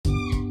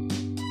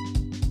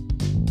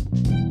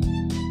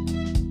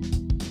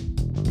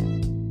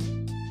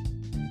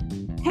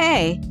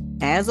Hey,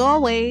 as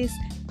always,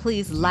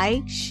 please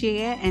like,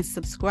 share, and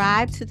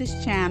subscribe to this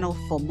channel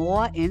for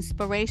more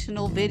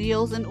inspirational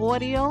videos and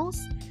audios,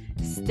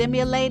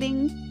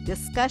 stimulating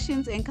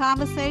discussions and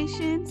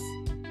conversations,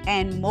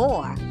 and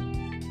more.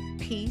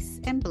 Peace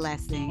and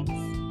blessings.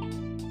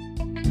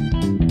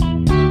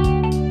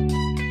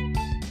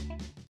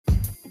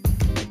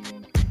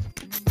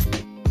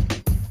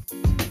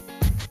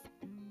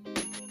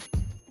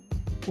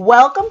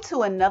 Welcome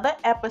to another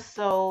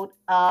episode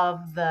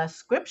of the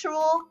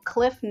Scriptural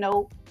Cliff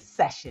Note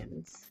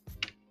Sessions.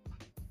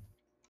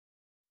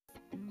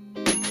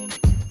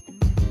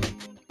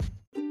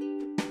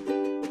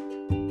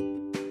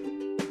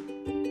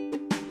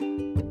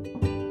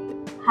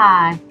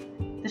 Hi,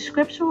 the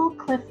Scriptural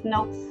Cliff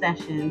Note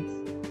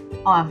Sessions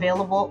are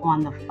available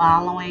on the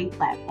following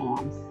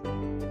platforms: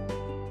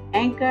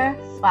 Anchor,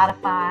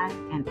 Spotify,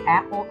 and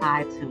Apple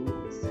iTunes.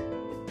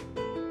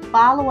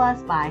 Follow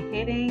us by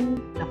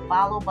hitting the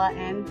follow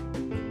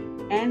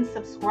button and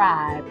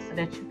subscribe so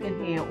that you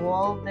can hear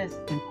all this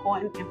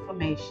important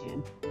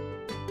information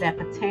that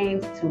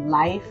pertains to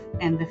life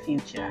and the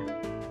future.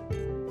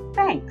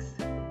 Thanks.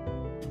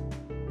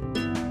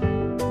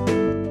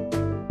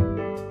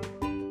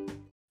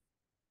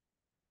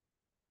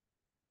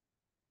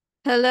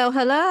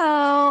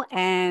 Hello,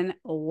 and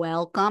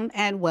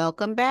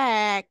welcome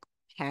back.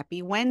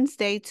 Happy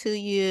Wednesday to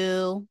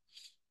you.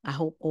 I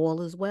hope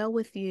all is well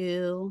with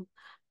you.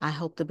 I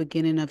hope the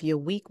beginning of your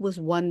week was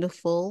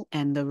wonderful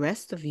and the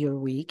rest of your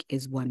week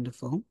is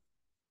wonderful.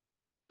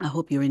 I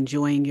hope you're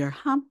enjoying your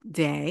hump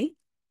day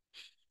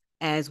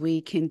as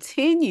we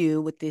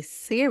continue with this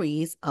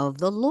series of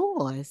the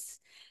laws.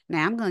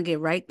 Now, I'm going to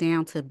get right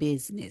down to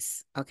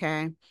business,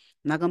 okay? I'm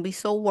not going to be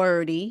so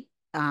wordy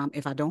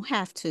if I don't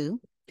have to,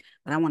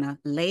 but I want to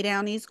lay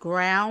down these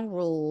ground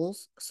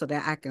rules so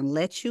that I can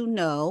let you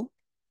know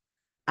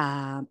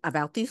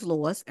about these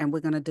laws, and we're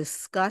going to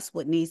discuss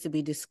what needs to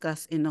be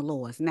discussed in the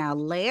laws. Now,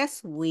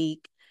 last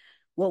week,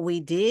 what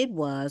we did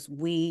was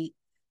we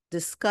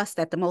discussed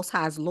that the Most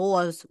High's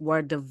laws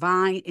were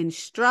divine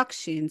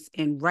instructions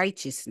in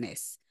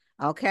righteousness,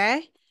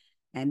 okay?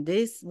 And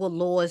these were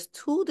laws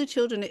to the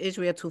children of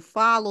Israel to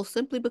follow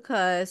simply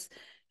because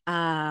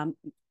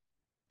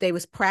they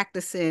was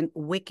practicing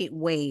wicked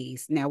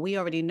ways. Now, we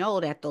already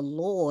know that the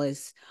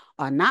laws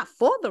are not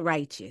for the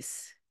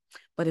righteous.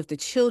 But if the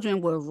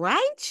children were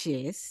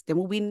righteous, then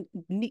we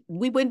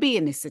wouldn't be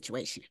in this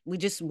situation. We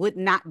just would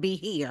not be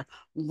here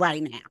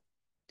right now.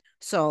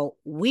 So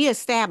we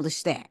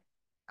established that,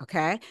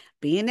 okay?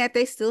 Being that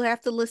they still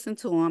have to listen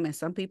to them, and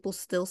some people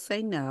still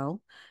say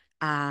no,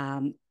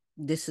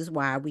 this is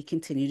why we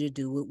continue to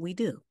do what we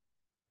do.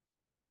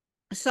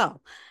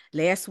 So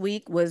last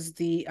week was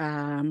the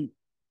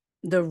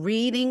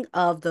reading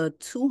of the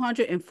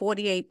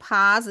 248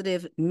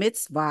 positive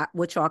mitzvah,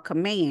 which are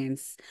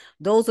commands.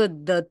 Those are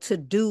the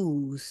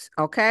to-dos,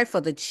 okay, for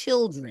the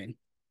children,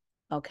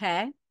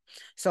 okay?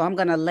 So I'm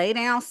going to lay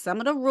down some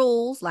of the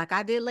rules like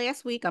I did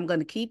last week. I'm going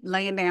to keep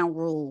laying down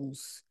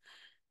rules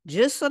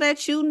just so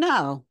that you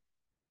know.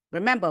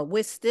 Remember,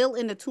 we're still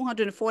in the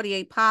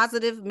 248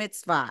 positive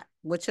mitzvah,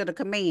 which are the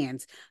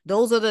commands.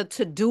 Those are the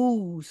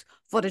to-dos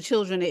for the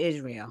children of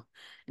Israel.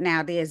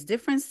 Now, there's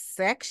different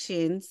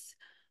sections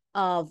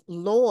of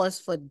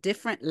laws for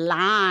different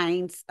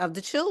lines of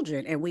the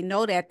children. And we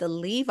know that the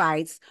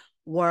Levites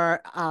were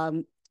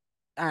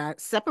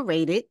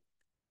separated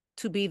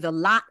to be the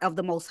lot of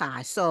the Most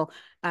High. So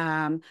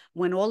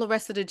when all the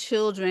rest of the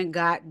children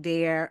got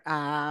their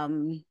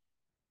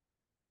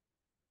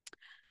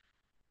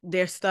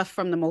stuff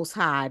from the Most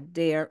High,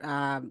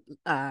 their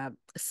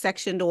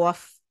sectioned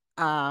off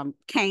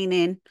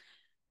Canaan,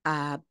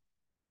 the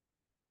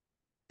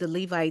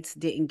Levites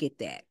didn't get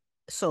that.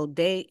 So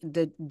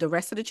the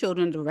rest of the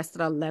children, the rest of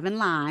the 11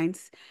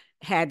 lines,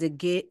 had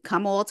to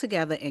come all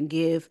together and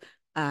give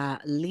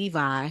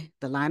Levi,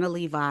 the line of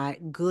Levi,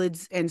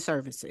 goods and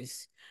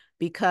services,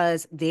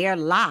 because their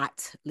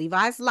lot,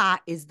 Levi's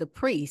lot, is the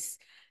priest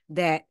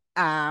that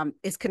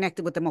is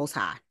connected with the Most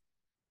High.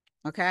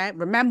 Okay,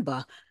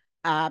 remember,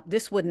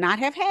 this would not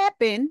have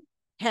happened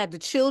had the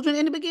children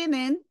in the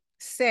beginning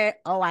said,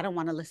 "Oh, I don't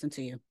want to listen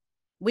to you.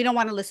 We don't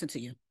want to listen to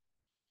you.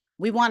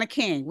 We want a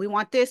king. We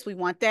want this. We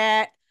want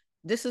that."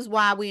 This is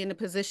why we in the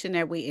position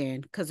that we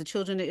in, because the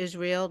children of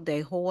Israel,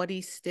 they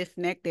haughty,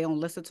 stiff-necked. They don't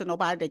listen to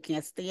nobody. They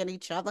can't stand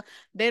each other.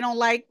 They don't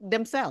like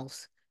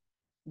themselves.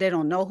 They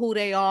don't know who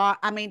they are.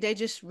 I mean, they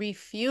just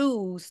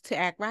refuse to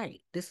act right.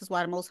 This is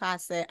why the Most High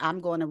said, I'm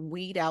going to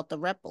weed out the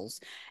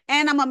rebels,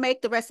 and I'm going to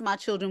make the rest of my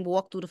children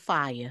walk through the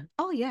fire.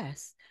 Oh,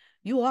 yes,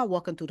 you are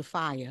walking through the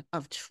fire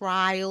of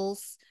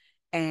trials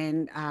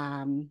and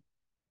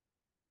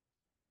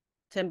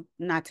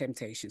not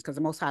temptations, because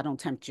the Most High don't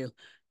tempt you.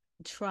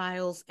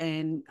 Trials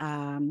and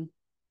oh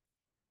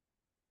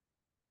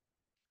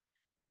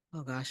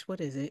gosh,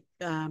 what is it?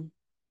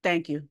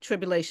 Thank you.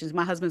 Tribulations.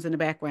 My husband's in the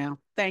background.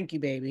 Thank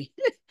you, baby.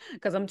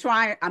 Because I'm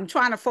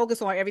trying to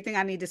focus on everything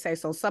I need to say.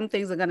 So some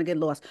things are gonna get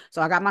lost.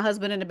 So I got my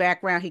husband in the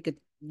background. He could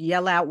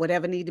yell out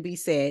whatever need to be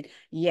said.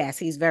 Yes,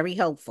 he's very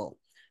helpful.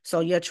 So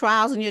your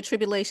trials and your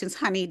tribulations,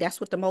 honey, that's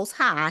what the Most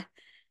High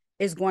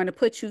is going to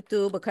put you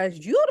through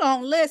because you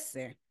don't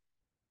listen.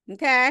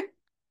 Okay?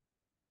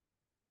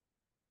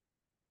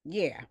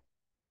 Yeah.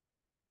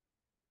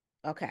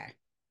 Okay.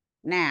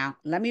 Now,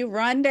 let me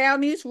run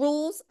down these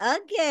rules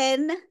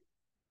again.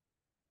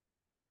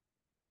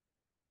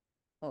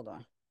 Hold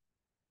on.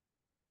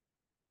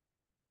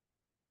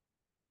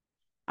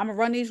 I'm gonna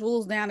run these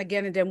rules down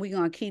again and then we're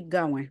gonna keep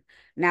going.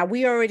 Now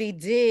we already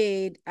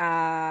did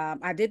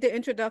I did the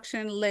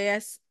introduction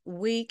last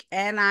week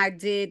and I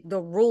did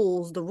the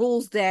rules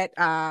that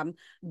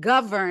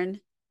govern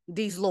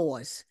these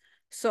laws.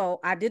 So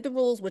I did the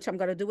rules, which I'm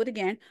gonna do it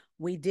again.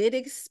 We did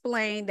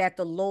explain that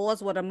the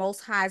laws were the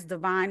Most High's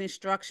divine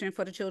instruction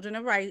for the children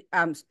of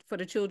for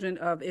the children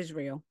of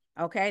Israel.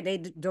 Okay, they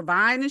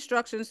divine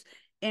instructions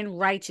in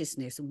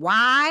righteousness.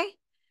 Why?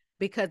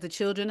 Because the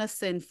children are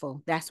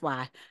sinful. That's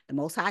why the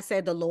Most High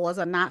said the laws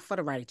are not for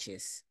the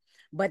righteous,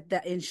 but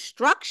the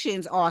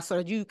instructions are so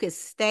you could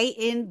stay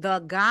in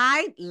the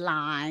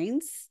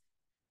guidelines.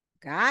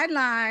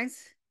 Guidelines.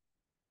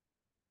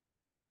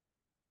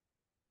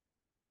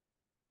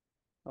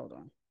 Hold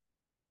on.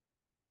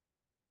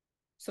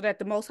 So that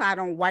the Most High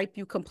don't wipe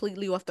you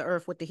completely off the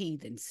earth with the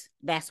heathens.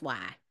 That's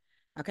why.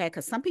 Okay,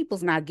 because some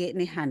people's not getting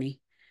it, honey.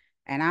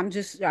 And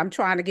I'm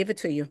trying to give it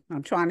to you.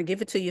 I'm trying to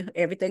give it to you.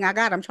 Everything I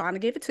got, I'm trying to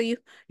give it to you.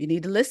 You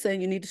need to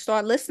listen. You need to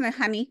start listening,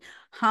 honey.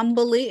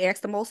 Humbly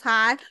ask the Most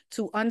High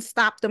to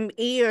unstop them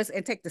ears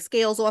and take the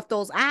scales off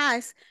those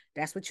eyes.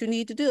 That's what you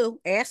need to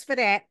do. Ask for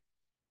that.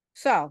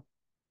 So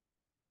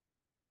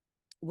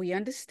we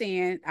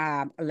understand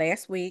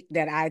last week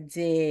that I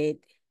did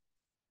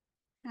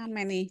how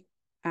many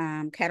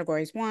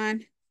categories?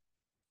 One,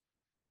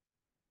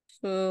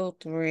 two,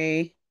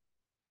 three.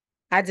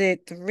 I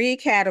did three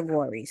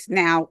categories.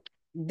 Now,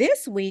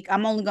 this week,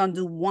 I'm only going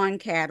to do one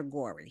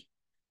category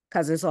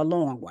because it's a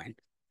long one.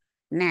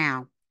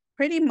 Now,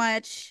 pretty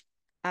much,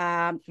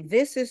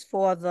 this is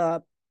for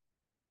the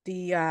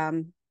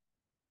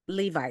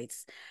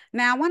Levites.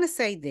 Now, I want to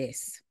say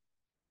this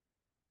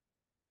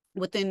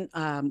within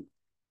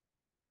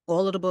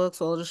all of the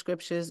books, all of the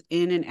scriptures,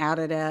 in and out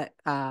of that,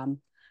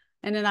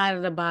 in and out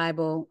of the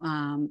Bible,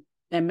 and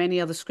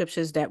many other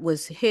scriptures that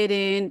was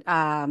hidden,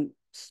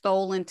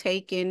 stolen,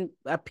 taken,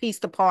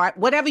 pieced apart,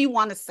 whatever you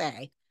want to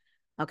say.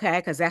 Okay,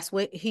 because that's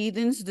what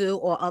heathens do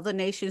or other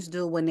nations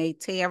do when they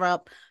tear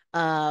up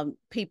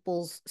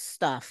people's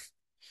stuff.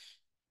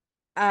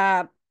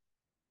 Uh,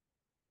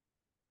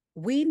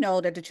 we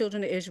know that the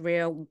children of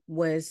Israel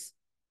was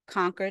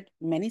conquered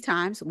many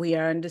times. We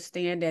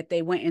understand that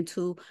they went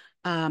into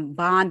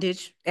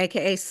bondage,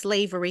 aka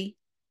slavery.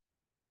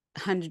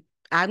 I'm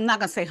not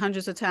gonna say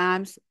hundreds of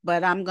times,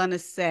 but I'm gonna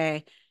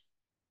say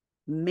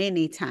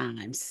many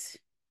times.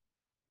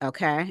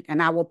 Okay,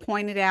 and I will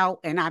point it out,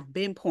 and I've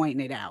been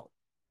pointing it out.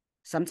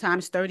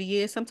 Sometimes 30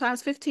 years,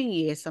 sometimes 15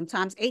 years,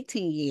 sometimes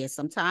 18 years,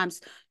 sometimes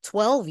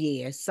 12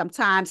 years,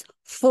 sometimes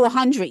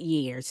 400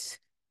 years.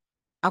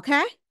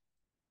 Okay.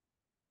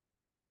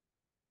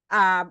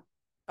 Uh,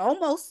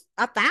 Almost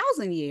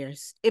 1,000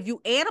 years. If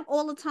you add up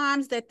all the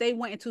times that they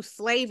went into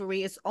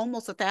slavery, it's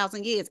almost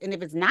 1,000 years. And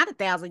if it's not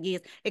 1,000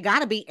 years, it got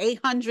to be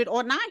 800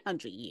 or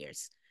 900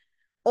 years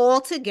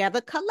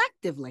altogether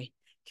collectively.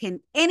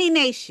 Can any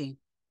nation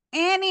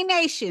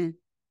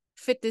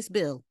fit this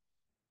bill?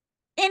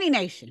 Any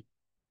nation.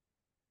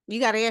 You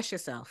got to ask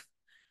yourself.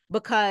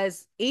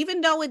 Because even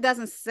though it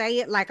doesn't say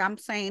it like I'm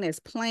saying as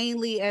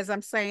plainly as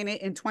I'm saying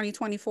it in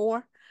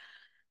 2024,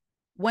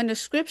 when the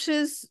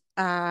scriptures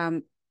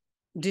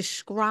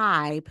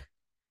describe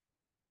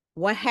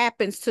what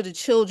happens to the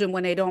children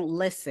when they don't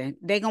listen,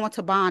 they go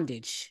into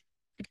bondage,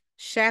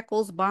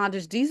 shackles,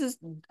 bondage. This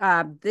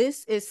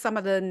is some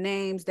of the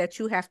names that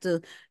you have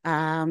to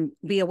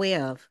be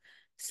aware of.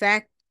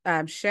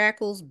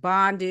 Shackles,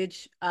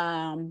 bondage,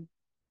 and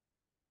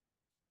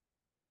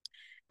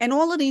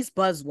all of these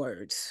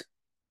buzzwords.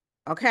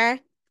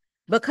 Okay,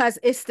 because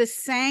it's the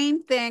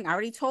same thing. I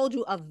already told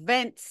you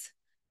events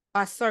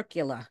are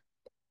circular.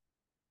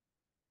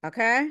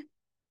 Okay?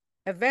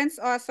 Events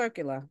are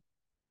circular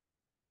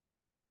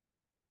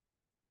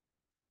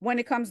when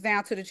it comes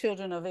down to the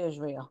children of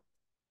Israel.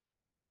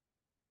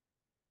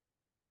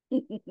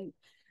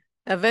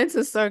 Events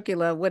are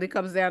circular when it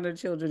comes down to the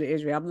children of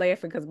Israel. I'm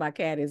laughing because my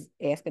cat is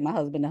asking my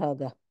husband to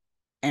hug her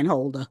and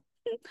hold her.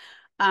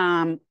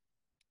 Um,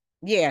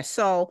 yeah,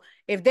 so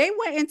if they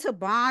went into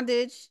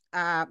bondage,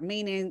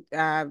 meaning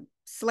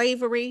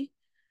slavery,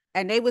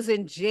 and they was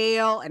in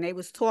jail and they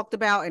was talked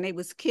about and they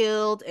was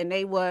killed and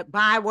they were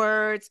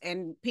bywords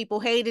and people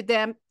hated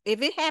them.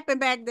 If it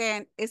happened back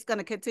then, it's going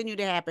to continue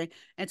to happen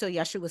until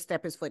Yeshua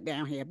step his foot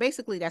down here.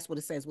 Basically, that's what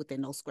it says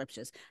within those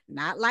scriptures.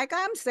 Not like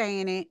I'm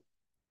saying it,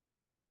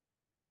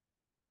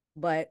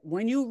 but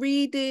when you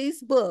read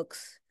these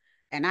books,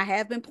 and I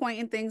have been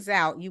pointing things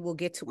out, you will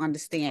get to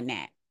understand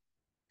that.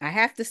 I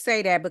have to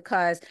say that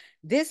because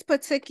these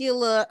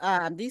particular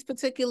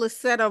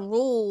set of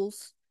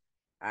rules,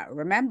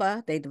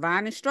 remember, they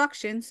divine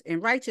instructions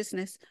in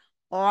righteousness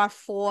are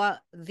for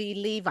the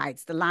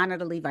Levites, the line of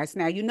the Levites.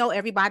 Now, you know,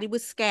 everybody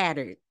was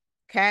scattered,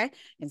 okay?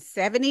 In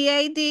 70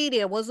 AD,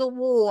 there was a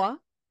war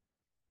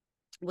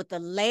with the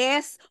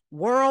last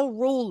world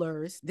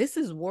rulers. This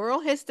is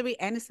world history,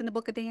 and it's in the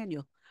book of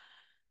Daniel.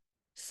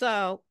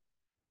 So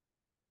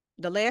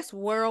the last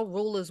world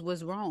rulers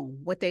was Rome.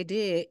 What they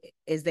did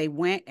is they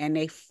went and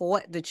they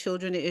fought the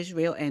children of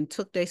Israel and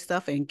took their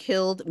stuff and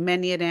killed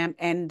many of them.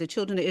 And the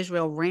children of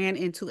Israel ran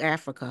into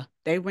Africa.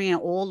 They ran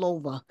all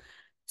over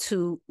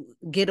to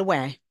get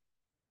away.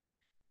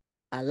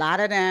 A lot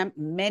of them,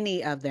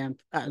 many of them,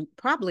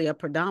 probably a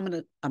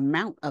predominant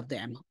amount of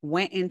them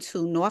went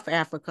into North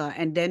Africa,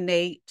 and then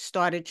they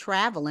started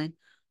traveling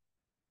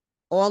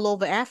all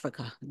over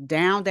Africa,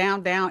 down,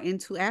 down, down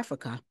into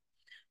Africa.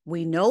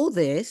 We know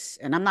this,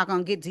 and I'm not going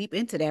to get deep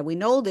into that. We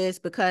know this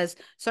because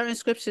certain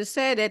scriptures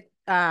say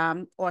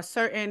that, or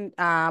certain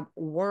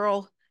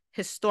world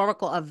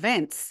historical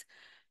events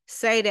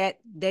say that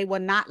they were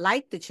not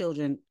like the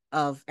children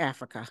of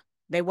Africa.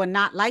 They were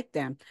not like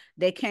them.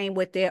 They came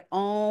with their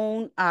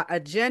own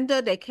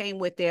agenda. They came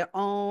with their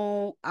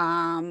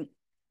own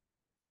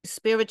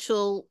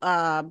spiritual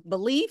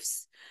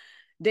beliefs.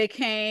 They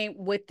came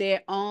with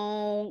their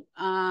own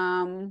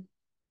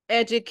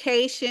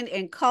education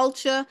and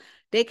culture.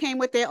 They came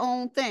with their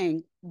own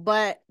thing.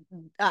 But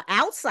an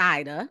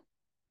outsider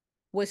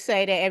would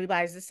say that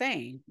everybody's the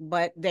same,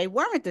 but they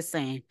weren't the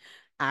same.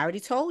 I already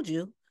told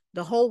you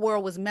the whole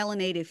world was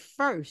melanated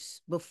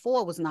first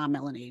before it was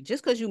non-melanated.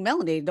 Just because you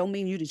melanated don't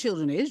mean you the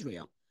children of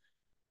Israel.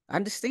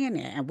 Understand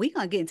that. And we're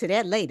gonna get into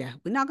that later.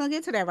 We're not gonna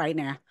get to that right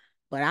now,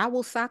 but I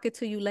will sock it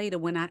to you later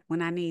when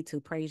I need to.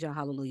 Praise your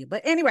hallelujah.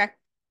 But anyway,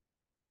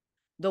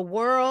 the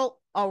world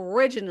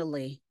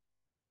originally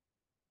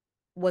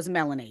was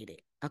melanated.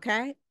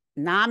 Okay.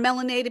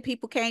 Non-melanated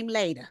people came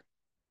later.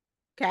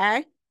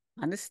 Okay.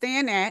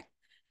 Understand that.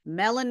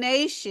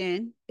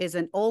 Melanation is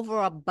an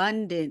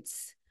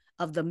overabundance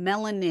of the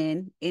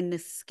melanin in the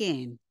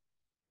skin.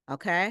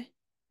 Okay.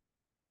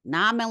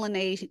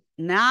 Non-melanation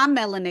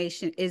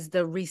is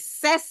the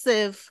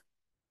recessive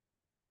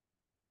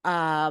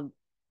what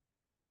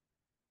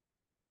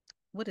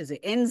is it?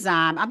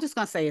 Enzyme. I'm just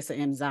gonna say it's an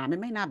enzyme. It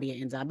may not be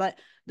an enzyme, but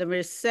the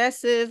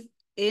recessive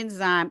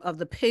enzyme of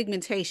the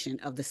pigmentation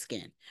of the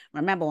skin.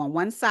 Remember, on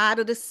one side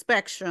of the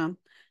spectrum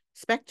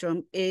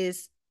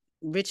is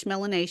rich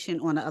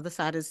melanation. On the other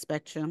side of the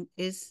spectrum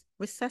is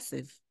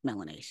recessive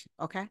melanation.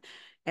 Okay,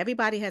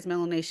 everybody has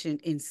melanation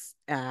in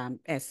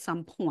at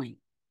some point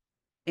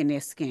in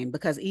their skin,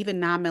 because even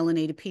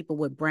non-melanated people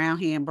with brown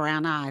hair and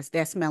brown eyes,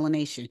 that's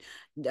melanation.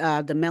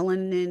 The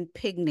melanin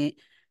pigment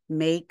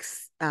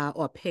makes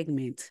or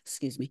pigment,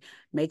 excuse me,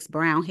 makes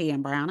brown hair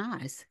and brown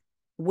eyes,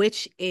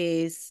 which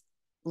is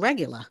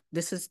regular.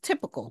 This is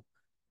typical.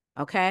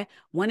 Okay.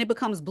 When it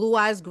becomes blue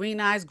eyes, green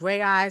eyes,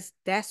 gray eyes,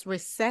 that's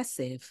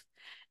recessive.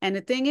 And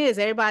the thing is,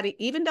 everybody,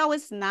 even though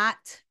it's not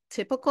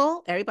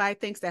typical, everybody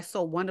thinks that's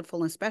so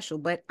wonderful and special.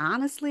 But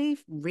honestly,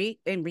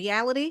 in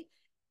reality,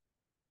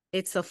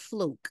 it's a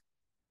fluke.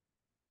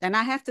 And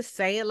I have to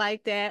say it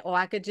like that, or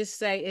I could just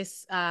say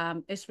it's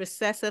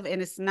recessive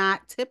and it's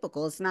not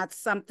typical. It's not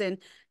something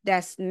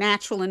that's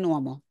natural and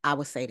normal. I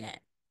would say that.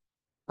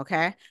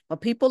 Okay.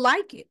 But people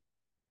like it.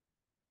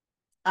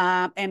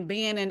 And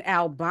being an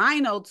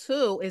albino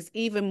too is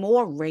even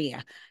more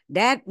rare.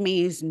 That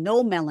means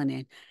no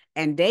melanin.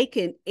 And they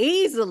can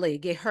easily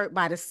get hurt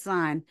by the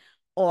sun,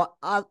 or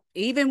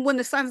even when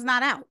the sun's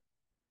not out.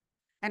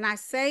 And I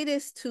say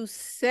this to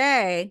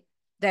say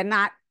that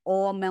not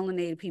all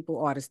melanated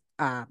people are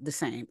the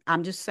same.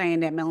 I'm just saying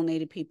that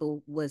melanated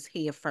people was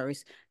here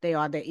first. They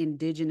are the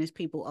indigenous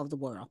people of the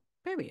world,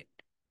 period.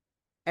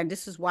 And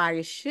this is why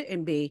it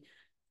shouldn't be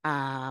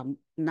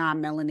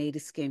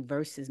non-melanated skin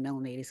versus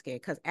melanated skin,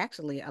 because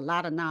actually a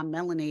lot of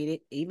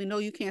non-melanated, even though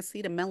you can't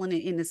see the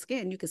melanin in the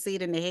skin, you can see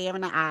it in the hair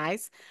and the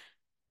eyes.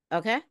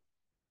 Okay.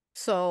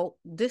 So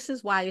this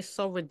is why it's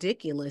so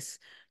ridiculous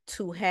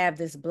to have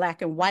this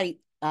black and white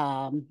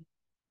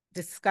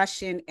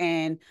discussion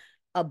and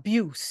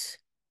abuse.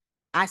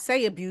 I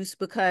say abuse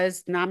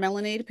because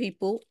non-melanated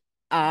people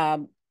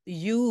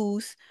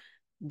use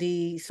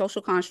the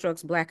social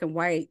constructs black and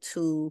white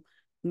to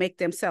make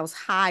themselves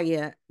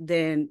higher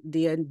than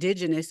the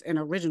indigenous and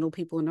original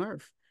people on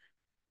earth.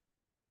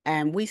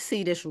 And we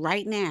see this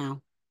right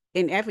now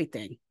in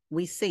everything.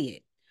 We see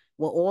it.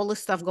 With all the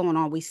stuff going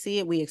on, we see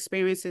it, we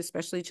experience it,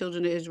 especially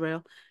children of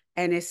Israel,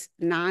 and it's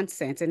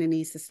nonsense and it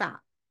needs to stop.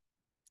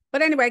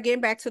 But anyway,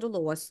 getting back to the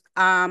laws.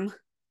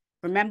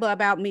 Remember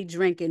about me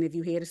drinking if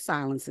you hear the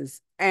silences.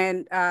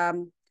 And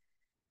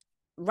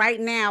right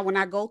now, when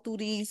I go through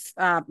these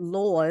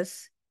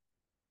laws,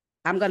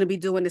 I'm going to be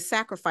doing the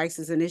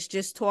sacrifices, and it's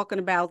just talking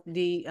about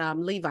the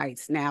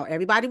Levites. Now,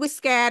 everybody was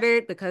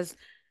scattered because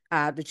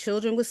the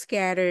children were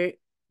scattered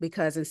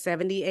because in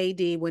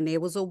 70 AD, when there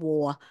was a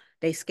war,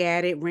 they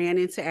scattered, ran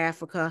into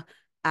Africa,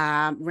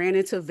 ran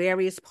into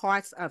various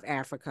parts of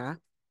Africa,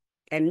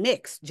 and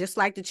mixed, just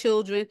like the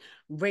children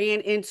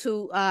ran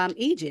into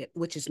Egypt,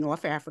 which is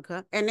North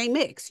Africa, and they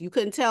mixed. You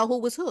couldn't tell who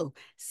was who.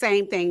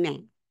 Same thing now.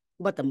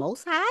 But the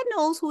Most High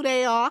knows who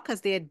they are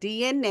because their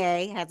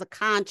DNA has a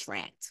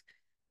contract.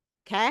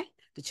 Okay?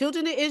 The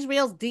children of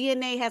Israel's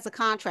DNA has a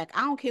contract.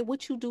 I don't care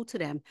what you do to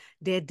them,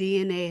 their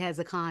DNA has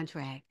a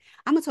contract.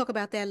 I'm going to talk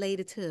about that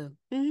later too,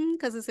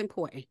 because it's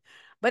important.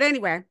 But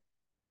anyway,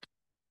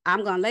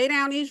 I'm going to lay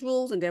down these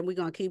rules and then we're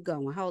going to keep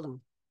going. Hold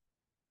on.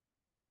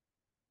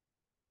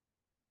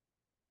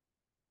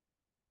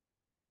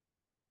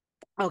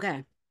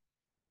 Okay.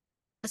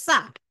 So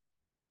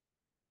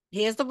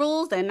here's the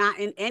rules. They're not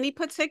in any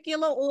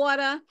particular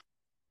order.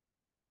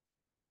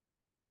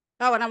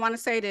 Oh, and I want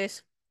to say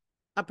this.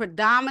 A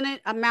predominant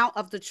amount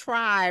of the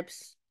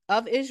tribes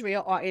of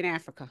Israel are in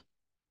Africa.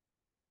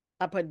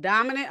 A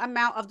predominant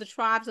amount of the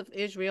tribes of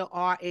Israel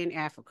are in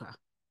Africa.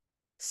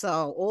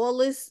 So all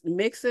this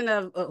mixing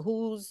of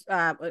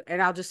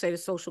and I'll just say the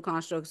social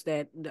constructs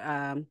that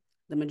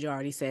the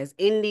majority says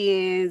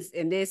Indians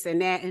and this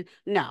and that. And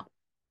no,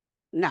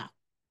 no,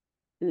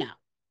 no.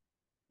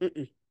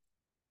 Mm-mm.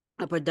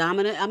 A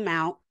predominant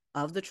amount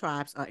of the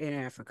tribes are in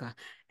Africa.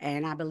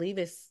 And I believe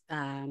it's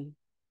 10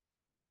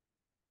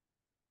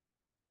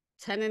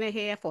 and a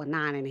half or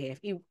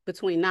 9.5,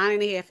 between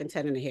 9.5 and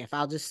 10 and a half.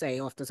 I'll just say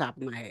off the top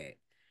of my head.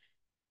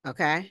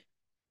 Okay.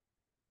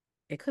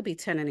 It could be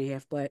 10 and a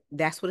half, but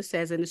that's what it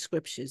says in the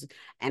scriptures.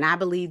 And I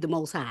believe the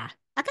Most High.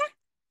 Okay.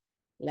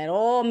 Let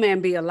all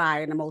men be a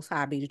liar and the Most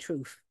High be the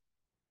truth.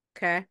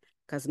 Okay.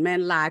 Because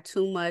men lie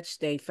too much.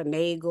 They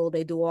finagle.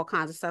 They do all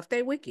kinds of stuff.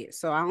 They wicked.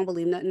 So I don't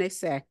believe nothing they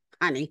say,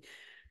 honey.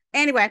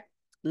 Anyway,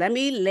 let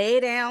me lay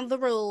down the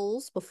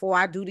rules before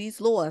I do these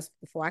laws,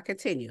 before I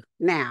continue.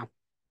 Now,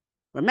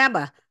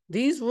 remember,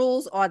 these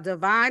rules are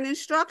divine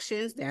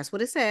instructions. That's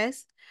what it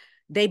says.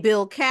 They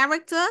build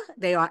character,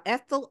 they are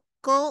ethical,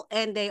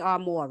 and they are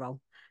moral.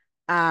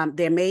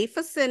 They're made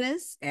for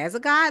sinners as a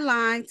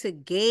guideline to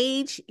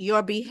gauge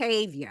your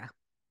behavior.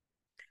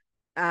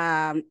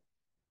 Um,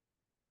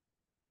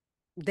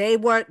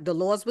 the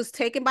laws was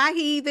taken by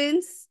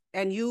heathens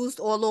and used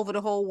all over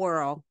the whole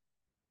world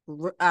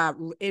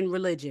in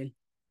religion.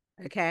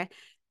 Okay.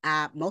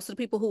 Most of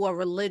the people who are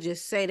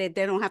religious say that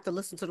they don't have to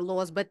listen to the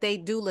laws, but they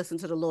do listen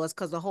to the laws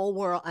because the whole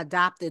world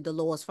adopted the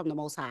laws from the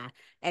Most High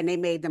and they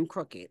made them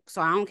crooked.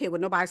 So I don't care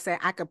what nobody say,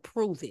 I could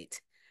prove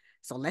it.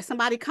 So let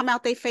somebody come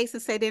out their face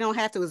and say they don't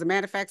have to. As a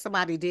matter of fact,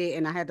 somebody did,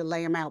 and I had to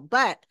lay them out.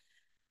 But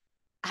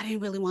I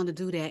didn't really want to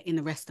do that in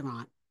the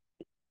restaurant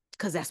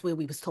because that's where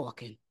we was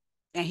talking,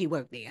 and he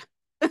worked there.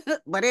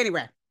 But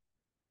anyway,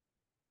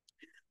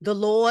 the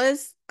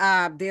laws,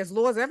 there's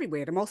laws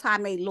everywhere. The Most High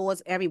made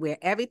laws everywhere.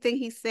 Everything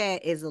he said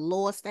is a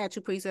law,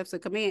 statute, precepts,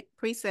 and command,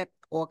 precept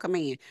or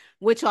command,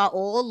 which are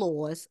all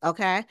laws,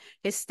 okay?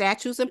 His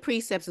statutes and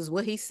precepts is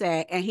what he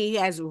said, and he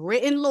has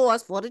written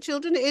laws for the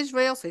children of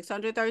Israel,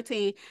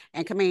 613,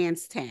 and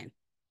commands 10.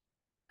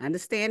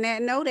 Understand that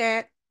and know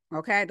that,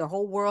 okay? The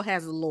whole world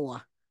has a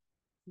law.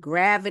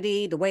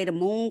 Gravity, the way the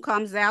moon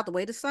comes out, the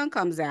way the sun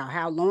comes out,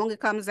 how long it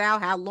comes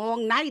out, how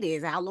long night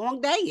is, how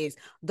long day is.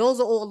 Those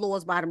are all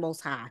laws by the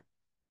Most High.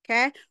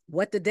 Okay.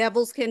 What the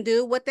devils can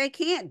do, what they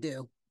can't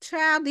do.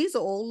 Child, these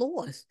are all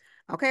laws.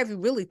 Okay. If you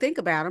really think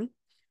about them.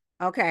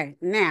 Okay.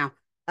 Now,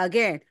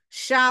 again,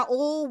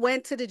 Shaul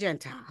went to the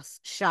Gentiles.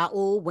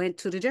 Shaul went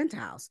to the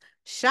Gentiles.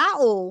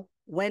 Shaul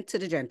went to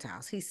the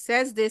Gentiles. He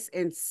says this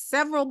in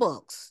several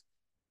books.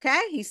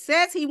 Okay. He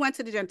says he went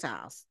to the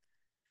Gentiles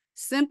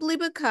simply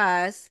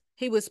because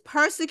he was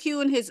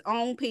persecuting his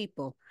own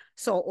people.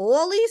 So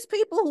all these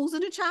people who's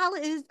in the child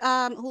is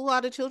who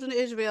are the children of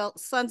Israel,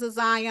 sons of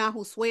Zion,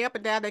 who swear up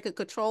and down they could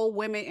control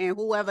women and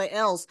whoever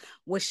else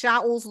with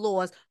Shaul's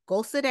laws,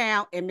 go sit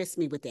down and miss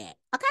me with that.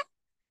 Okay?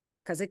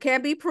 Because it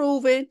can be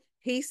proven.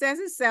 He says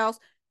himself,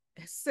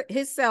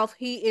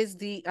 he is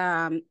the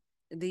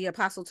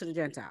apostle to the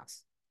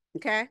Gentiles.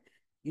 Okay?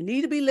 You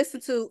need to be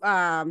listened to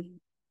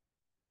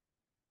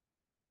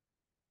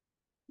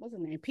what's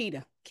his name?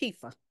 Peter,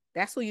 Kepha.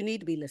 That's who you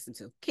need to be listening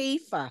to.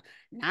 Kepha.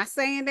 Not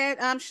saying that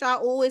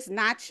Shaul is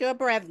not your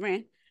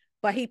brethren,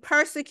 but he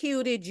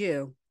persecuted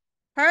you.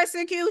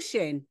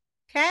 Persecution.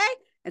 Okay?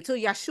 Until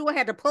Yeshua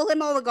had to pull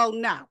him over, go,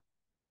 no.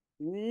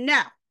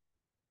 No.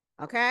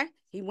 Okay?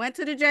 He went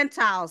to the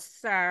Gentiles,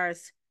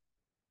 sirs.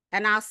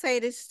 And I'll say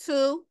this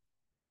too.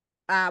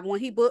 When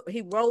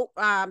he wrote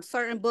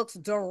certain books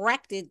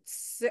directed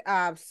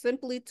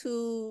simply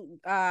to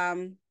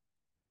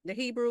the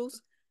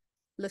Hebrews,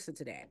 listen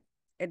to that.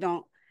 It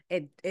don't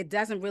it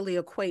doesn't really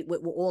equate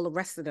with all the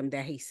rest of them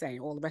that he's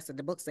saying, all the rest of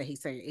the books that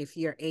he's saying, if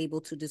you're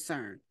able to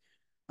discern.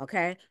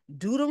 Okay.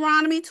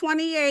 Deuteronomy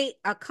 28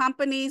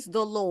 accompanies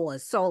the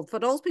laws. So for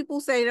those people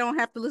who say they don't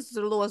have to listen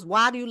to the laws,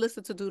 why do you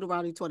listen to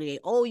Deuteronomy 28?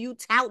 Oh, you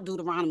tout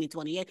Deuteronomy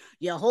 28.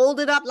 You hold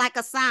it up like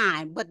a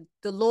sign, but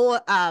the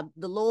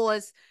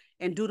laws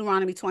and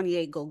Deuteronomy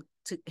 28 go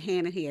to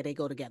hand in hand. They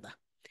go together.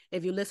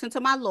 If you listen to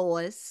my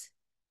laws,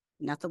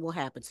 nothing will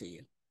happen to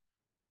you.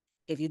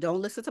 If you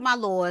don't listen to my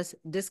laws,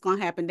 this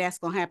gonna happen, that's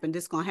gonna happen,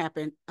 this gonna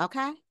happen.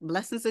 Okay?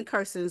 Blessings and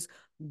curses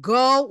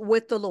go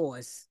with the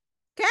laws.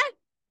 Okay?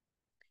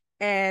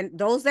 And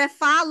those that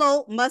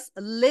follow must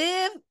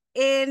live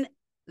in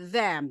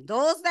them.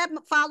 Those that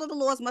follow the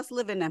laws must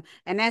live in them.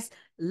 And that's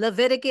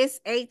Leviticus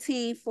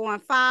 18:4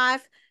 and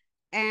 5.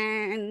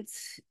 And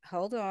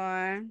hold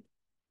on,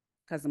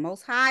 because the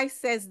Most High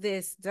says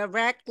this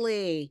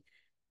directly.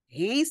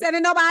 He ain't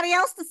sending nobody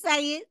else to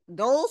say it.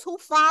 Those who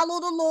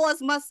follow the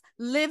laws must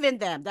live in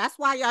them. That's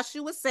why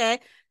Yeshua said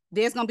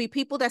there's going to be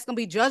people that's going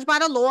to be judged by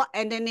the law,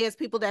 and then there's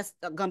people that's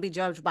going to be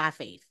judged by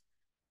faith.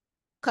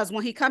 Because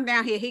when he come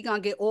down here, he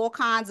going to get all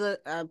kinds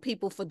of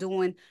people for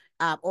doing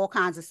all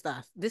kinds of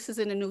stuff. This is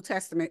in the New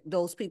Testament,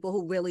 those people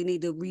who really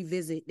need to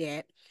revisit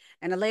that.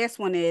 And the last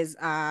one is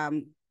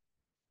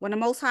when the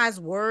Most High's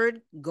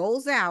word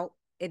goes out,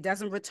 it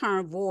doesn't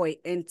return void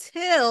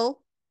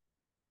until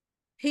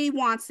he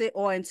wants it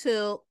or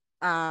until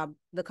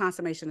the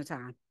consummation of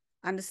time.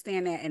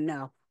 Understand that and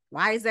know.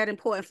 Why is that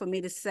important for me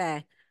to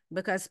say?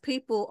 Because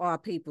people are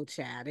people,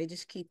 child. They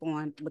just keep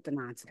on with the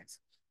nonsense.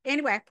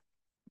 Anyway,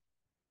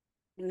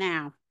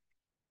 now,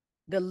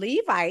 the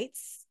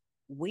Levites,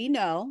 we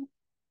know,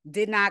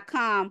 did not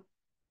come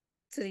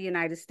to the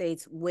United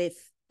States with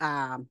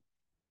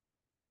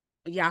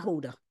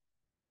Yahudah.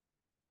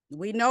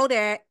 We know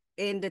that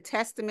in the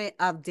Testament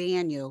of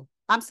Daniel.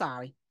 I'm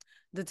sorry.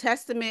 The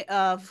Testament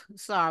of,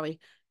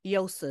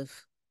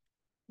 Joseph.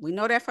 We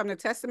know that from the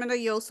Testament of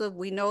Joseph.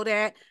 We know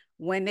that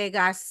when they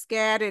got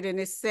scattered, and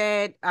it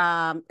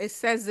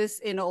says this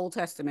in the Old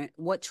Testament,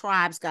 what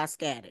tribes got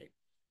scattered.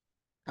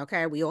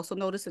 Okay, we also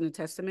notice in the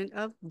Testament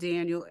of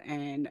Daniel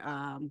and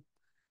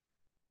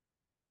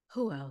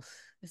who else?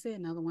 Is there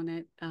another one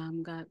that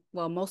got,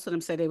 well, most of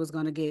them said they was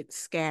going to get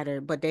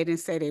scattered, but they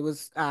didn't say they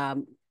was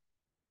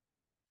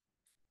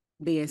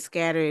being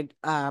scattered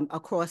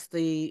across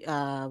the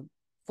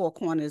four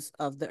corners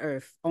of the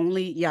earth.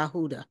 Only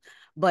Yahudah.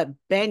 But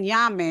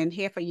Benjamin,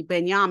 here for you,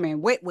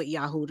 Benjamin went with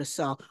Yahudah,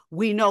 so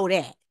we know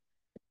that.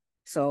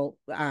 So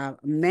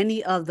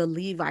many of the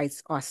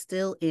Levites are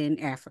still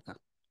in Africa.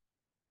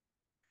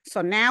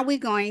 So now we're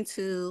going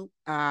to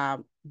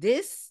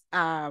this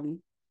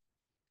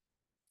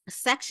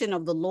section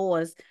of the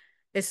laws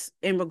is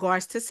in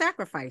regards to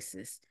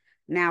sacrifices.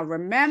 Now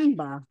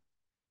remember,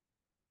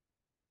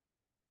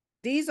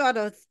 these are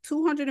the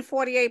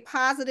 248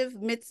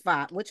 positive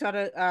mitzvah, which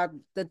are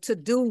the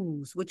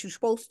to-dos, what you're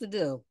supposed to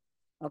do.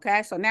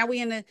 Okay, so now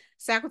we're in the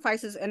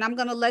sacrifices, and I'm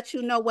going to let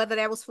you know whether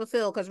that was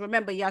fulfilled, because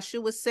remember,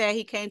 Yeshua said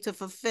he came to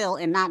fulfill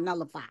and not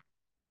nullify.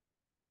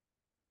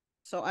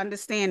 So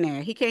understand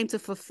that. He came to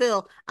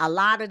fulfill a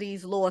lot of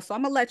these laws. So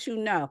I'm going to let you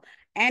know.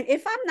 And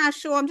if I'm not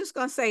sure, I'm just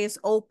going to say it's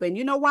open.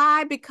 You know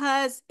why?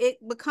 Because it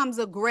becomes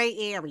a gray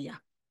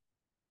area.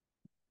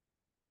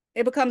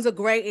 It becomes a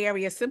gray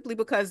area simply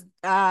because,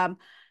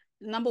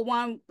 number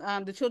one,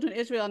 the children of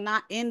Israel are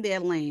not in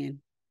their land.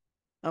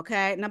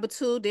 Okay. Number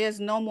two, there's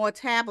no more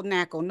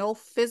tabernacle, no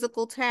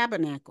physical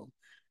tabernacle.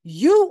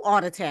 You are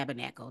the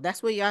tabernacle.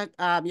 That's what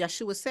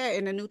Yeshua said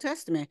in the New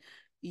Testament.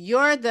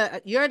 You're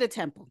the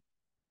temple.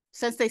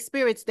 Since they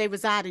spirits, they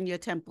reside in your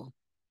temple.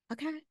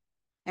 Okay.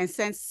 And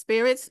since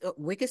spirits,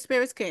 wicked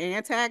spirits can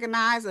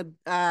antagonize,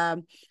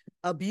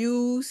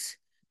 abuse,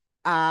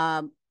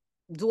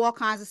 do all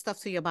kinds of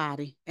stuff to your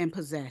body and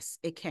possess,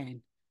 it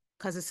can.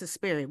 Because it's a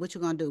spirit. What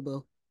you going to do,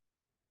 boo?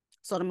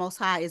 So the Most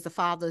High is the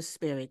Father of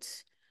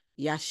spirits.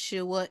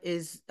 Yeshua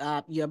is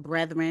your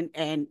brethren,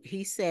 and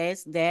he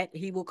says that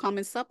he will come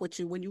and sup with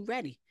you when you're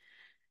ready.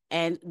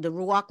 And the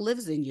Ruach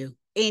lives in you,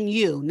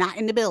 not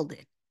in the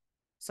building.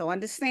 So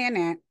understand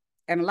that.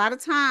 And a lot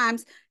of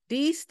times,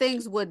 these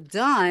things were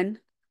done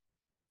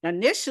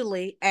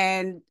initially,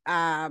 and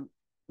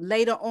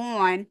later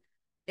on,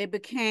 it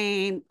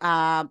became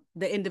the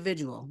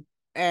individual.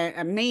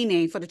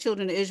 Meaning for the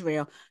children of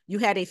Israel, you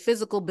had a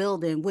physical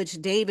building,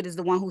 which David is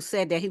the one who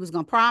said that he was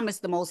going to promise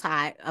the Most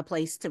High a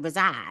place to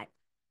reside.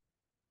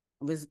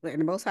 And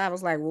the Most High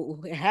was like,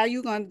 well, how are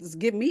you going to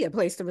give me a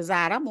place to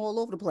reside? I'm all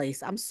over the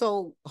place. I'm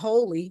so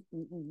holy.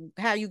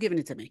 How are you giving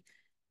it to me?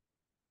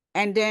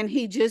 And then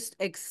he just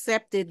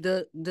accepted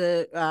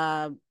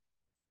the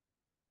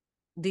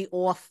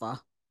offer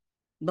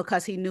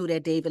because he knew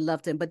that David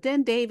loved him. But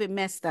then David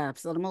messed up.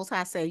 So the Most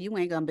High said, you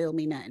ain't going to build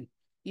me nothing.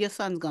 Your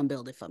son's going to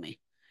build it for me.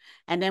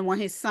 And then when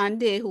his son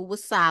did, who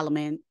was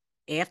Solomon,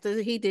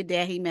 after he did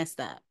that, he messed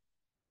up.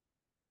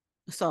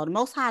 So the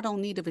Most High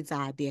don't need to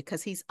reside there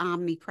because he's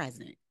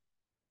omnipresent.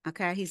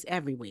 Okay? He's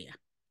everywhere.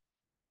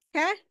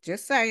 Okay?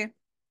 Just saying.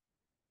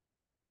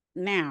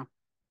 Now,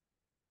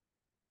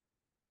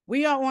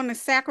 we are on the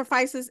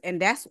sacrifices, and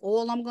that's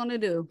all I'm going to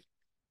do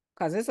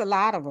because there's a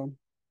lot of them.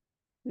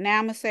 Now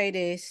I'm going to say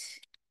this.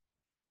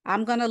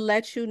 I'm going to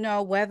let you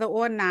know whether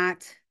or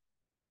not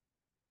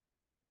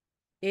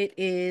it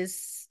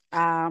is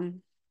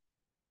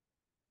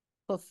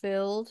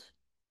fulfilled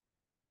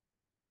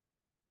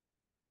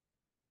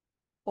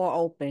or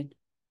open.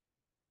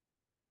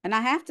 And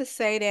I have to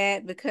say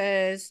that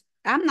because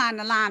I'm not in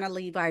the line of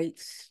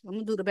Levites. I'm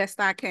going to do the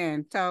best I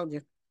can. Told you.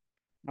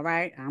 All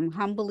right. I'm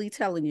humbly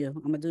telling you,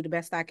 I'm going to do the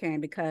best I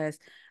can because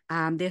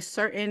there's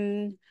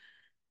certain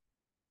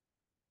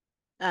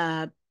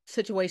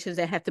situations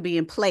that have to be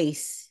in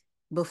place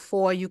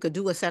before you could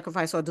do a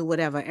sacrifice or do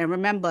whatever. And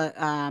remember,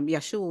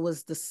 Yeshua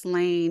was the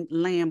slain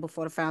lamb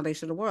before the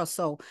foundation of the world.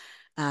 So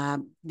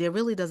there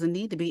really doesn't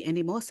need to be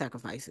any more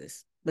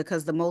sacrifices,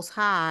 because the Most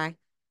High,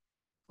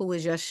 who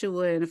is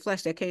Yeshua in the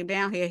flesh that came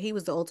down here, he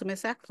was the ultimate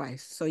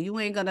sacrifice. So you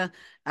ain't gonna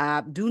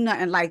do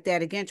nothing like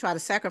that again, try to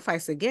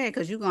sacrifice again,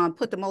 because you're gonna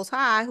put the Most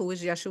High, who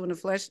is Yeshua in the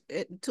flesh,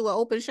 to an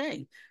open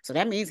shame. So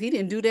that means he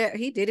didn't do that.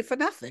 He did it for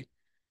nothing.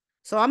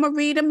 So I'm gonna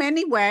read them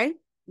anyway,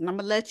 and I'm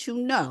gonna let you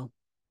know.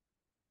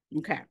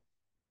 Okay.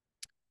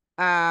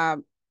 Uh,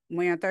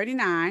 we're on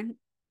 39,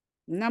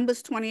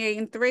 Numbers 28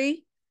 and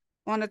 3,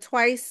 on the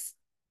twice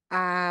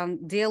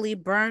daily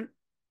burnt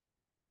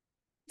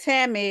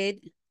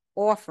tamid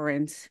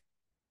offerings.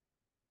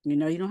 You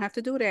know, you don't have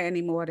to do that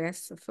anymore.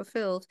 That's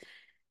fulfilled.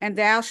 And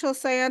thou shalt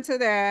say unto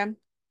them,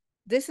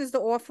 this is the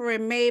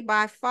offering made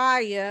by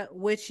fire,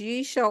 which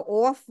ye shall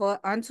offer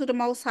unto the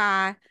Most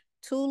High,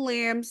 2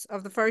 lambs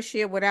of the first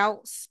year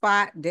without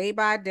spot, day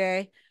by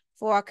day,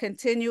 for a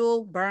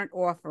continual burnt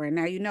offering.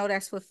 Now, you know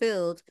that's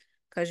fulfilled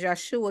because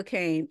Yeshua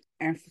came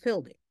and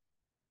fulfilled it.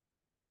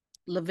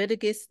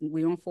 Leviticus,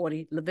 we on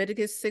 40,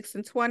 Leviticus 6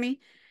 and 20.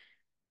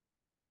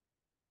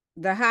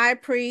 The high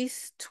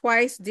priest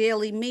twice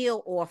daily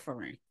meal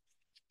offering.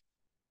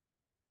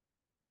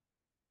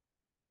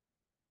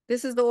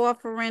 This is the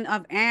offering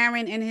of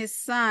Aaron and his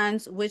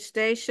sons, which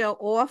they shall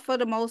offer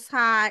the Most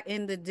High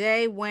in the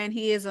day when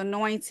he is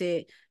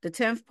anointed, the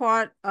 10th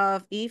part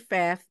of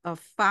ephah of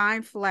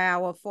fine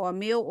flour for a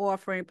meal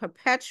offering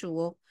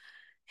perpetual,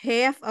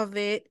 half of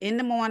it in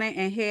the morning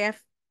and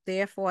half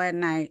therefore at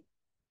night.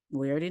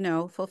 We already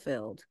know,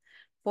 fulfilled.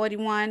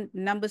 41,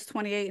 Numbers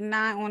 28 and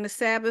 9, on the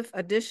Sabbath,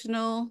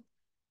 additional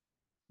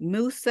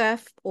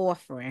Musaf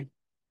offering,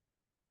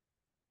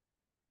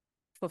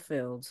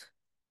 fulfilled.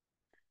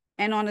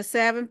 And on the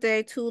seventh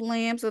day, 2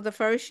 lambs of the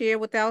first year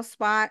without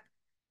spot,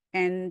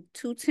 and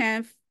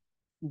 2/10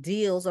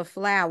 deals of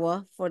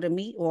flour for the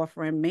meat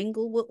offering,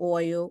 mingled with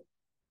oil,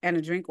 and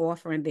a drink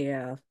offering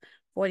thereof.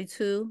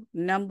 42,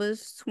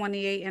 Numbers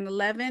 28 and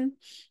 11,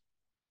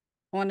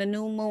 on the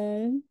new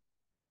moon,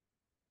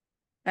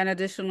 an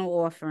additional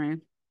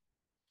offering.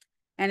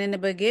 And in the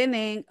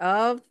beginning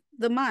of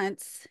the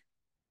months,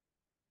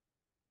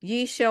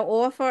 ye shall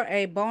offer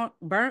a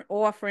burnt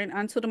offering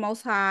unto the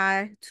Most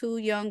High, 2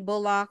 young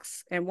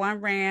bullocks and 1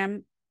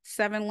 ram,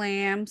 7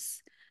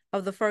 lambs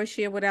of the first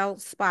year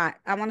without spot.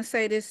 I want to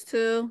say this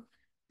too.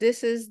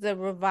 This is the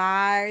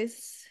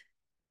Revised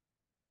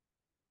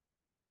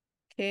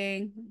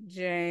King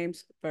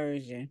James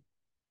Version.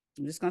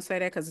 I'm just gonna say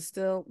that because it's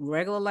still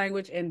regular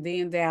language and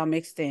then thou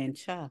mixed in.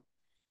 Cha.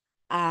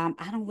 I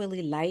don't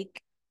really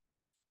like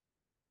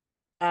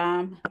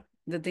the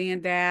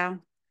then thou,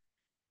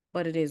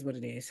 but it is what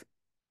it is.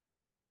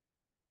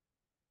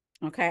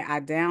 Okay,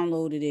 I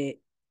downloaded it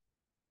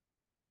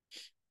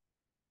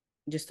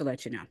just to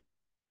let you know,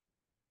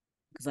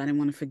 because I didn't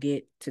want to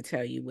forget to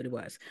tell you what it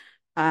was.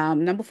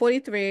 Number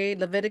 43,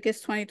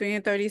 Leviticus 23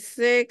 and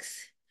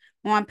 36,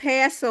 on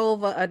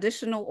Passover,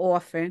 additional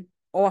offering.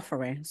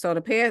 So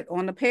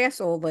on the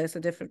Passover, it's a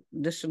different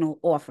additional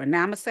offering. Now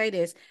I'm gonna say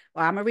this,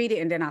 or I'm gonna read it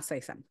and then I'll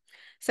say something.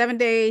 7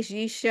 days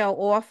ye shall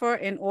offer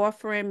an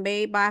offering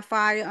made by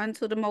fire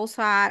unto the Most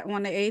High.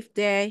 On the 8th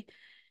day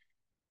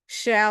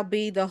shall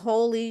be the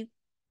holy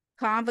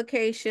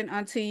convocation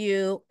unto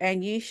you,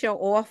 and ye shall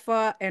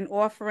offer an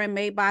offering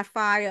made by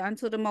fire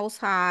unto the Most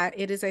High.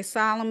 It is a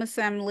solemn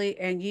assembly,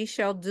 and ye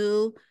shall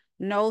do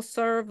no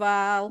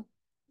servile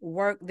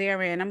work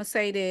therein. I'm gonna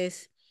say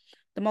this.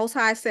 The Most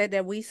High said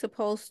that we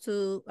supposed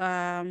to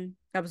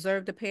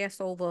observe the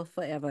Passover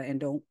forever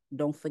and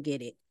don't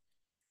forget it.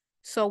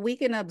 So we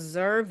can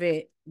observe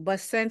it, but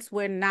since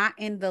we're not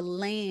in the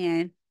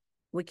land,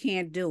 we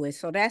can't do it.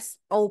 So that's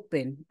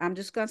open. I'm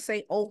just gonna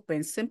say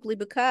open simply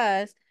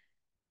because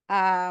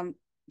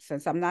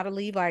since I'm not a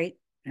Levite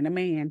and a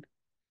man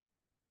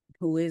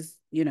who is,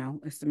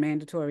 it's the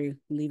mandatory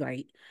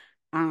Levite,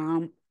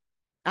 I'm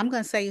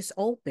gonna say it's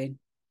open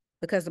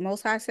because the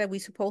Most High said we're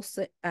supposed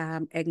to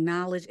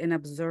acknowledge and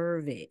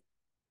observe it.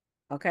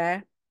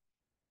 Okay.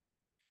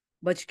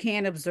 But you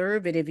can't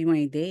observe it if you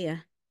ain't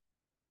there.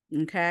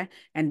 Okay.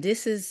 And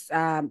this is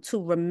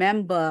to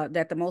remember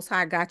that the Most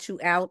High got you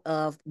out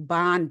of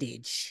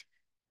bondage.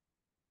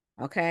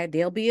 Okay,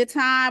 there'll be a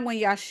time when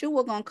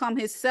Yeshua gonna come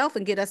himself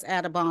and get us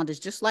out of bondage,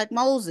 just like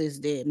Moses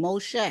did,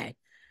 Moshe.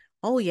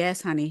 Oh,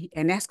 yes, honey.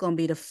 And that's gonna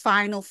be the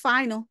final.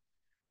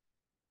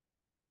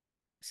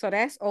 So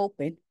that's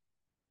open.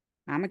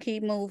 I'm gonna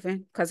keep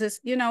moving because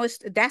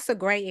that's a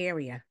gray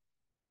area.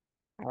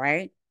 All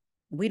right.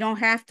 We don't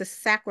have to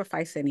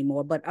sacrifice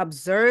anymore, but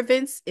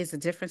observance is a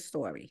different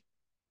story.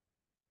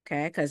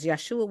 Okay, because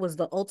Yeshua was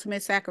the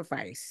ultimate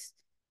sacrifice.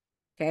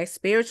 Okay,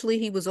 spiritually,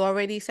 he was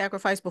already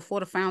sacrificed before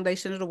the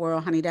foundation of the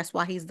world, honey. That's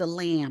why he's the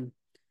lamb.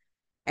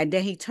 And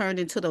then he turned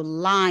into the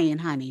lion,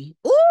 honey.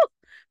 Ooh!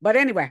 But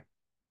anyway,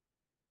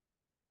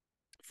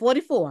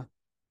 44.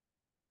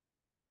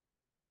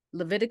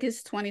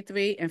 Leviticus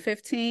 23 and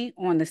 15,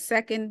 on the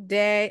second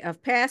day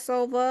of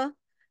Passover,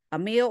 a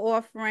meal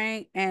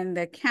offering and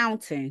the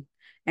counting.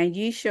 And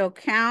ye shall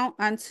count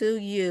unto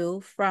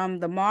you from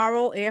the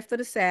morrow after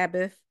the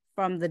Sabbath,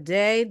 from the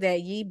day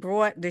that ye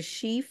brought the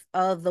sheaf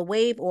of the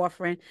wave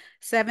offering,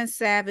 7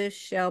 Sabbaths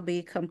shall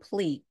be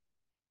complete.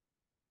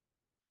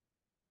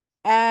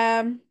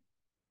 Um,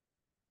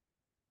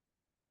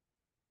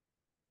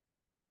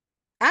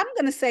 I'm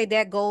gonna say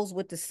that goes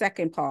with the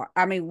second part.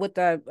 I mean, with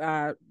the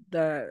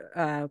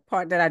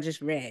part that I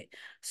just read.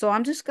 So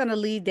I'm just gonna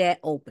leave that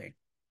open.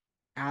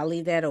 I'll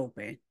leave that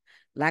open.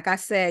 Like I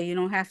said, you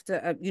don't have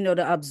to,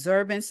 the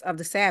observance of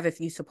the Sabbath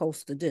you're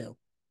supposed to do.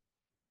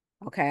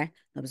 Okay,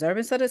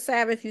 observance of the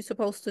Sabbath you're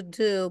supposed to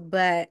do,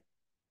 but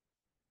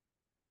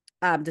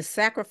the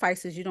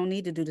sacrifices you don't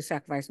need to do the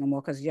sacrifice no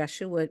more because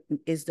Yeshua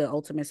is the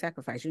ultimate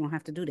sacrifice. You don't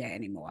have to do that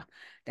anymore.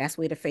 That's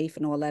where the faith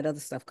and all that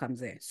other stuff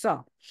comes in.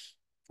 So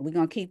we're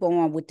gonna keep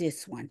on with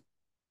this one,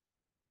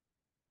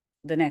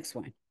 the next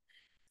one.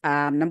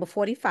 Number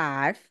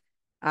 45,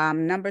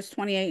 Numbers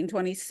 28 and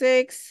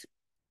 26.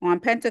 On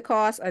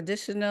Pentecost,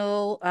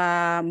 additional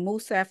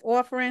Musaf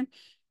offering.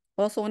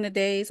 Also in the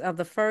days of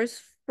the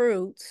first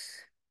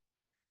fruits,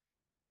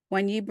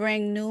 when ye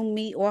bring new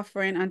meat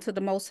offering unto the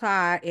Most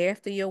High,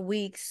 after your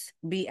weeks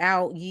be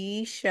out,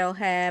 ye shall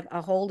have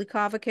a holy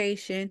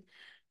convocation.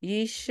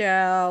 Ye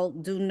shall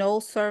do no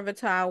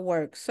servile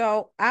work.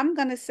 So I'm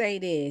gonna say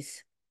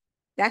this.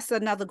 That's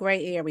another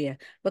gray area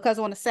because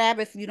on the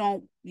Sabbath you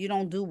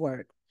don't do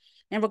work.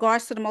 In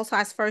regards to the Most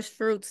High's first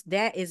fruits,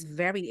 that is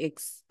very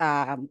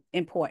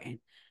important.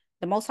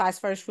 The Most High's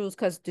first fruits,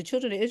 because the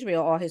children of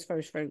Israel are His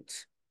first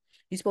fruits.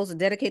 You're supposed to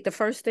dedicate the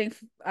first thing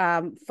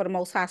for the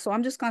Most High. So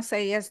I'm just gonna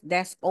say yes,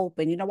 that's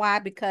open. You know why?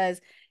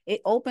 Because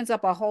it opens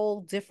up a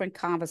whole different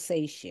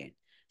conversation.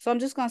 So I'm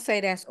just gonna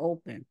say that's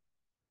open.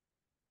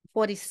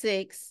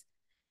 46.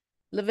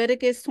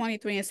 Leviticus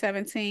 23 and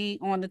 17,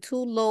 on the 2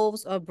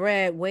 loaves of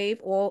bread, wave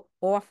or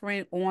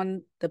offering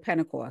on the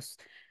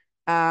Pentecost.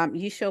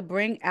 You shall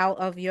bring out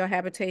of your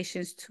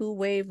habitations 2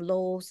 wave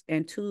loaves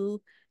and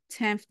 2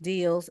 tenth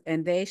deals,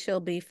 and they shall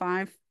be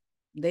fine.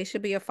 They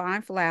should be a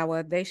fine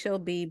flour. They shall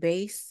be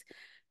based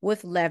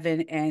with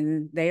leaven,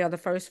 and they are the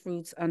first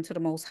fruits unto the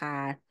Most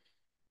High.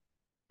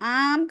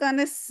 I'm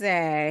gonna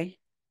say,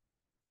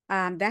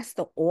 that's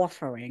the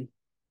offering.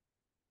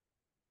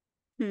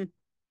 Hmm.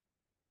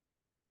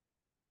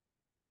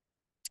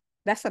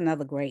 That's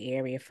another gray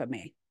area for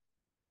me.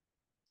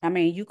 I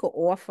mean, you could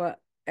offer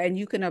and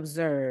you can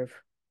observe.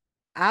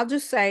 I'll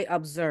just say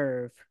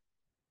observe.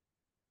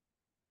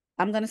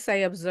 I'm going to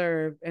say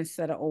observe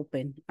instead of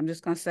open. I'm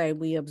just going to say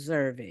we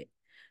observe it.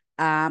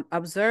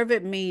 Observe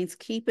it means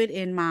keep it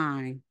in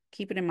mind.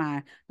 Keep it in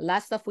mind. A lot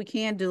of stuff we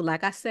can do.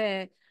 Like I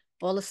said,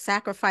 all the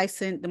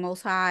sacrificing, the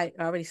Most High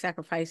already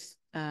sacrificed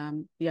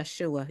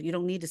Yeshua. You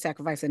don't need to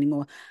sacrifice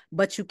anymore.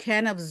 But you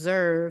can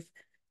observe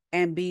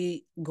and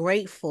be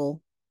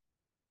grateful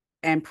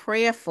and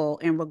prayerful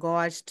in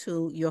regards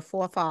to your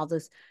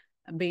forefathers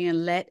being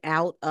let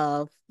out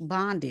of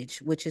bondage,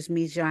 which is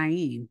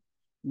Mizraim.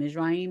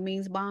 Mizraim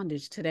means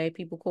bondage. Today,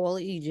 people call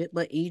it Egypt,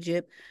 but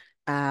Egypt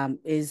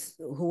is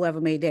whoever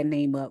made that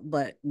name up.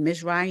 But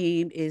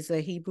Mizraim is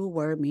a Hebrew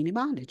word meaning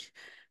bondage.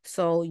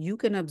 So you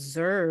can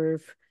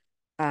observe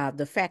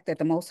the fact that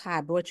the Most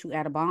High brought you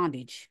out of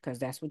bondage, because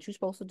that's what you're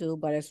supposed to do.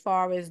 But as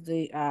far as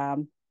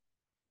the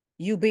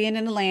you being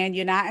in the land,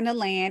 you're not in the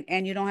land,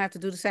 and you don't have to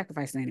do the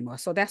sacrificing anymore.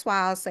 So that's why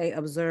I'll say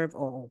observe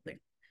or open.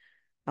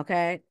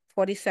 Okay.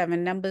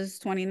 47, Numbers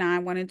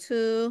 29, 1 and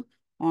 2.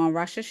 On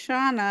Rosh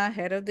Hashanah,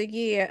 head of the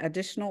year,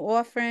 additional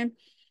offering.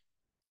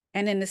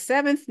 And in the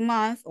 7th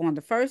month, on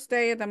the first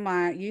day of the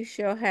month, you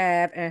shall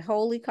have a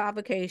holy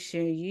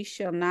convocation. You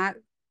shall not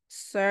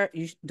serve,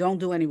 you don't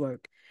do any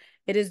work.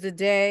 It is the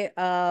day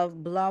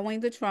of blowing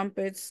the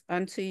trumpets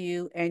unto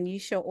you, and ye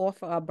shall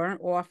offer a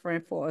burnt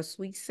offering for a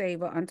sweet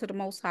savor unto the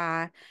Most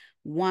High,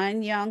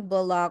 1 young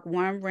bullock,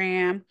 1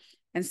 ram,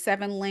 and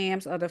 7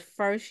 lambs of the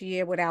first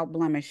year without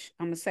blemish.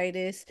 I'm going to say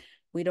this,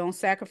 we don't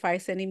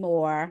sacrifice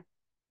anymore.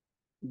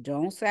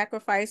 Don't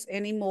sacrifice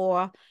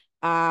anymore.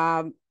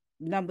 Um,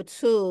 Number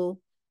 2,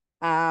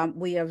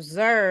 we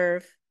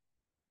observe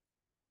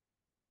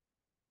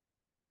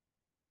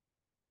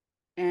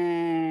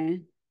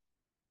and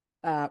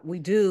we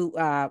do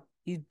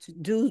you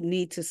do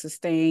need to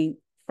sustain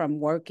from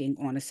working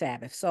on a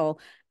Sabbath. So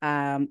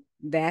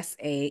that's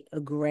a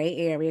gray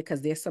area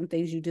because there's some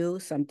things you do,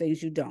 some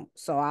things you don't.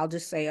 So I'll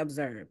just say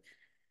observe.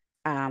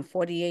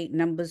 48,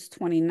 Numbers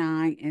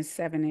 29 and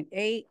 7 and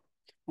 8.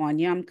 On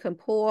Yom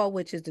Kippur,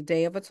 which is the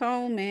Day of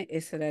Atonement,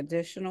 it's an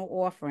additional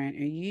offering.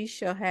 And ye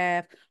shall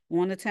have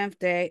on the 10th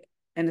day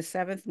in the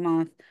 7th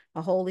month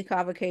a holy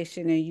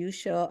convocation, and you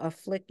shall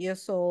afflict your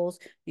souls.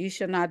 You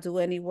shall not do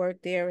any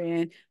work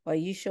therein, but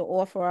you shall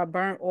offer a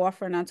burnt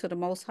offering unto the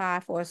Most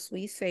High for a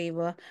sweet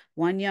savor,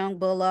 1 young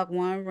bullock,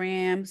 1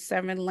 ram,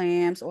 7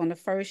 lambs on the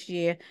first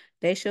year.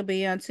 They shall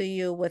be unto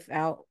you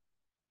without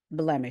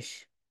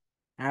blemish.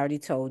 I already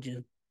told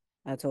you.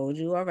 I told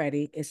you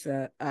already. It's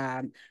a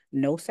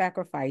no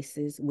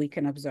sacrifices we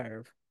can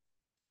observe.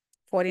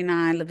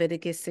 49,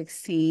 Leviticus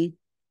 16.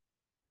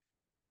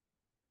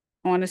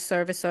 On the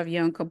service of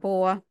Yom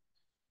Kippur,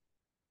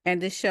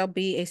 and this shall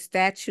be a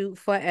statute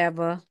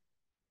forever.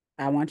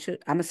 I'm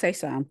gonna say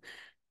something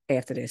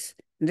after this.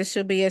 This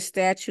shall be a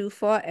statute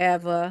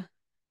forever,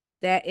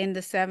 that in the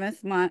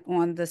 7th month,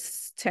 on the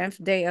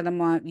 10th day of the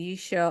month, ye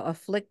shall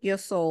afflict your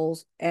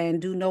souls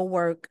and do no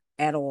work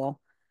at all,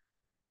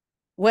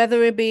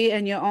 whether it be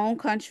in your own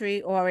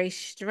country or a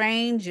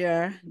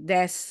stranger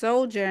that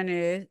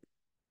sojourneth,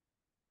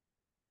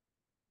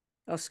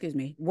 oh, excuse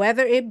me,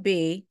 whether it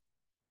be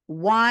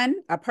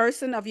a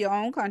person of your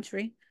own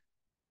country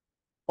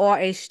or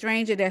a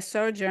stranger that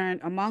sojourn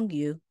among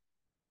you,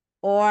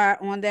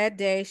 or on that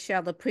day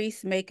shall the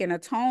priest make an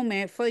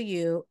atonement for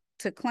you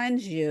to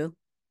cleanse you,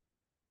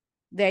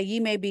 that ye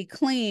may be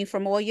clean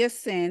from all your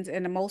sins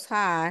in the Most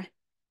High,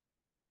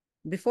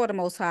 before the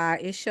Most High.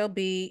 It shall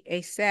be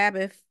a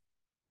Sabbath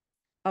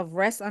of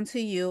rest unto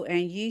you,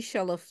 and ye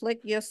shall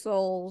afflict your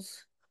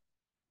souls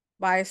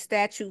by a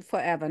statute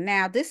forever.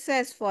 Now, this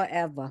says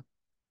forever,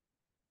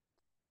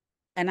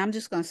 and I'm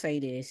just going to say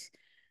this.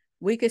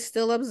 We could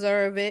still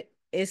observe it.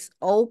 It's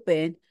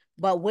open,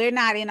 but we're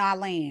not in our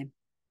land,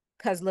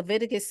 because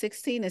Leviticus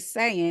 16 is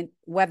saying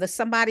whether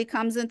somebody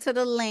comes into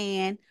the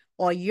land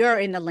or you're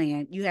in the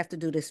land, you have to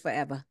do this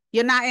forever.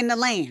 You're not in the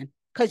land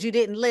because you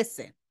didn't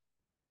listen.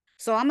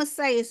 So I'm going to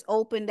say it's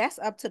open. That's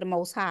up to the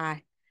Most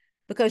High,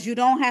 because you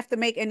don't have to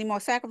make any more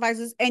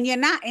sacrifices and you're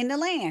not in the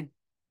land.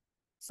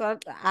 So,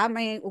 I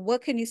mean,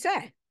 what can you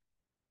say?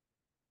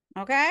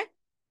 Okay?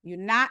 You're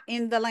not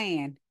in the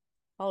land.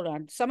 Hold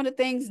on. Some of the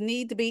things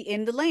need to be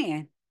in the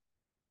land.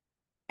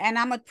 And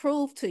I'm going to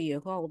prove to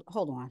you. Hold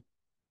on.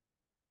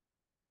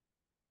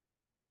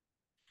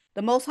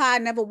 The Most High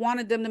never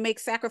wanted them to make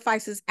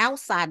sacrifices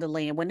outside the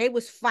land. When they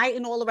was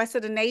fighting all the rest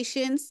of the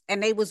nations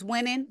and they was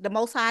winning, the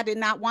Most High did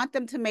not want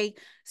them to make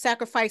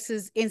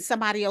sacrifices in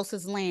somebody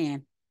else's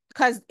land,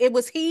 because it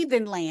was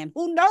heathen land.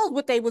 Who knows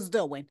what they was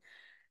doing?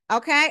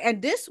 Okay,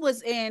 and this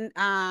was in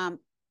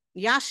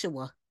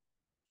Joshua,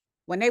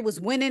 when they was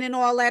winning and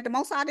all that. The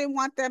Most High didn't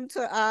want them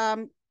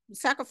to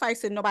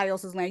sacrifice in nobody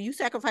else's land. You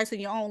sacrifice in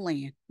your own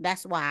land.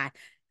 That's why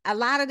a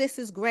lot of this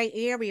is gray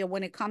area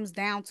when it comes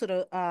down to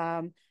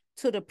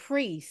the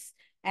priests.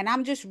 And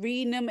I'm just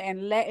reading them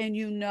and letting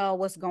you know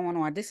what's going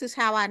on. This is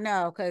how I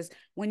know, because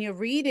when you're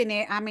reading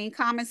it, I mean,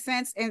 common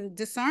sense and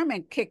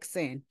discernment kicks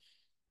in.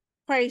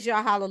 Praise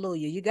Yah,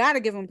 hallelujah. You got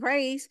to give them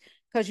praise,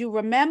 because you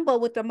remember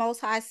what the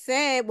Most High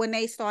said when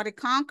they started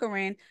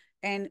conquering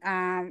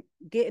and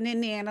getting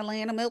in there in the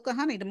land of milk and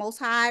honey. The Most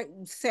High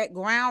set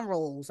ground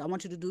rules. I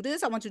want you to do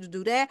this. I want you to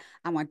do that.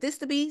 I want this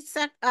to be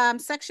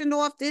sectioned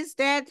off, this,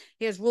 that.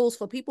 Here's rules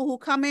for people who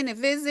come in and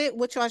visit,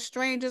 which are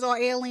strangers or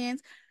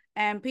aliens,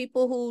 and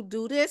people who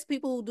do this,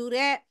 people who do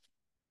that.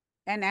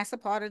 And that's a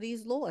part of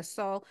these laws.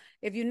 So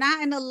if you're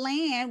not in the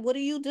land, what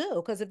do you do?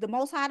 Because if the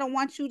Most High don't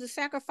want you to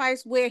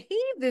sacrifice where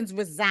heathens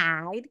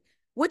reside,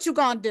 what you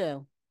gonna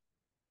do?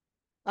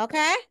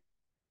 Okay?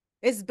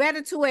 It's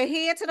better to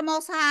adhere to the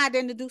Most High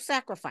than to do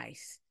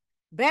sacrifice.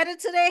 Better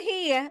to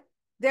adhere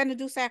than to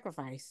do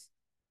sacrifice.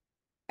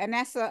 And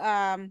that's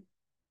a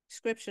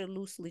scripture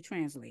loosely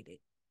translated.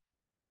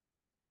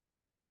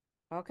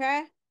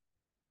 Okay?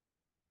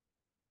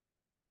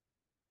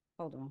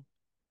 Hold on.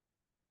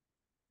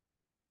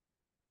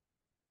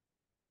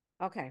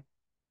 Okay.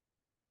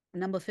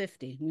 Number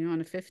 50. We're on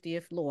the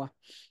 50th law.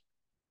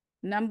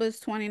 Numbers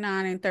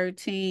 29 and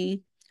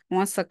 13.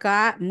 On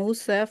Sakat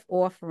Musaf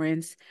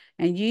offerings,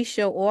 and ye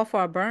shall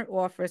offer a burnt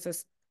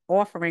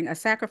offering, a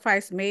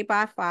sacrifice made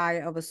by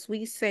fire of a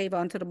sweet savor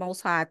unto the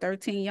Most High,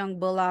 13 young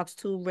bullocks,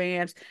 2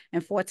 rams,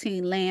 and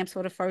 14 lambs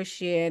for the first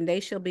year, and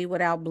they shall be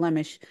without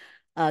blemish.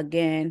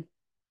 Again,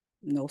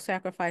 no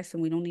sacrifice,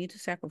 and we don't need to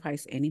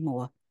sacrifice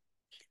anymore.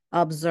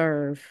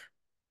 Observe.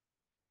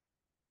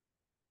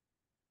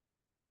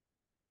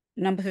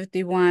 Number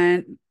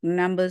 51,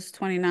 Numbers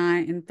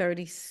 29 and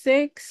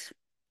 36.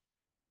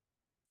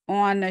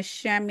 On the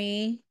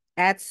Shemi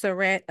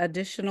Atzeret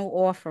additional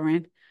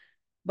offering,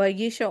 but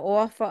ye shall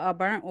offer a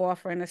burnt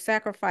offering, a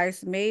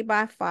sacrifice made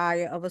by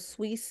fire of a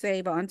sweet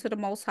savor unto the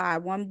Most High,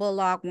 1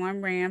 bullock,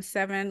 1 ram,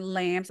 7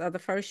 lambs of the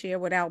first year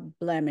without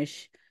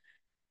blemish.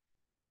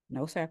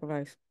 No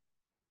sacrifice.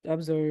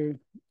 Observe.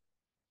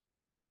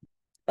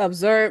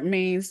 Observe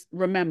means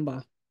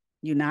remember.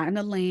 You're not in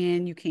the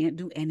land. You can't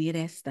do any of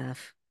that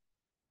stuff.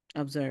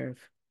 Observe.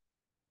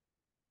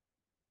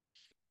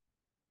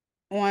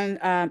 On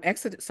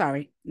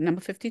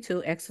number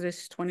 52,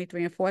 Exodus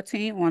 23 and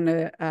 14, on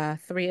the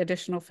 3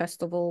 additional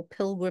festival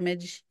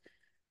pilgrimage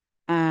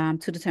to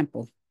the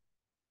temple.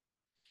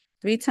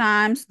 3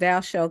 times thou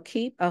shalt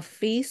keep a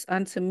feast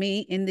unto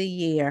me in the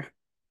year.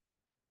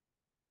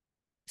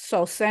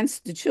 So since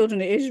the children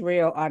of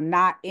Israel are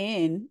not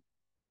in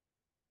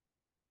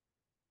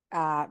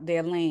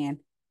their land,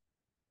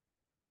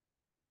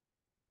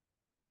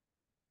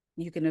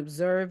 you can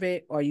observe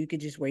it, or you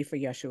could just wait for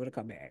Yeshua to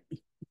come back.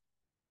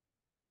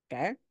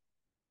 Okay?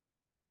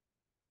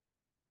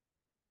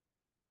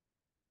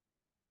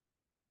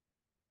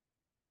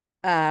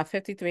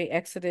 53,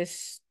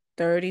 Exodus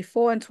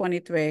 34 and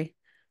 23.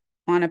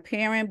 On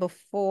appearing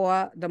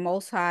before the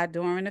Most High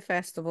during the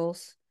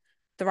festivals,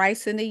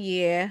 thrice in a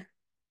year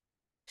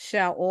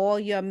shall all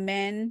your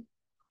men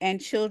and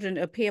children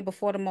appear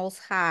before the Most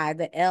High,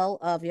 the El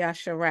of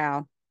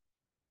Yasharal.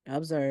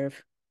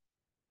 Observe.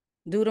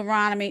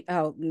 Deuteronomy,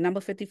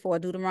 number 54,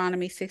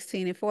 Deuteronomy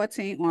 16 and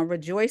 14, on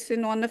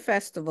rejoicing on the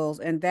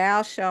festivals, and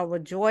thou shalt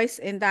rejoice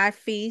in thy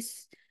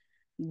feasts,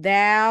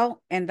 thou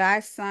and thy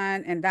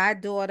son and thy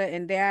daughter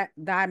and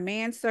thy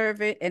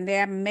manservant and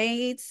their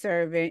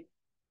maidservant,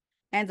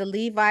 and the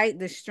Levite,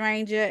 the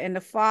stranger, and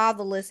the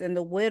fatherless, and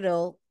the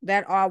widow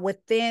that are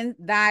within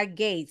thy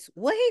gates.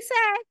 What he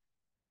said?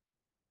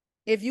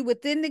 If you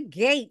within the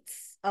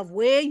gates of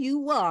where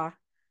you are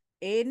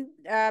in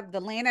the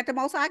land that the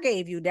Most High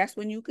gave you, that's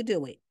when you could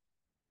do it.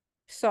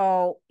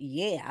 So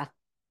yeah,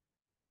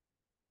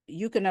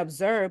 you can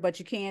observe, but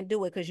you can't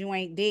do it because you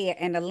ain't there,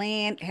 and the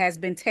land has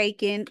been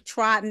taken,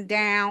 trodden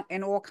down,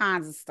 and all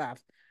kinds of stuff.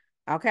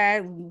 Okay,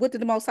 what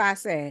did the Most High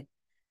say?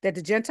 That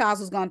the Gentiles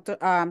was going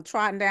to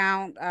trodden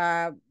down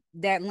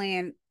that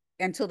land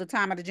until the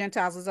time of the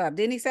Gentiles was up.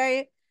 Didn't he say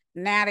it?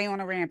 Now they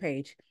on a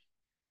rampage.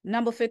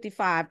 Number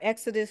 55,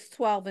 Exodus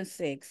 12 and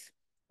 6.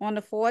 On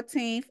the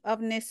 14th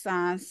of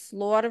Nisan,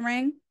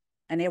 slaughtering,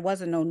 and there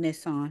wasn't no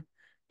Nisan,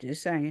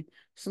 just saying,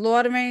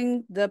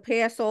 slaughtering the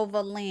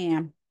Passover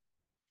lamb,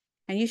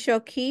 and you shall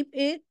keep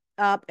it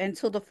up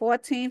until the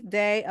 14th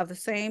day of the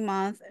same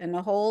month, and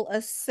the whole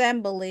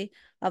assembly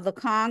of the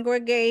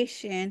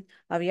congregation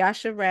of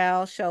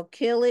Yasharel shall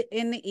kill it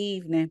in the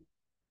evening.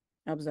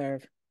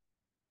 Observe.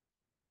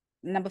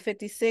 Number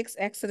 56,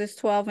 Exodus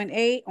 12 and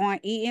 8, on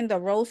eating the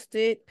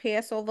roasted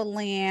Passover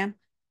lamb,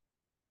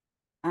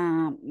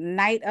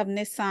 night of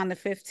Nisan the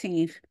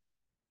 15th.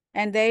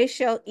 And they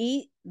shall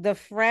eat the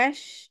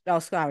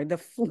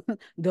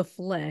the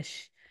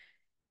flesh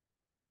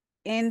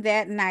in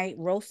that night,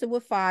 roasted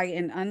with fire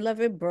and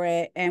unleavened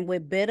bread and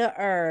with bitter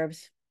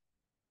herbs,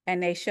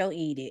 and they shall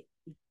eat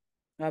it.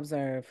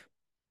 Observe.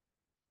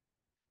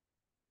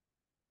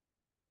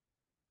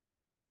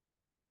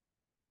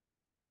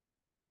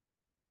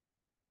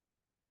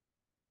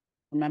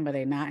 Remember,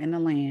 they're not in the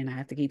land. I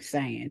have to keep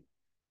saying.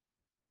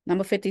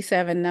 Number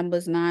 57,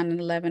 Numbers 9 and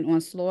 11,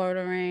 on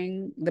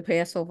slaughtering the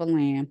Passover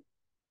lamb.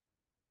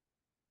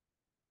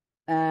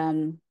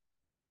 The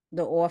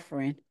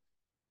offering,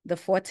 the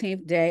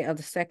 14th day of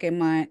the second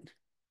month,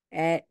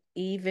 at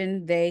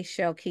even they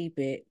shall keep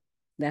it.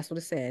 That's what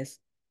it says.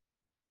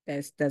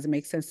 That doesn't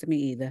make sense to me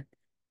either.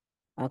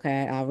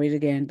 Okay, I'll read it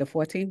again. The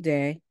 14th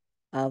day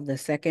of the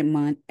second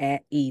month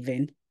at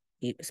even.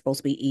 It's supposed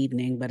to be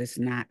evening, but it's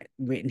not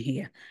written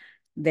here.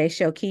 They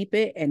shall keep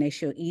it, and they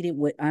shall eat it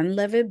with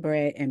unleavened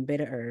bread and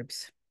bitter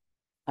herbs.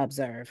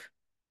 Observe.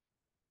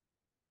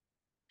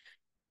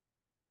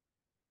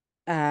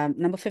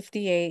 Number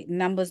 58,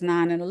 Numbers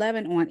 9 and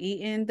 11, on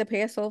eating the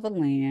Passover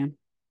lamb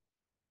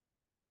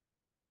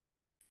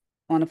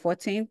on the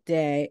 14th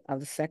day of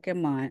the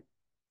second month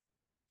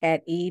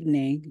at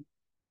evening.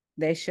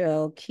 They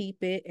shall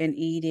keep it and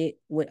eat it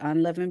with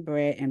unleavened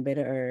bread and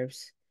bitter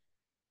herbs.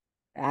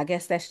 I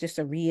guess that's just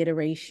a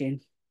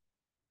reiteration.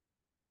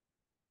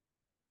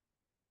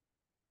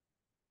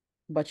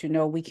 But you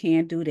know, we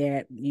can't do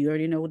that. You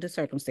already know what the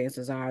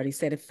circumstances are. I already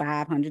said it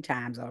 500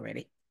 times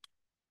already.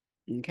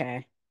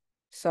 Okay.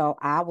 So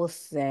I will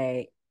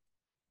say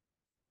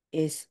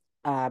it's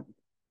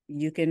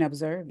you can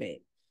observe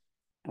it.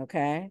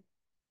 Okay.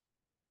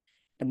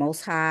 The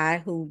Most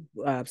High who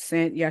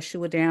sent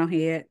Yeshua down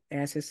here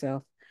as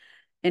himself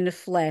in the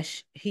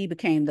flesh, he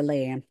became the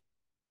lamb.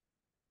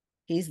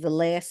 He's the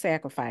last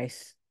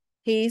sacrifice.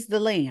 He's the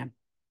lamb.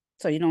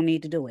 So you don't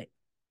need to do it.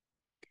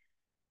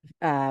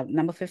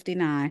 Number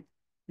 59,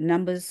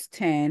 Numbers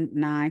 10,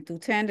 9 through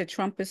 10, the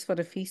trumpets for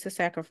the feast of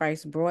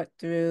sacrifice brought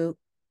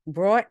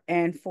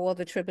and for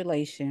the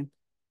tribulation.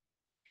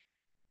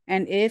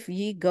 And if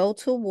ye go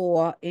to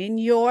war in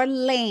your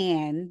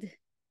land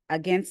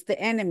against the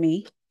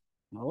enemy,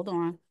 hold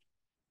on,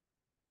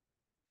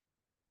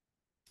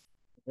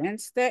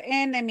 against the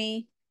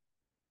enemy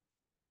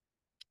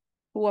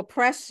who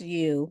oppress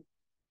you,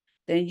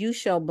 then you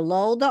shall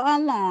blow the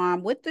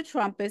alarm with the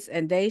trumpets,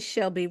 and they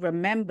shall be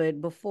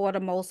remembered before the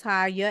Most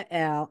High your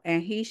El,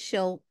 and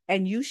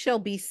you shall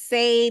be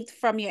saved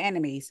from your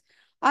enemies.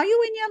 Are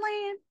you in your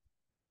land?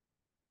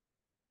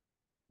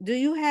 Do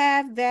you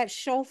have that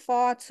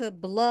shofar to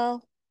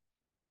blow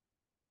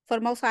for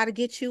the Most High to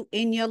get you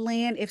in your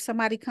land if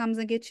somebody comes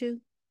and get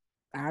you?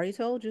 I already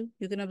told you.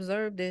 You can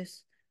observe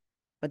this,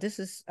 but this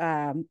is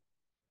I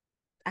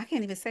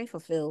can't even say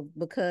fulfilled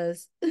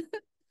because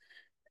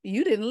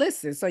you didn't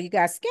listen, so you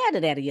got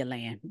scattered out of your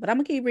land. But I'm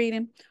gonna keep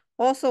reading.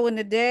 Also, in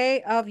the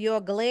day of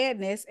your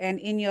gladness and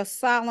in your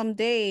solemn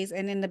days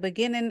and in the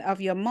beginning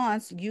of your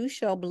months, you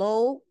shall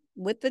blow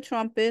with the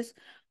trumpets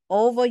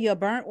over your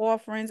burnt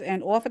offerings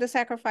and offer the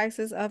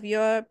sacrifices of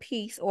your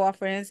peace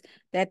offerings,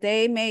 that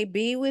they may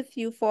be with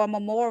you for a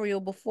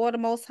memorial before the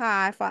Most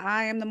High, for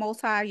I am the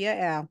Most High, your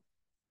El.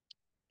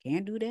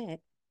 Can't do that.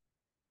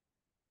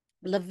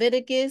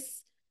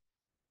 Leviticus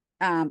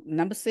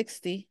number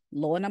 60,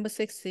 law number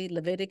 60,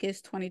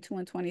 Leviticus 22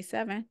 and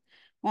 27,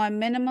 on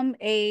minimum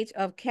age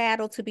of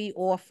cattle to be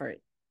offered.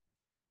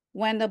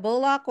 When the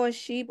bullock or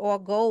sheep or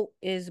goat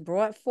is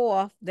brought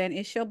forth, then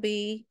it shall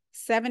be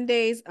 7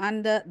 days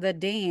under the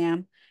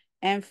dam,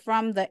 and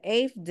from the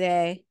 8th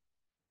day,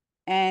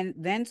 and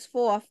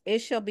thenceforth it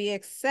shall be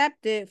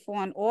accepted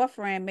for an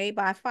offering made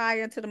by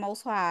fire to the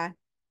Most High.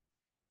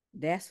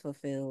 That's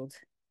fulfilled.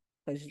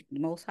 Because the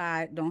Most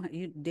High don't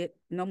you did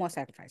no more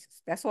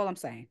sacrifices. That's all I'm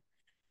saying.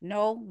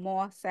 No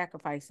more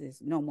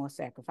sacrifices. No more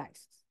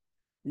sacrifices.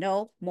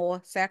 No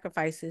more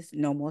sacrifices.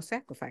 No more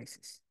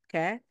sacrifices.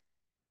 Okay.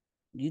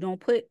 You don't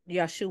put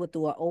Yeshua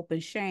through an open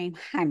shame,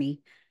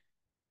 honey.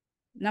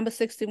 Number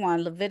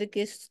 61,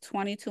 Leviticus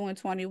 22 and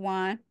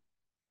 21.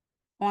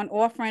 On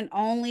offering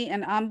only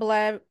and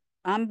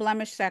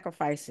unblemished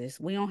sacrifices.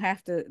 We don't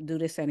have to do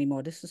this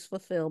anymore. This is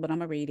fulfilled, but I'm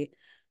going to read it.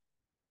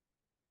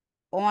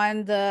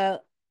 On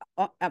the,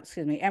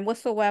 excuse me, and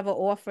whatsoever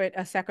offered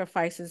a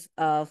sacrifices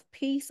of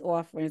peace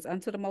offerings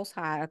unto the Most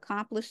High,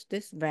 accomplish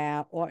this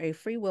vow or a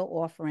free will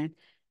offering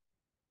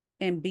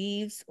in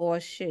beeves or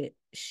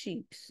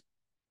sheeps.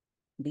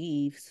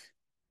 Beeves.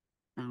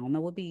 I don't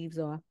know what beeves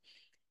are.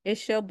 It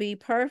shall be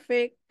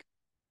perfect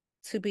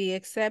to be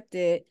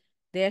accepted.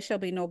 There shall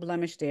be no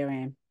blemish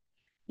therein.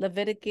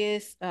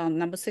 Leviticus,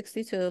 number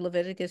 62,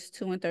 Leviticus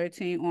 2 and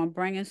 13, on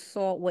bringing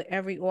salt with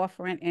every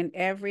offering and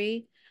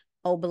every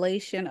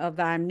oblation of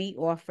thy meat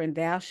offering,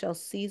 thou shalt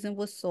season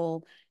with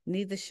salt,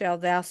 neither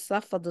shalt thou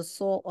suffer the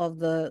salt of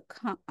the,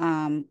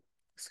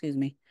 excuse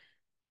me,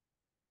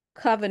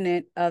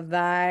 covenant of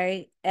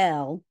thy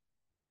El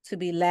to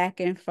be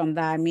lacking from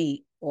thy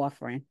meat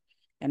offering.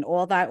 And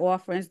all thy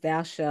offerings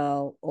thou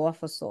shalt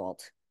offer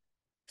salt.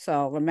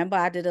 So remember,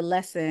 I did a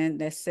lesson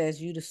that says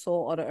you the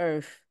salt of the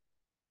earth.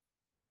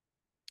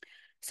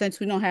 Since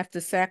we don't have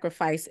to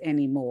sacrifice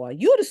anymore,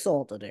 you're the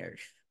salt of the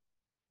earth.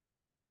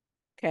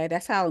 Okay,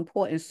 that's how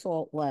important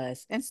salt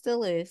was and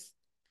still is.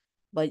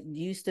 But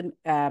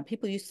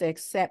people used to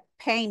accept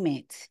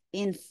payment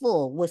in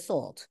full with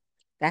salt.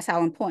 That's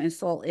how important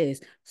salt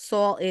is.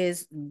 Salt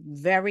is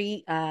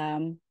very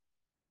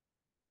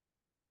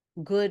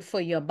good for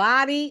your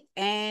body,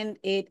 and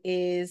it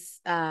is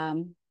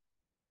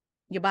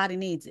your body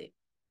needs it.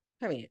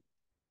 Period.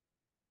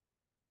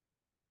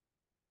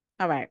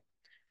 All right.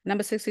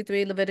 Number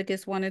 63,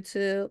 Leviticus 1 and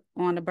 2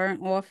 on the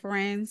burnt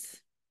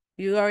offerings.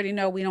 You already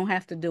know we don't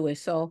have to do it.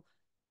 So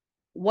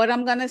what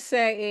I'm going to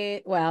say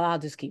is, well, I'll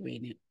just keep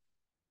reading it.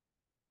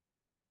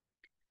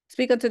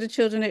 Speak unto the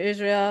children of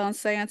Israel and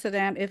say unto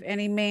them, if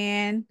any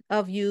man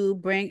of you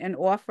bring an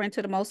offering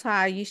to the Most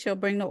High, ye shall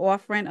bring the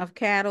offering of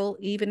cattle,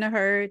 even the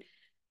herd,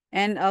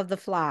 and of the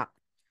flock.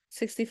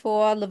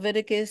 64,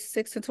 Leviticus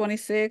 6 and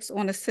 26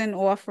 on the sin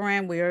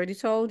offering. We already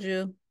told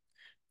you.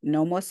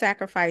 No more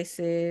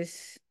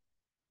sacrifices.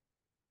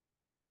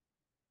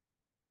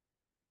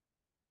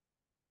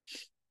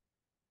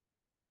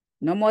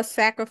 No more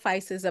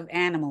sacrifices of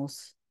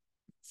animals.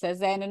 Says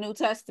that in the New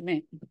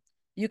Testament.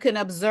 You can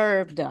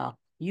observe, though.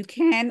 You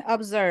can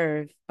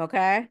observe,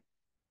 okay?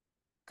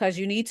 Because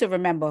you need to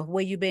remember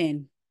where you've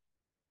been.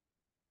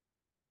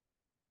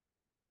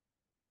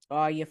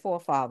 Or your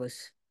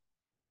forefathers.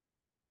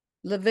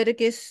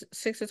 Leviticus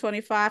 6 to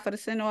 25 for the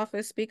sin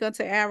offering. Speak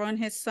unto Aaron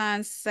his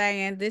son,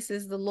 saying, this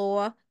is the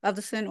law of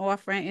the sin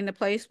offering. In the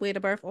place where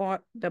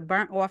the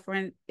burnt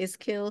offering is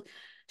killed,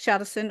 shall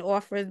the sin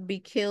offering be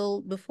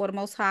killed before the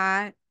Most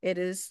High. It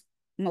is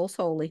most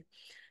holy.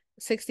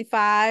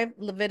 65,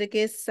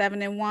 Leviticus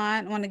 7 and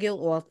 1 on the guilt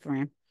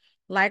offering.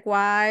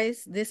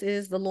 Likewise, this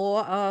is the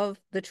law of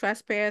the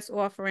trespass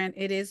offering.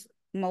 It is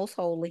most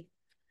holy.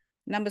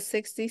 Number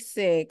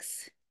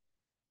 66,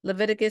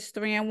 Leviticus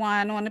 3 and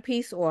 1 on the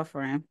peace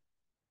offering.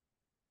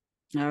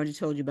 I already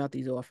told you about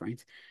these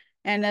offerings.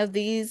 And of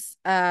these,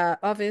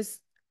 of his,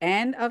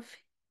 and of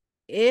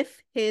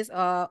if his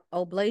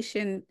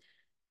oblation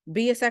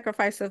be a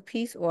sacrifice of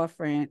peace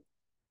offering,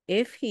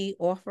 if he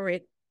offer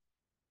it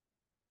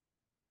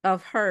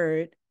of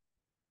herd,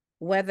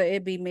 whether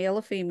it be male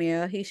or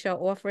female, he shall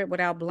offer it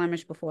without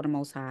blemish before the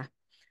Most High.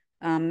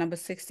 Number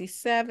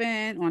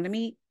 67 on the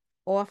meat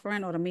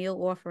offering or the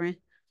meal offering.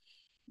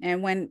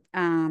 And when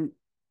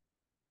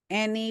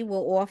any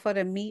will offer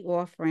the meat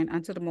offering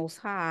unto the Most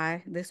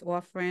High, this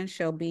offering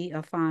shall be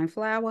of fine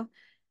flour.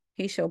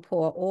 He shall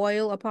pour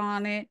oil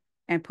upon it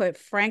and put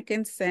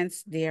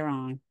frankincense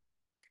thereon.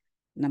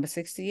 Number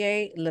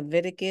 68,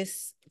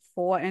 Leviticus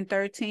 4 and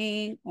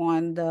 13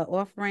 on the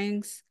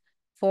offerings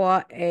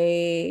for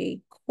a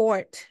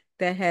court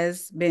that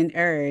has been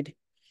erred,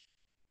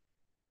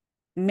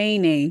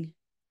 meaning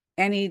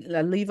any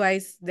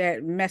Levites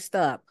that messed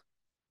up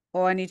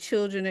or any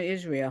children of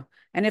Israel.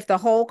 And if the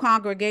whole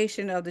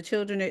congregation of the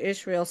children of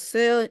Israel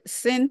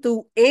sin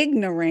through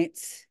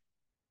ignorance,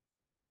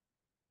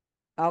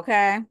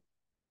 okay,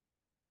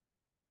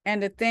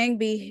 and the thing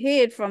be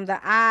hid from the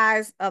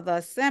eyes of the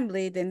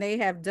assembly, then they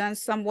have done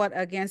somewhat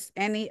against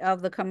any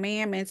of the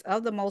commandments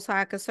of the Most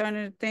High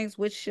concerning the things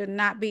which should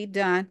not be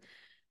done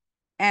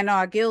and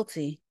are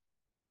guilty.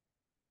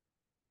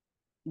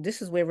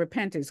 This is where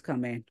repentance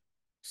come in.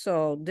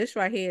 So this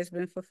right here has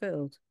been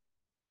fulfilled.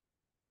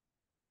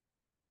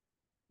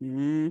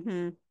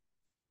 Mm-hmm.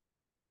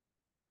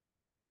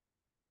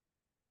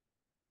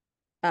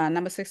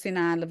 Number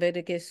 69,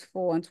 Leviticus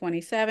 4 and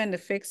 27, to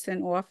fix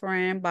an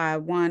offering by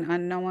one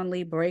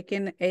unknowingly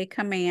breaking a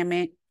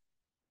commandment.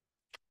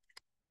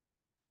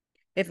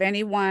 If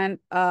anyone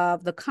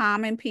of the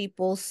common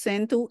people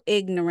sin through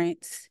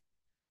ignorance,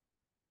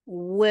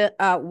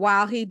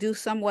 while he do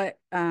somewhat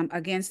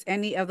against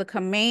any of the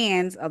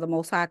commands of the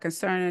Most High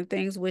concerning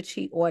things which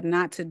he ought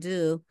not to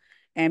do,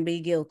 and be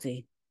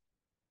guilty.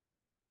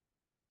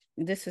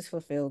 This is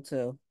fulfilled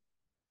too,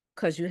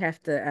 because you have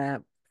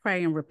to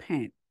pray and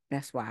repent.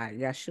 That's why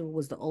Yeshua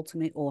was the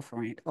ultimate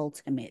offering,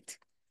 ultimate.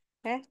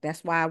 Okay?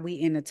 That's why we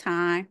in a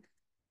time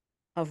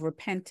of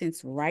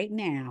repentance right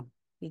now.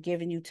 He's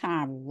giving you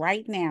time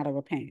right now to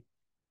repent.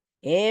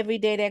 Every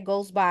day that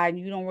goes by and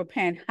you don't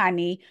repent,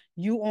 honey,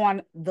 you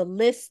on the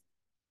list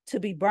to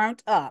be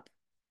burnt up.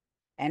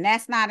 And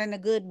that's not in a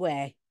good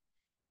way.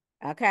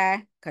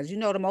 Okay? Because you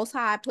know the Most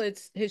High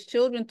puts his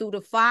children through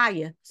the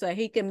fire so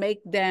he can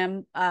make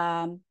them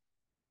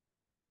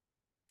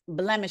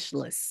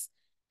blemishless.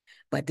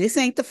 But this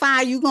ain't the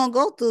fire you're going to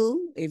go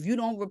through if you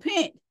don't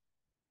repent.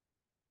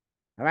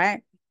 All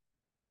right?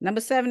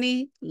 Number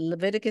 70,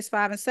 Leviticus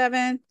 5 and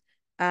 7,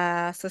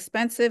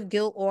 suspensive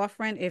guilt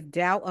offering if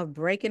doubt of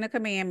breaking a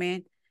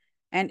commandment,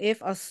 and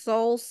if a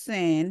soul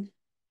sin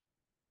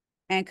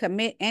and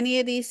commit any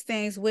of these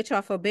things which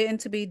are forbidden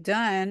to be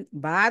done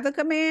by the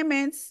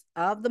commandments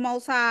of the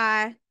Most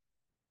High,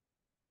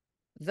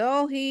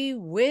 though he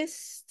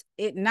wist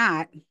it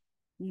not.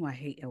 Oh, I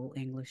hate old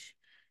English.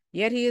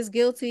 Yet he is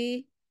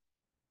guilty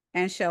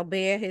and shall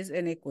bear his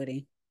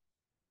iniquity.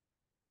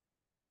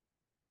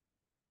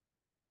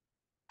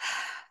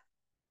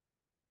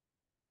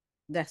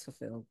 That's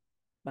fulfilled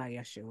by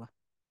Yeshua.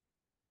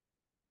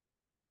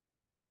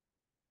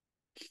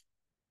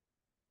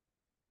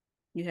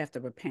 You have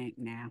to repent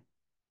now.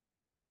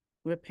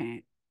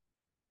 Repent.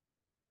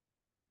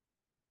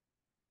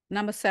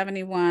 Number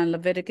 71,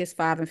 Leviticus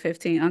 5 and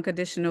 15,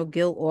 unconditional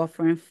guilt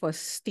offering for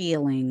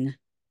stealing.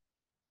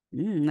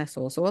 That's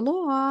also a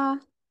law.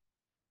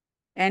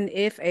 And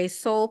if a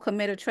soul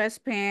commit a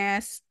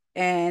trespass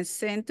and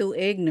sin through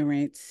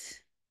ignorance,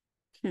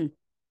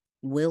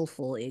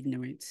 willful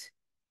ignorance,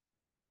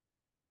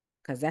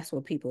 because that's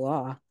what people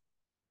are,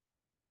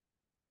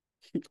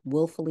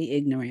 willfully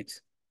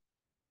ignorant.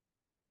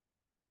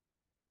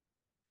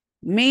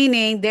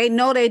 Meaning they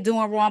know they're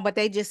doing wrong, but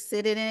they just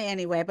sit in it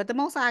anyway. But the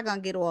Most High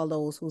gonna get all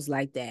those who's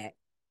like that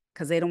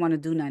because they don't want to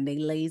do nothing. They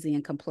lazy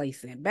and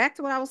complacent. Back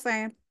to what I was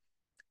saying.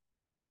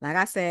 Like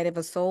I said, if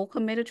a soul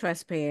commit a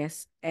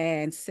trespass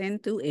and sin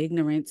through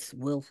ignorance,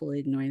 willful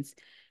ignorance,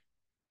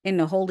 in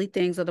the holy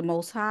things of the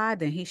Most High,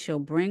 then he shall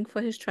bring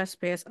for his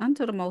trespass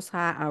unto the Most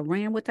High a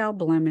ram without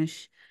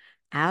blemish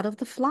out of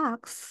the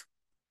flocks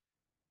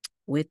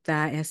with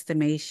thy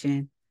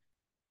estimation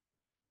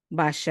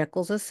by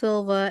shekels of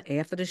silver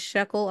after the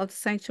shekel of the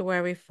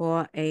sanctuary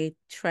for a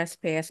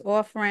trespass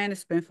offering.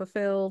 It's been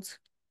fulfilled.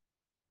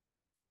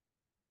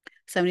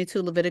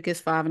 72 Leviticus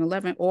 5 and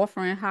 11,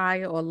 offering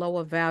higher or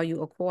lower value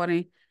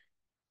according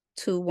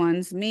to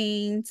one's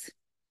means.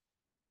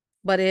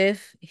 But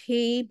if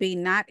he be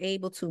not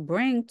able to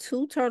bring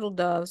 2 turtle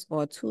doves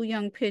or 2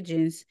 young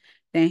pigeons,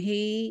 then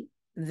he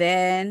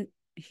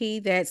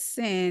that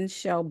sinned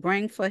shall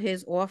bring for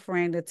his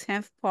offering the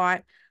 10th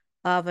part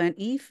of an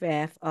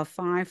ephah of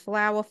fine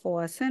flour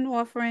for a sin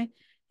offering,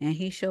 and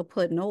he shall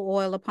put no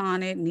oil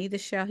upon it, neither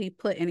shall he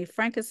put any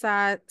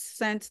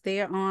frankincense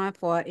thereon,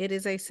 for it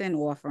is a sin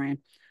offering.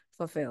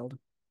 Fulfilled.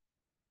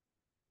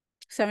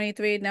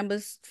 73,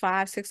 Numbers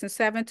 5, 6, and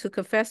 7, to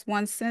confess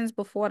one's sins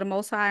before the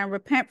Most High and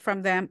repent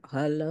from them.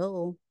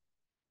 Hello.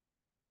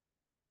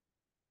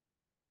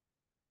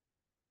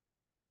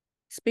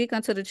 Speak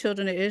unto the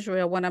children of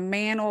Israel, when a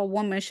man or a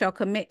woman shall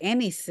commit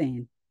any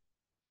sin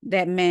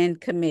that men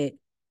commit,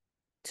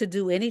 to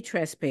do any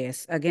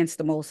trespass against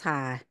the Most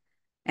High,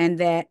 and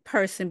that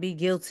person be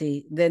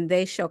guilty, then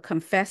they shall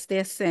confess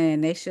their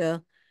sin,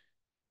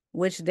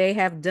 which they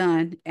have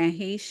done, and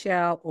he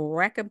shall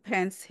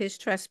recompense his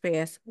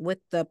trespass with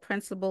the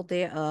principal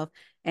thereof,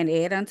 and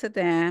add unto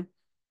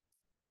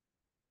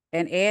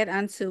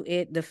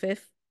it the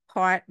 5th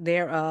part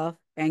thereof,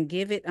 and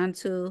give it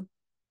unto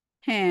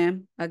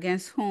him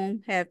against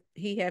whom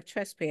he have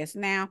trespassed.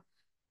 Now,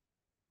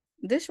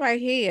 this right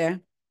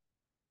here,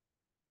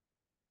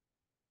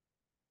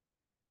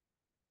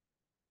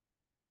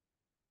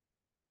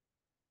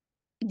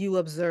 you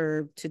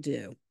observe to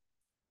do,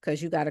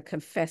 because you got to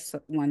confess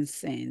one's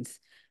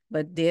sins,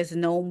 but there's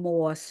no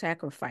more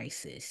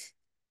sacrifices.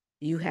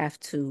 You have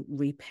to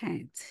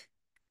repent.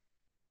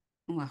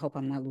 Oh, I hope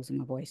I'm not losing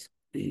my voice.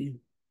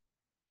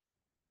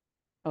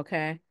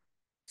 Okay,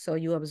 so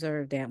you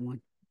observe that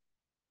one.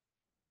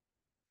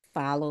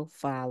 Follow,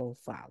 follow,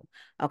 follow.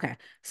 Okay,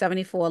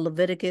 74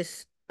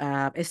 Leviticus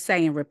is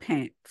saying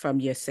repent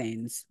from your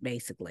sins,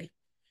 basically.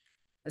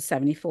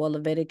 74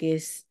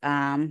 Leviticus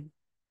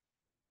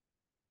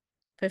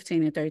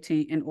 15 and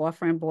 13, an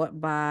offering brought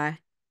by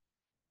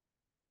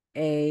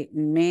a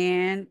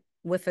man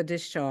with a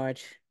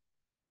discharge.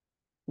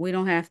 We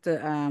don't have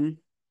to,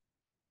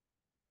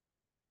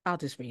 I'll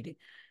just read it.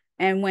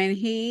 And when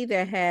he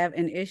that have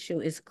an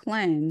issue is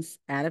cleansed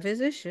out of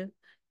his issue,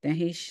 then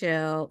he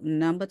shall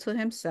number to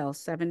himself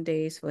 7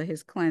 days for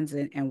his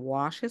cleansing, and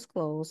wash his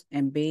clothes,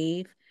 and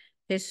bathe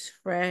his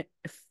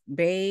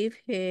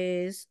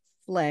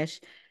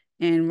flesh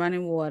in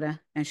running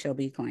water, and shall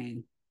be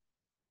clean.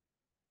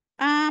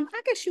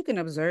 I guess you can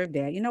observe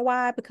that. You know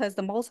why? Because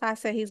the Most High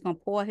said he's gonna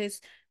pour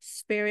his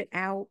spirit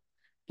out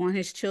on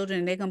his children,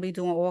 and they're gonna be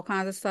doing all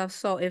kinds of stuff.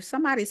 So if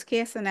somebody's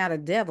casting out a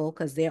devil,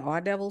 because there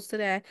are devils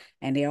today,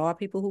 and there are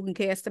people who can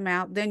cast them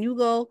out, then you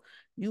go,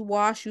 you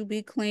wash, you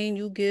be clean,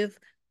 you give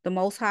the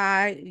Most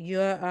High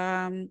your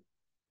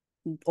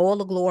all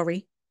the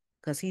glory,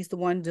 because he's the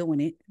one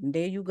doing it. And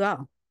there you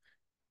go.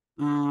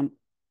 Um,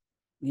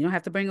 you don't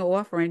have to bring an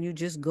offering. You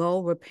just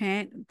go,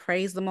 repent,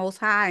 praise the Most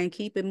High, and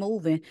keep it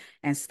moving,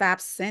 and stop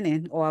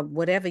sinning or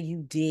whatever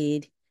you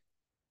did.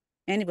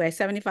 Anyway,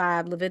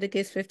 75,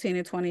 Leviticus 15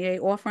 and 28,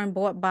 offering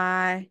bought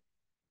by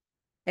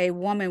a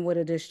woman with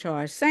a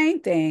discharge. Same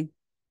thing.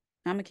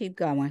 I'm going to keep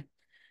going.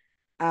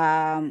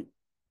 Um,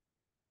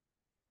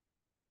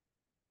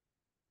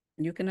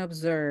 you can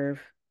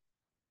observe,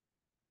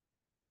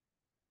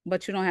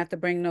 but you don't have to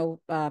bring no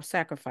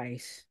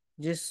sacrifice.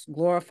 Just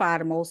glorify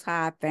the Most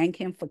High. Thank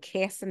him for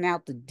casting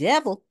out the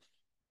devil.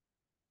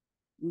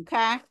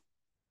 Okay.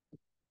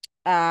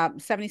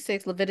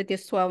 76,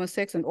 Leviticus 12 and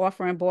 6, an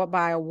offering bought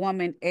by a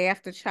woman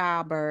after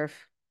childbirth.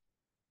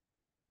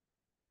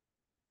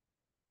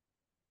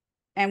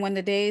 And when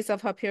the days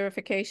of her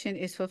purification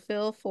is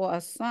fulfilled for a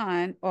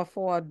son or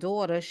for a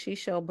daughter, she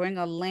shall bring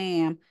a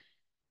lamb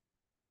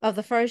of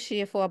the first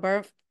year for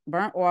a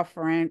burnt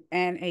offering,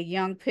 and a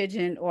young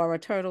pigeon or a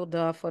turtle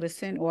dove for the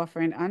sin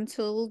offering,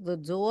 until the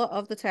door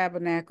of the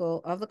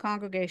tabernacle of the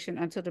congregation,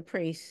 unto the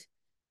priest.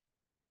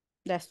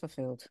 That's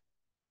fulfilled.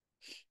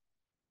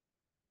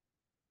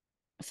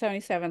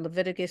 77,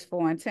 Leviticus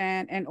 4 and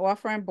 10, an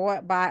offering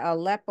brought by a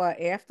leper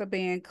after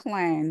being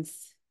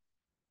cleansed.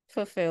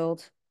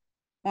 Fulfilled.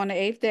 On the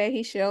 8th day,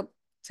 he shall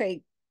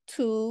take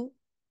 2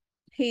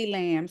 he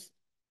lambs,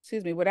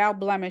 without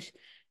blemish,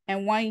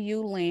 and 1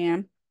 ewe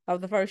lamb of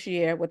the first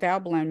year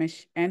without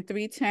blemish, and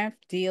 3/10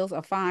 deals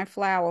of fine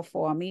flour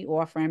for a meat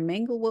offering,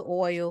 mingled with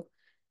oil,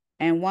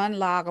 and 1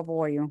 log of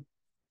oil.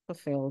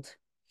 Fulfilled.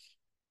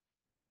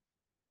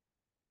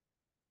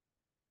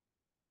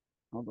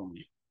 Hold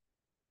on.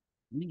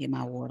 Let me get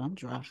my water. I'm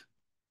dry.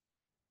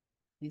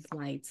 These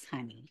lights,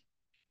 honey.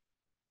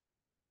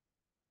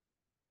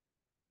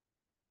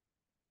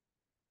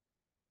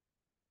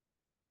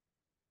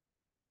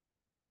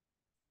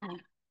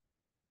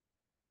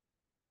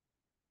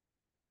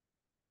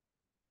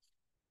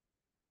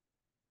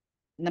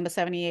 Number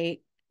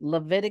 78,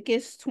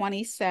 Leviticus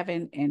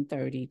 27 and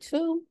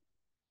 32.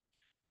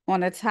 On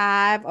the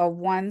tithe of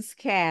one's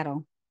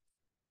cattle.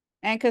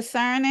 And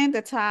concerning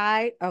the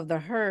tithe of the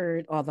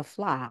herd or the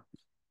flock,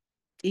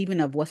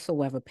 even of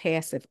whatsoever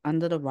passeth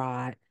under the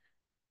rod,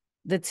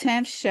 the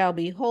 10th shall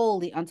be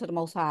holy unto the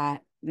Most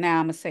High. Now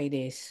I'm going to say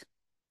this.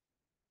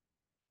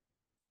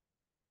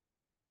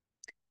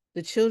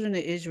 The children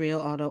of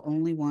Israel are the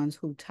only ones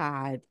who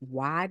tithe.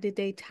 Why did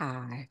they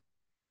tithe?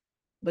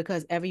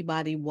 Because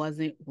everybody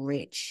wasn't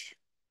rich.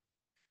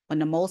 When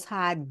the Most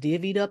High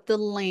divvied up the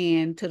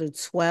land to the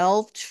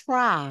 12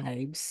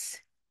 tribes,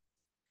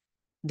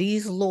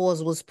 these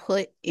laws was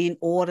put in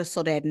order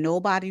so that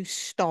nobody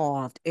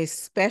starved,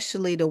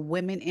 especially the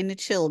women and the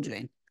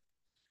children.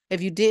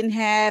 If you didn't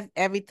have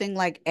everything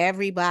like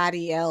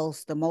everybody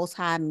else, the Most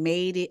High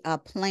made it a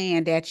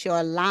plan that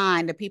your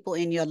line, the people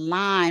in your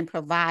line,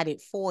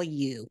 provided for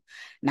you.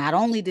 Not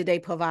only did they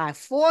provide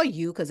for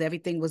you, because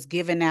everything was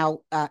given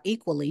out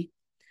equally,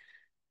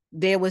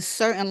 there was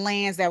certain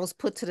lands that was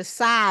put to the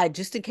side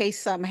just in case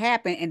something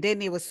happened, and then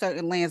there was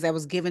certain lands that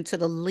was given to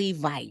the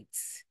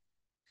Levites.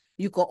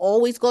 You could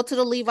always go to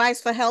the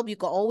Levites for help. You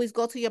could always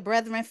go to your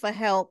brethren for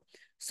help.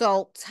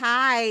 So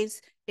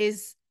tithes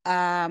is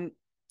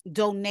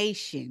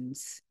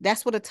donations.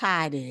 That's what a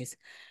tithe is.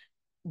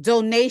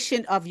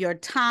 Donation of your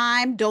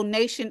time,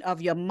 donation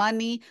of your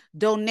money,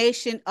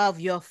 donation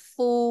of your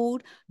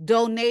food,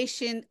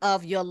 donation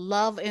of your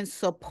love and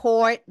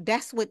support.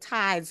 That's what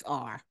tithes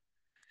are.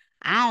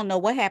 I don't know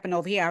what happened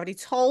over here. I already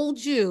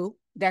told you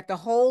that the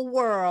whole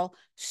world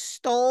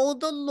stole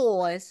the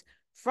laws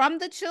from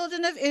the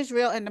children of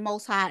Israel and the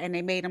Most High, and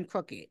they made them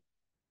crooked.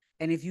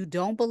 And if you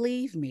don't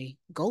believe me,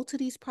 go to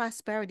these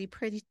prosperity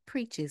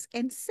preachers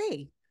and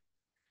see.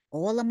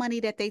 All the money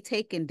that they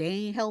taking, they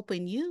ain't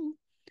helping you,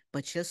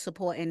 but you're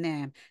supporting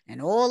them.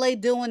 And all they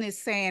doing is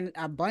saying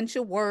a bunch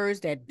of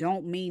words that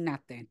don't mean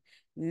nothing.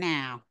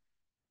 Now,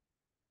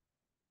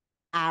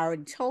 I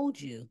already told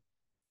you,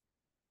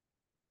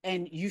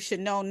 and you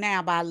should know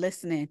now by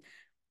listening,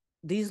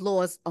 these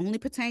laws only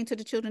pertain to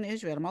the children of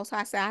Israel. The Most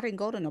High said, I didn't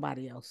go to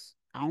nobody else.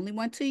 I only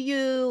went to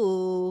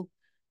you.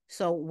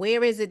 So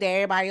where is it that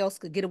everybody else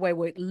could get away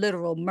with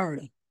literal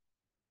murder?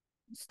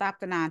 Stop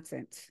the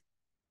nonsense.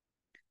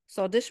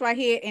 So this right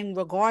here, in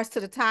regards to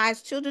the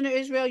tithes, children of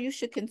Israel, you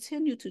should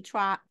continue to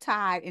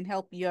tithe and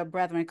help your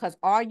brethren, because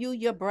are you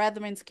your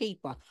brethren's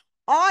keeper?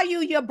 Are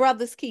you your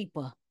brother's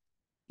keeper?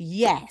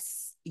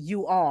 Yes,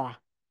 you are.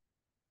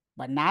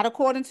 But not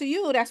according to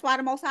you. That's why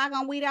the Most High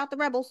gonna weed out the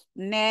rebels.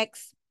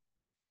 Next.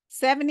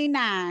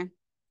 79.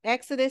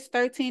 Exodus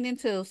 13 and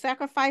 2.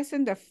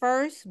 Sacrificing the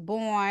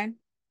firstborn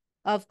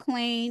of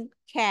clean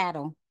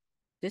cattle.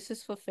 This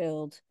is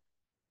fulfilled.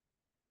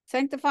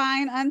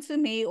 Sanctifying unto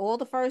me all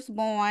the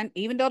firstborn,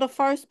 even though the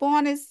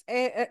firstborn is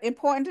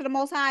important to the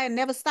Most High and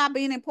never stop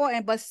being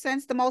important, but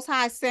since the Most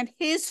High sent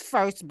his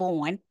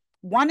firstborn,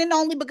 one and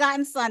only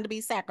begotten son to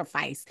be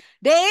sacrificed,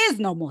 there is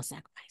no more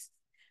sacrifice.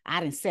 I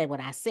didn't say what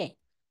I said.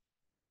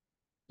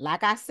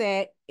 Like I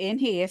said in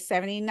here,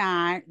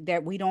 79,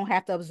 that we don't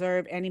have to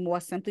observe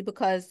anymore simply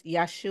because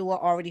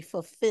Yeshua already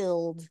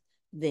fulfilled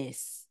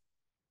this.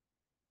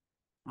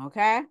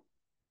 Okay?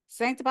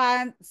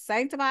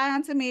 Sanctify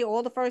unto me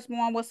all the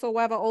firstborn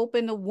whatsoever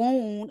open the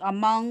wound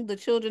among the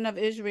children of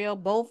Israel,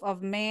 both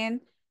of men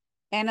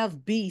and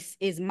of beasts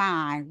is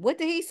mine. What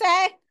did he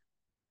say?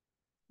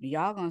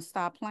 Y'all gonna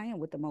stop playing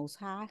with the Most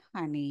High,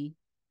 honey.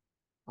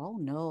 Oh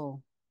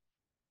no.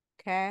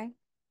 Okay.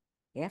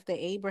 After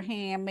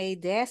Abraham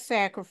made that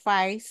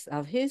sacrifice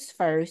of his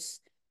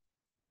first,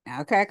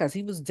 okay, because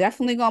he was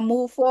definitely gonna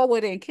move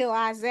forward and kill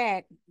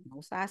Isaac.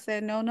 Most High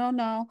said, no, no,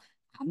 no.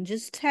 I'm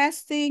just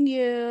testing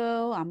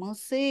you. I'm gonna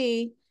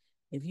see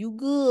if you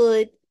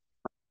good.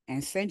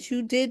 And since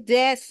you did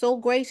that so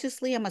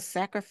graciously, I'm gonna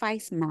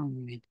sacrifice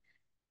mine.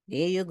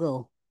 There you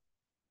go.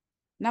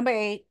 Number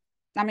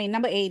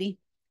 80.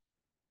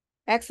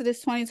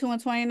 Exodus 22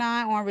 and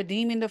 29 on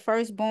redeeming the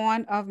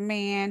firstborn of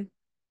man.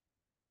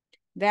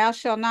 Thou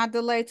shalt not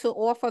delay to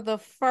offer the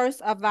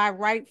first of thy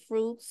ripe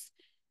fruits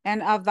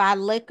and of thy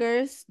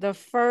liquors, the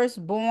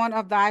firstborn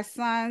of thy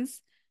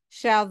sons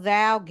shalt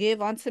thou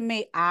give unto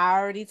me. I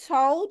already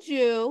told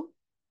you.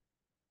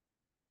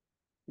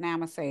 Now I'm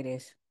going to say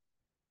this.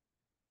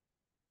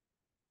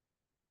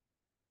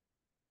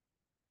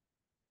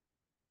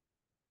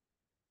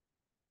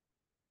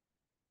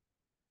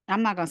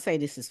 I'm not going to say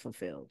this is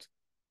fulfilled.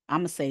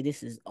 I'm going to say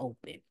this is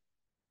open.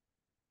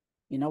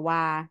 You know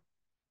why?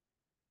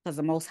 Because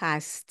the Most High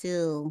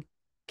still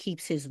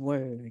keeps his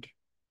word.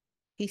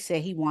 He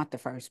said he wants the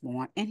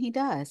firstborn, and he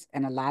does.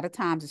 And a lot of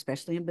times,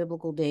 especially in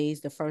biblical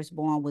days, the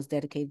firstborn was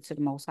dedicated to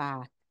the Most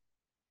High.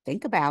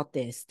 Think about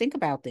this. Think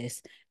about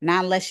this.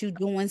 Not unless you're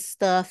doing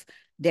stuff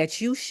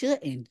that you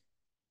shouldn't.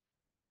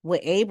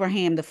 With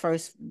Abraham, the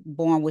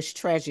firstborn was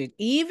treasured,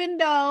 even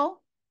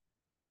though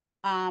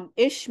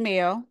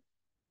Ishmael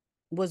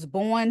was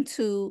born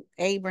to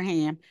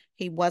Abraham.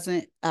 He was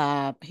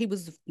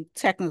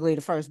technically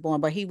the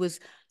firstborn, but he was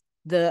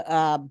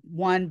the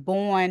one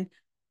born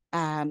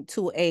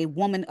to a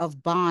woman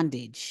of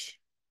bondage.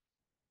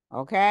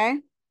 Okay,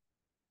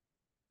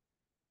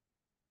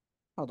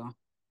 hold on.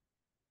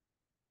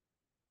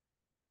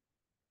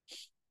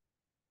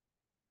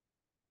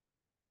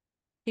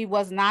 He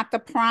was not the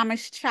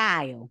promised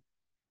child.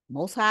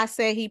 Most High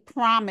said he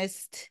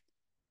promised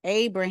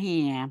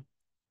Abraham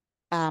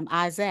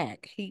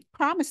Isaac. He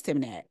promised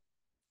him that.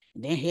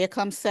 And then here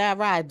comes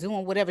Sarai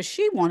doing whatever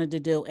she wanted to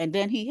do. And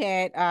then he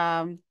had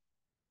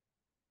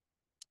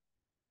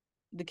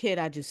the kid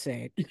I just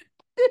said.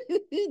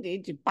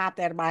 It just popped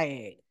out of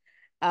my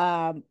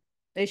head.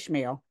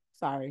 Ishmael,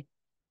 sorry.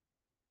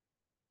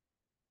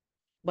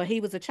 But he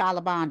was a child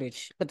of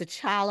bondage. But the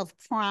child of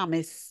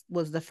promise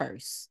was the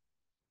first.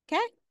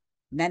 Okay?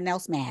 Nothing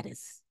else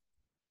matters.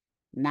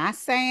 Not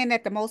saying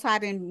that the Most High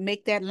didn't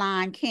make that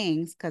line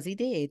kings, because he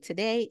did.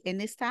 Today, in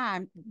this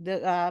time,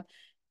 the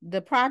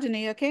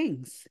progeny are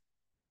kings.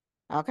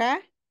 Okay?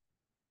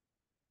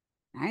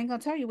 I ain't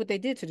gonna tell you what they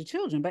did to the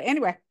children, but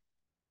anyway,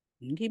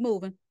 you can keep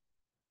moving.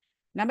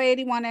 Number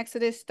 81,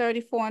 Exodus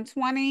 34 and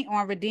 20,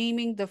 on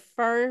redeeming the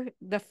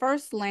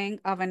firstling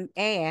of an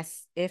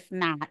ass, if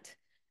not.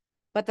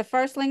 But the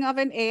firstling of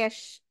an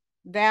ass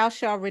thou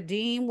shalt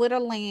redeem with a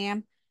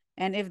lamb,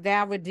 and if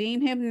thou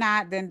redeem him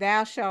not, then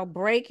thou shalt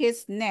break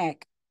his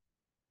neck.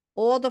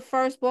 All the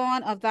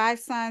firstborn of thy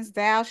sons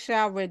thou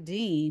shalt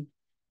redeem,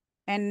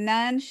 and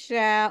none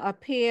shall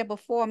appear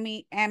before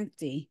me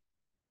empty.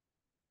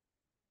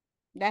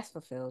 That's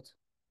fulfilled.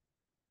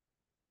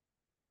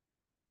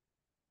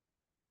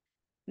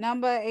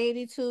 Number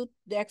 82,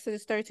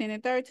 Exodus 13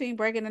 and 13,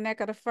 breaking the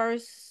neck of the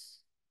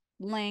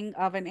firstling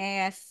of an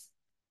ass.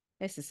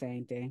 It's the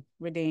same thing.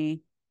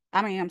 Redeem.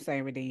 I'm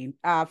saying redeem.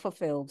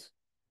 Fulfilled.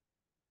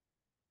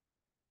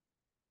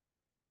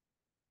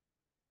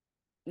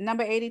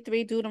 Number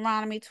 83,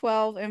 Deuteronomy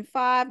 12 and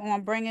 5,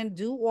 on bringing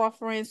due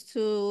offerings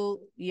to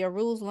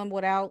Jerusalem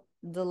without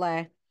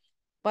delay.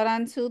 But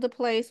unto the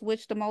place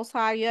which the Most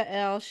High your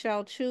El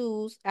shall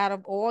choose out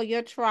of all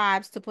your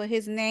tribes to put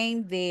his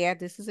name there,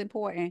 this is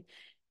important,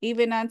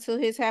 even unto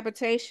his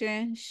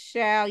habitation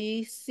shall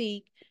ye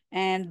seek,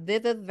 and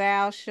thither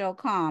thou shalt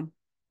come.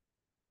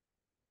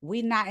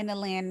 We not in the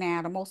land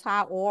now. The Most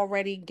High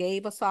already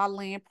gave us our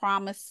land,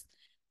 promise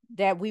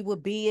that we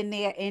would be in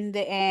there in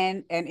the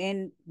end, and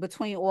in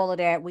between all of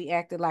that, we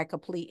acted like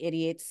complete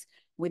idiots.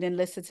 We didn't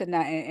listen to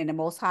nothing, and the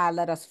Most High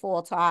let us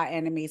fall to our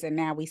enemies, and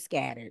now we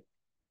scattered.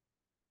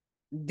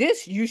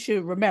 This you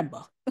should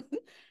remember.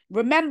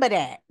 Remember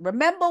that.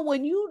 Remember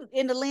when you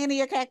in the land of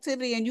your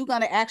captivity and you're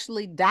going to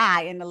actually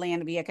die in the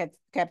land of your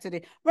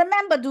captivity.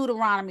 Remember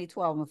Deuteronomy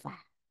 12 and 5.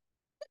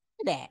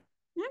 That.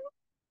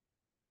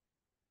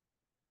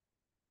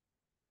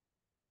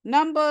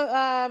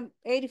 Number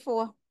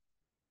 84,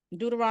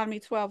 Deuteronomy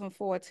 12 and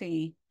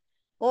 14.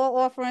 All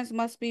offerings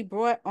must be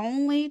brought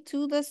only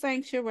to the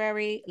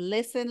sanctuary.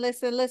 Listen,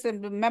 listen,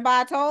 listen. Remember,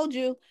 I told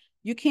you,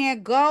 you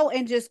can't go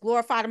and just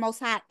glorify the Most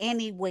High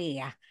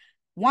anywhere.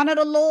 One of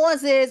the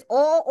laws is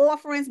all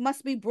offerings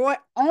must be brought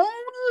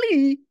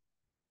only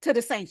to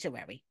the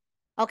sanctuary.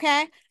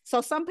 Okay.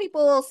 So some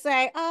people will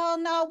say, oh,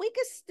 no, we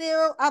could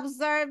still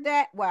observe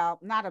that. Well,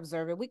 not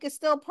observe it. We could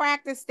still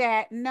practice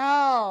that.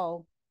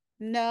 No,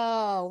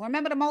 no.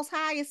 Remember, the Most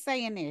High is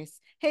saying this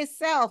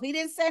himself. He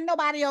didn't send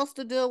nobody else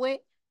to do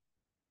it.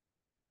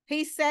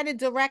 He said it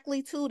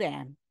directly to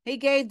them. He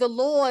gave the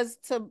laws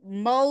to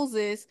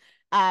Moses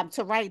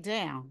to write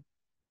down.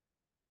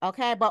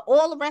 Okay. But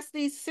all the rest of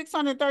these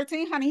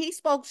 613, honey, he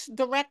spoke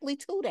directly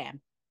to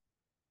them.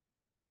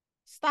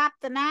 Stop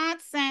the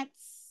nonsense.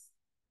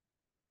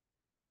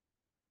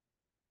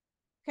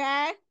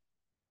 Okay.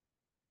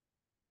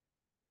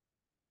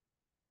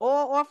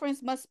 All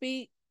offerings must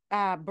be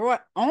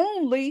brought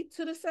only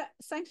to the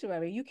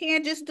sanctuary. You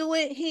can't just do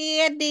it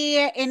here,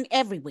 there, and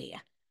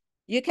everywhere.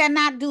 You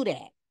cannot do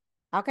that.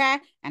 Okay.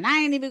 And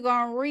I ain't even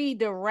going to read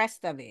the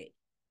rest of it.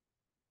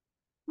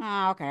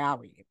 Oh, okay, I'll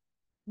read it.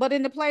 But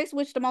in the place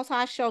which the Most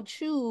High shall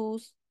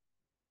choose,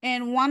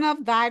 in one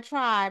of thy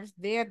tribes,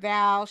 there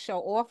thou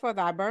shalt offer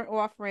thy burnt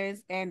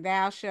offerings, and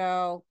thou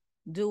shalt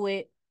do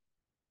it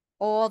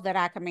all that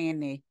I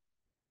command thee.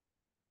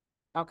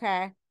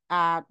 Okay.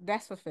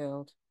 That's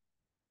fulfilled.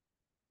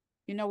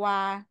 You know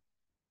why?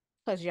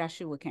 Because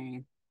Yeshua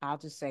came. I'll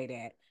just say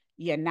that.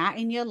 You're not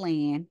in your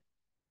land.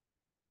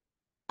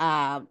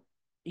 Uh,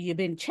 you've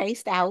been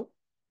chased out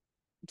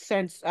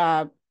since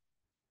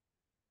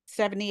 70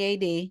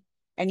 AD,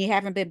 and you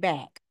haven't been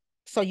back.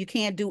 So you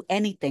can't do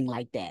anything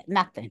like that.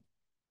 Nothing.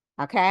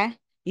 Okay?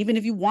 Even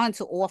if you want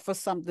to offer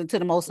something to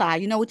the Most High,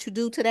 you know what you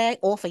do today?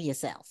 Offer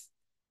yourself.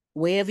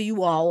 Wherever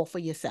you are, offer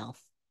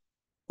yourself.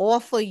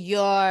 Offer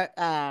your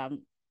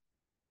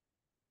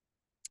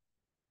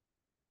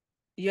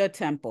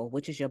temple,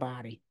 which is your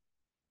body,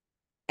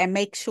 and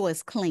make sure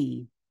it's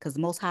clean, because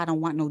the Most High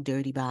don't want no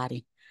dirty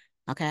body.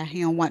 Okay, he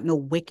don't want no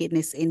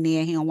wickedness in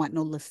there. He don't want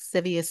no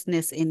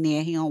lasciviousness in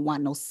there. He don't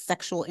want no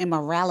sexual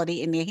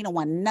immorality in there. He don't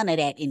want none of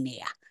that in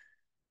there,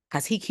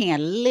 because he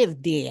can't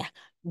live there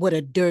with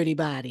a dirty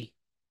body.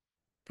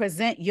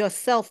 Present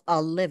yourself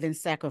a living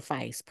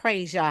sacrifice.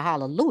 Praise Yah,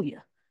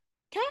 hallelujah.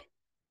 Okay,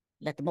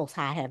 let the Most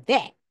High have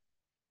that.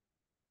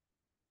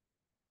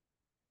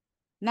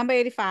 Number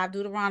 85,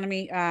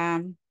 Deuteronomy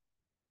 12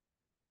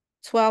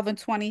 and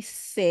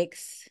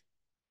 26.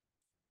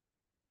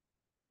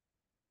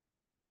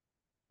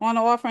 On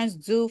the offerings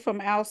due from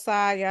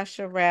outside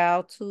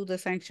Yasharel to the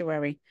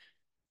sanctuary.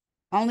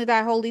 Only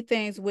thy holy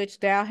things which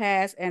thou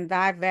hast and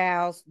thy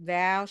vows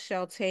thou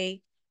shalt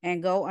take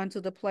and go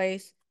unto the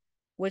place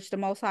which the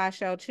Most High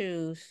shall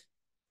choose.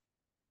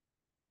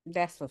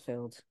 That's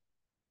fulfilled.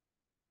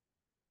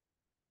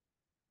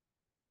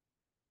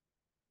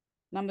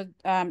 Number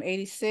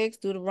 86,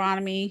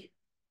 Deuteronomy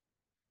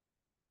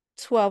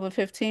 12 and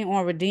 15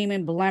 on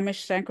redeeming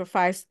blemish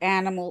sacrifice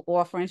animal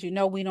offerings. You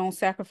know, we don't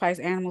sacrifice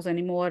animals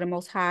anymore. The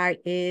Most High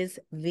is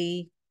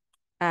the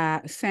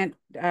sent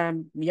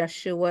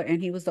Yeshua,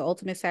 and he was the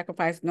ultimate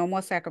sacrifice. No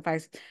more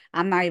sacrifice.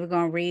 I'm not even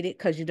going to read it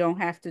because you don't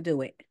have to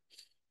do it.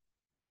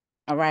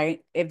 All right.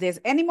 If there's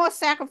any more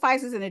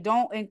sacrifices and it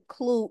don't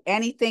include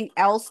anything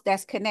else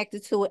that's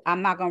connected to it,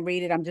 I'm not going to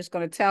read it. I'm just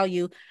going to tell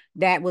you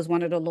that was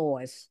one of the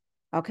laws.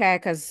 Okay.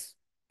 Because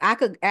I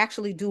could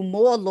actually do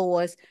more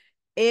laws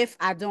if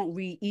I don't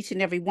read each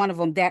and every one of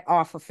them that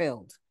are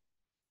fulfilled.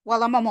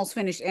 Well, I'm almost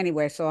finished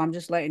anyway, so I'm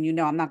just letting you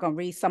know I'm not going to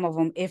read some of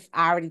them if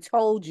I already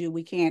told you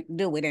we can't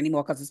do it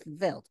anymore because it's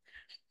fulfilled.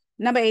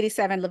 Number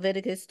 87,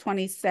 Leviticus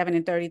 27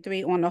 and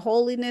 33, on the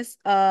holiness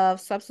of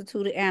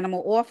substituted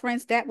animal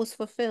offerings, that was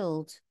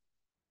fulfilled.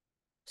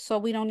 So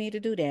we don't need to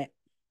do that.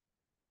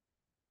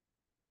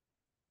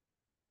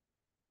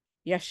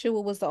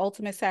 Yeshua was the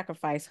ultimate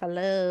sacrifice.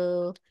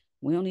 Hello.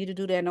 We don't need to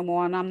do that no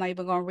more, and I'm not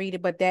even going to read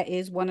it, but that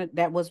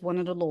was one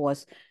of the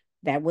laws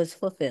that was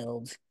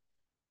fulfilled.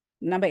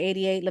 Number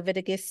 88,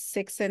 Leviticus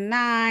 6 and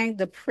 9,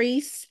 the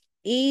priests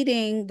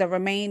eating the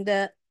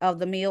remainder of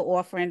the meal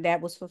offering that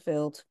was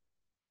fulfilled.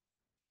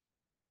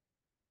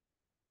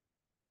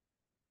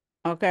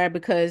 Okay,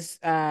 because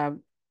I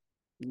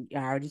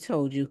already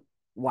told you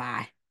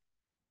why.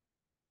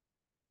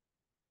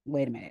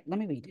 Wait a minute. Let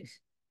me read this.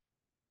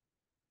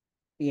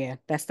 Yeah,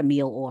 that's the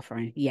meal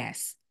offering.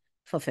 Yes,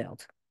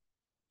 fulfilled.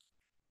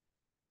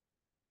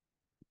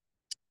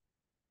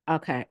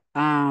 Okay.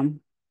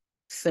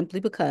 Simply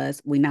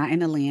because we're not in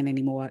the land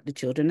anymore. The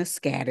children are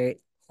scattered.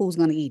 Who's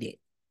gonna eat it?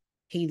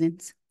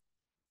 Heathens.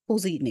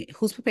 Who's eating it?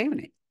 Who's preparing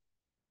it?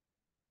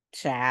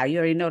 Child, you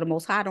already know the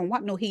Most High don't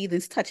want no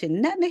heathens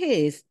touching nothing of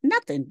his,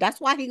 nothing. That's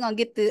why he gonna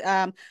get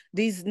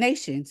these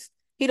nations.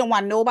 He don't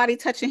want nobody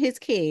touching his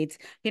kids.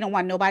 He don't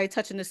want nobody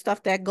touching the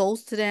stuff that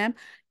goes to them.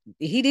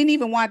 He didn't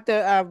even want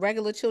the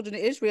regular children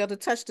of Israel to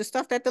touch the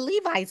stuff that the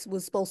Levites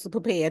was supposed to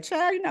prepare.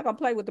 Child, you're not gonna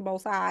play with the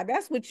Most High.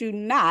 That's what you're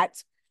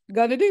not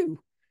gonna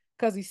do,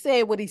 because he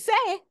said what he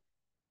said,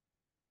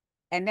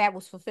 and that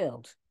was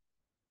fulfilled.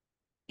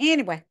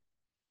 Anyway,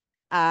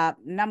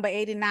 number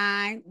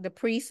 89, the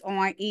priests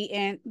on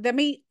eating the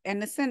meat and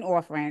the sin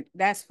offering.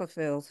 That's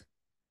fulfilled.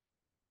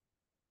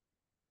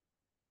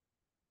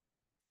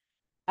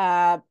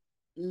 Uh,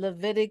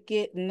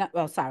 Leviticus, no,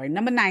 oh, sorry,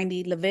 number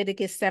 90,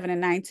 Leviticus 7 and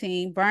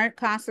 19, burnt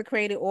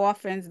consecrated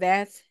orphans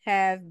that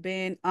have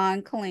been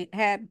unclean,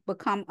 have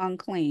become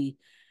unclean.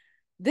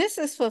 This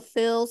is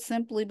fulfilled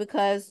simply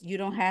because you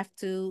don't have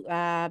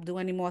to do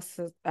any more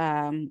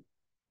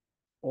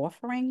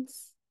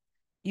offerings.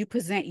 You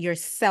present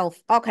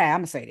yourself. Okay,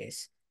 I'm gonna say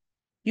this.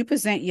 You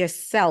present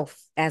yourself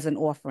as an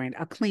offering,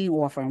 a clean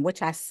offering,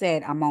 which I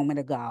said a moment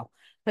ago.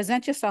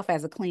 Present yourself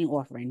as a clean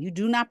offering. You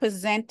do not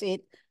present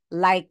it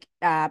like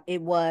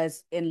it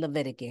was in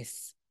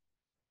Leviticus.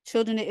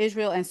 Children of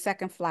Israel and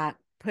second flock,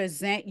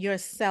 present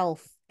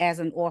yourself as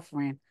an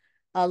offering,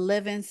 a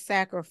living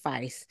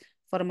sacrifice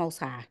for the Most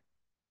High.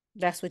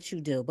 That's what you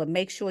do. But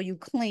make sure you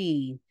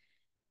clean,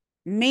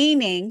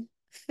 meaning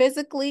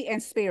physically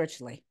and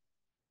spiritually.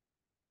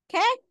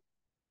 Okay?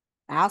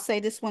 I'll say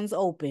this one's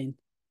open,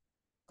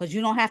 because you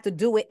don't have to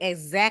do it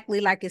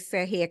exactly like it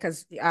said here,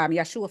 because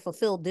Yeshua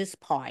fulfilled this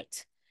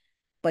part.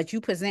 But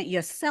you present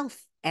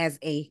yourself as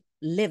a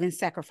living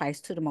sacrifice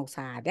to the Most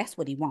High. That's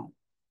what he wants.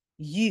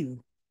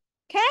 You.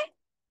 Okay?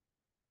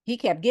 He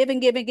kept giving,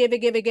 giving, giving,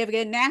 giving, giving,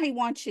 giving. Now he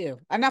wants you.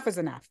 Enough is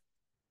enough.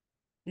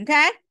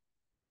 Okay?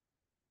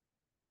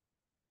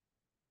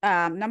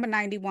 Number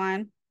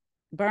 91,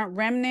 burnt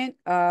remnant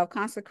of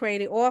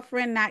consecrated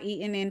offering, not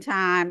eaten in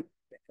time,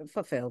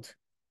 fulfilled.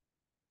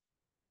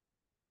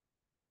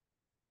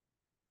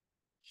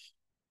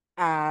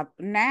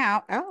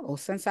 Now, oh,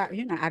 since I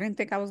didn't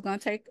think I was gonna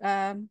take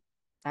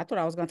I thought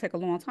I was gonna take a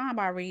long time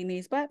by reading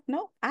these, but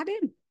no, I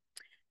didn't.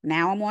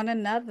 Now I'm on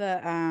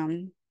another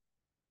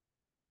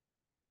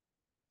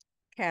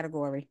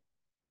category.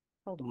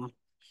 Hold on.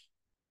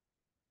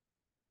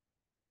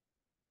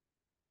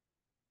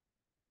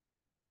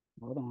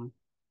 Hold on.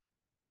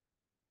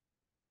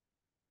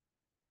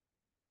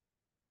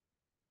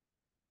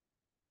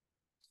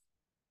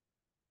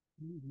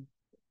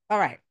 All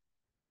right.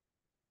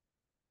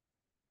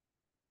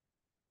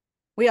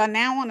 We are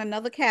now on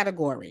another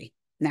category.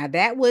 Now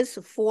that was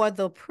for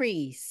the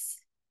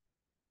priests.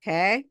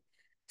 Okay.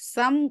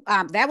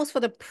 That was for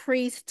the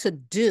priest to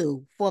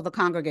do for the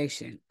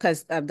congregation,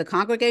 because the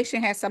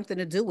congregation had something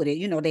to do with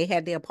it. They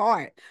had their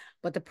part,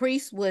 but the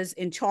priest was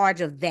in charge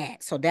of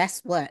that. So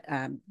that's what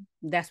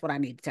I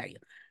need to tell you.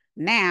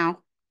 Now,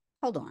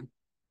 hold on.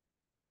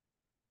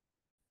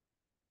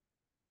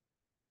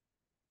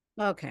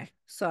 Okay,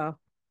 so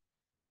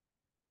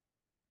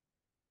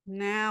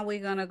now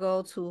we're gonna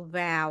go to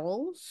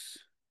vowels.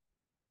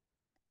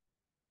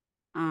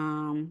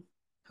 Um,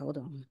 Hold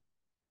on.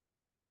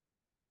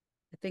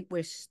 I think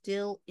we're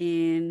still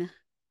in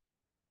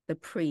the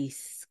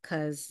priest,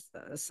 because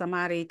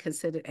somebody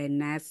considered a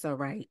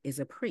Nazarite is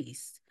a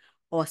priest,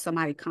 or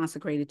somebody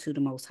consecrated to the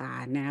Most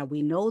High. Now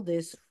we know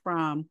this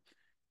from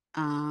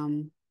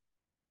um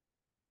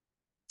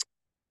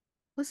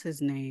what's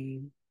his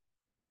name?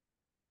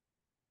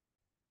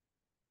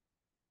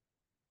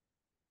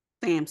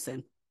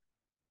 Samson.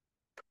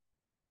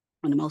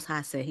 When the Most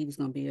High said he was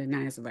going to be a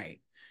Nazarite.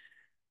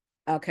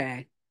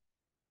 Okay.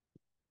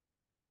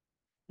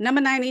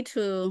 Number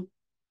 92,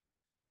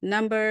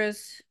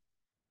 Numbers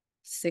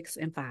 6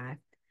 and 5.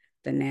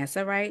 The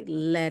Nazarite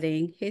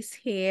letting his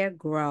hair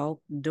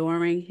grow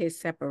during his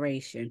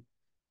separation.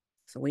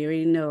 So we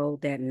already know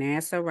that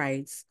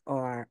Nazarites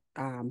are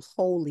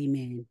holy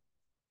men,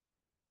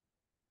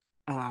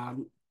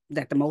 um,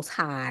 that the Most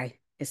High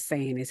is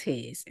saying is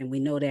his. And we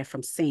know that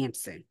from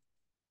Samson.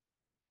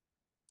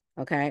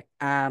 Okay.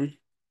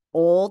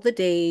 All the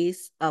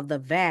days of the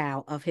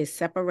vow of his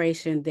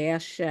separation, there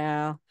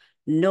shall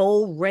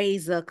no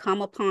razor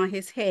come upon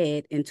his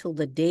head until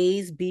the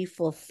days be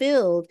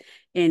fulfilled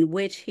in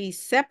which he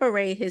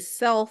separate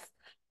himself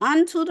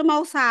unto the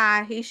Most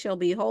High. He shall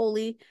be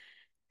holy,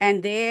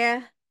 and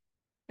and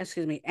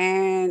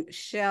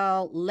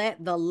shall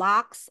let the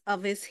locks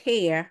of his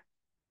hair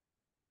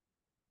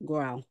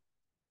grow.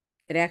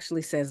 It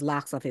actually says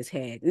locks of his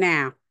head.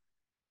 Now,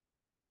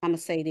 I'm gonna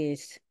say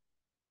this.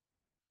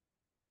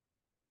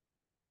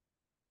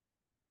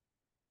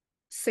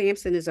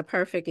 Samson is a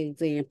perfect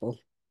example.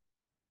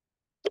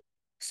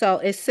 So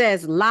it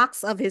says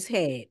locks of his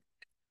head.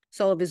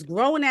 So if it's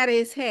growing out of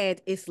his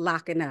head, it's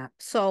locking up.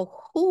 So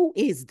who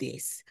is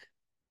this?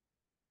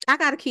 I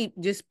got to keep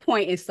just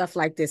pointing stuff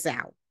like this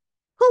out.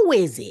 Who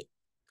is it?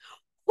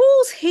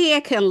 Whose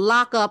hair can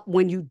lock up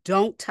when you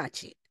don't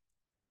touch it?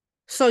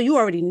 So you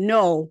already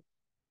know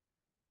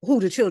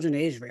who the children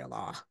of Israel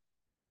are.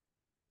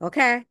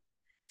 Okay.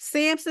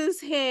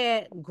 Samson's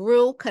hair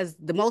grew because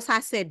the Most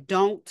High said,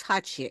 don't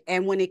touch it.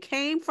 And when it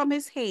came from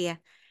his hair,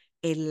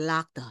 it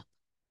locked up.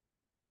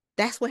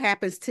 That's what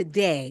happens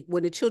today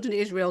when the children of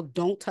Israel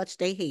don't touch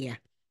their hair.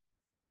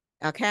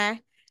 Okay.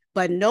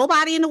 But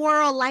nobody in the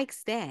world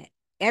likes that.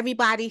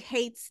 Everybody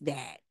hates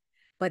that.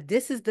 But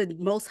this is the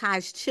Most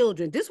High's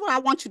children. This is what I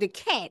want you to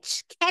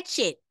catch. Catch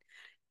it.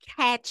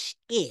 Catch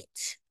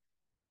it.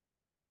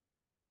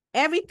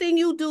 Everything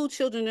you do,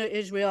 children of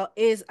Israel,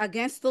 is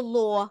against the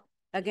law,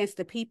 against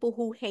the people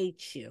who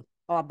hate you,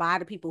 or by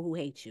the people who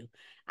hate you.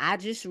 I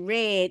just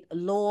read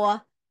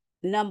law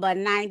number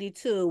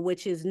 92,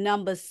 which is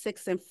Numbers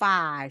 6 and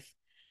 5.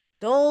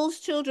 Those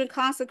children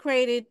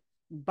consecrated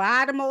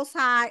by the Most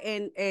High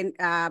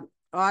and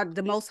or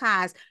the Most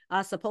Highs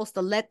are supposed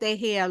to let their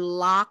hair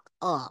lock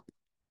up.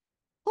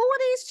 Who are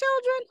these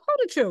children? Who are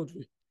the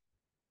children?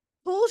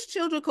 Whose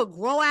children could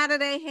grow out of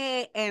their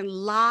head and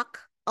lock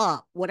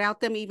up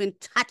without them even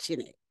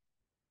touching it?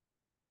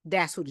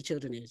 That's who the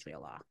children of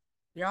Israel are.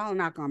 Y'all are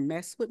not gonna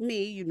mess with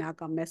me. You're not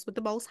gonna mess with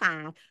the Most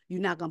High.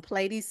 You're not gonna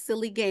play these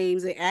silly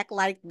games and act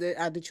like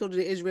the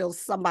children of Israel is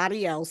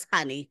somebody else,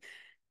 honey.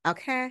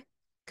 Okay?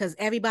 Because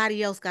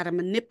everybody else got to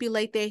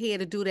manipulate their hair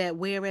to do that,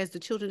 whereas the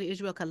children of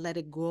Israel can let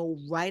it grow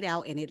right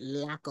out and it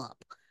lock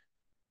up.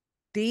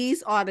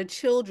 These are the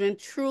children,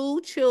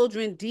 true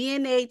children,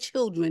 DNA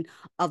children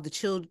of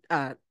the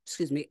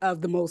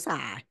of the Most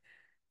High.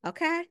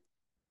 Okay?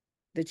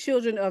 The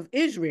children of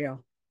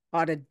Israel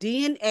are the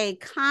DNA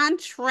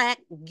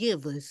contract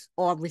givers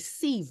or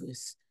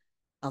receivers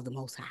of the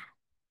Most High.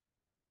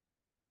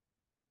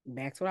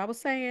 Back to what I was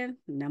saying.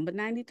 Number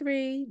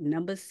 93,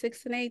 number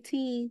 6 and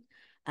 18.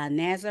 A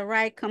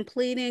Nazarite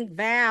completing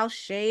vow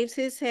shaves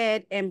his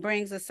head and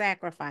brings a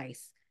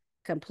sacrifice.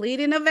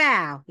 Completing a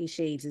vow, he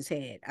shaves his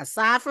head.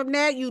 Aside from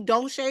that, you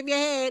don't shave your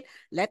head.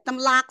 Let them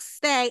locks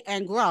stay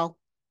and grow,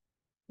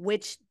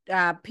 which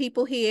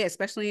people here,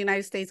 especially in the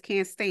United States,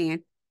 can't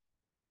stand.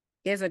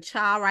 There's a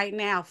child right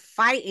now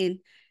fighting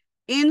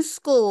in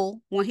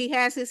school when he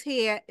has his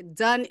hair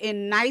done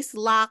in nice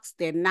locks.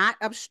 They're not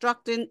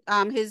obstructing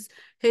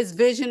his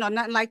vision or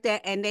nothing like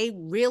that, and they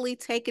really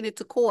taking it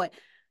to court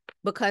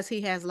because he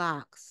has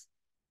locks.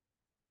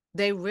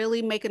 They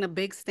really making a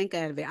big stink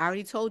out of it. I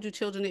already told you,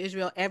 children of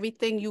Israel,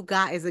 everything you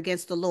got is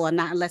against the law,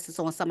 not unless it's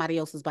on somebody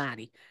else's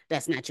body.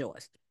 That's not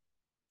yours.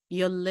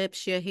 Your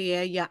lips, your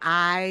hair, your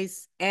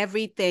eyes,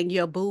 everything,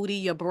 your booty,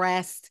 your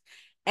breast,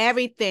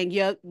 everything,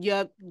 your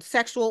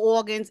sexual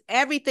organs,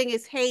 everything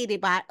is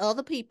hated by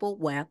other people.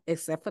 Well,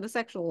 except for the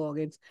sexual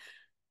organs,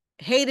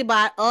 hated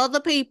by other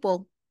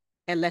people,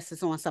 unless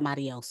it's on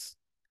somebody else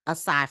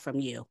aside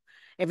from you.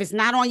 If it's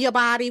not on your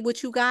body,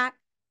 what you got,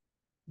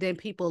 then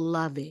people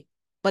love it.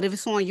 But if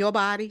it's on your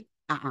body,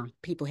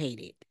 people hate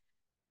it.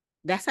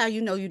 That's how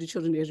you know you the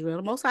children of Israel.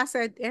 The Most High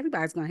said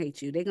everybody's gonna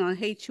hate you. They're gonna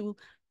hate you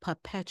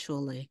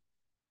perpetually.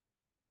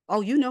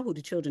 Oh, you know who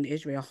the children of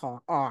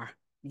Israel are.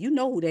 You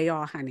know who they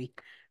are, honey.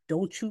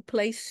 Don't you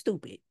play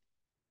stupid.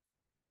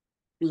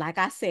 Like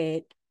I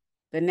said,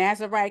 the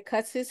Nazarite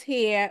cuts his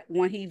hair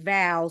when he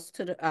vows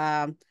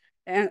to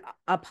and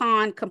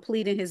upon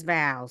completing his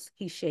vows,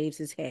 he shaves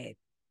his head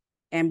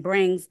and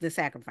brings the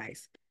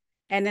sacrifice.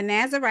 And the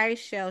Nazarite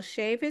shall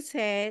shave his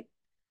head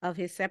of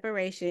his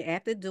separation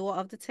at the door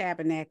of the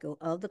tabernacle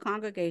of the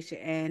congregation,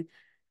 and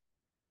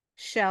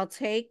shall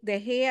take the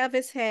hair of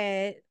his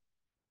head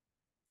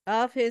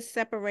of his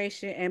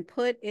separation and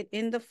put it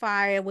in the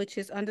fire, which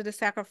is under the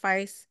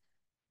sacrifice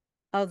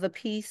of the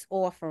peace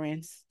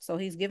offerings. So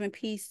he's giving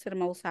peace to the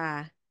Most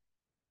High.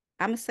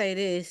 I'm going to say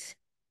this.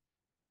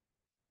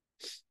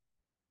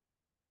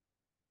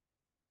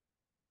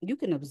 You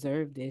can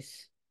observe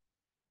this.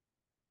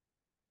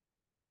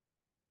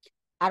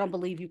 I don't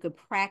believe you could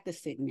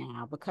practice it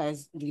now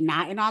because you're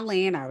not in our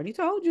land. I already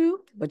told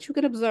you, but you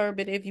can observe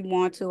it if you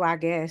want to, I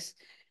guess.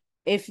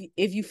 If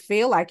you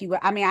feel like you,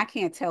 I mean, I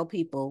can't tell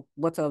people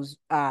what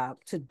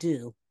to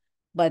do,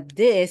 but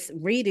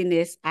reading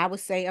this, I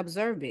would say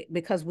observe it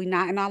because we're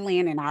not in our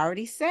land, and I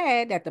already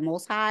said that the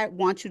Most High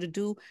wants you to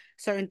do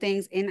certain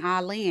things in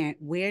our land.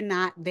 We're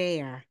not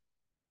there,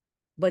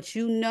 but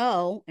you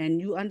know, and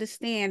you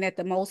understand that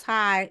the Most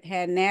High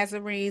had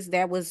Nazarenes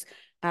that was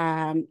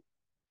um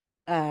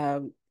uh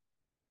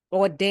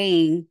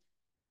ordained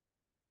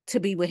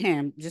to be with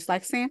him, just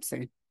like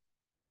Samson.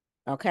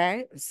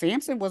 Okay,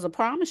 Samson was a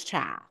promised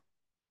child.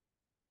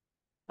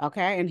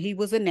 Okay. And he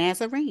was a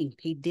Nazarene.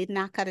 He did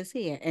not cut his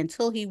hair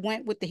until he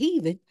went with the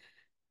heathen.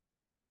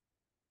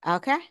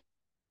 Okay.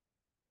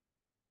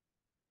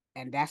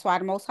 And that's why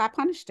the Most High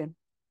punished him.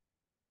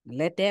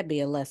 Let that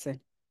be a lesson.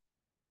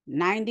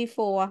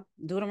 94,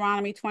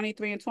 Deuteronomy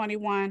 23 and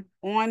 21.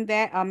 On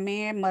that, a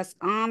man must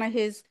honor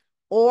his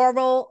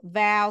oral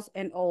vows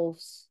and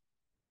oaths.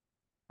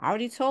 I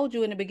already told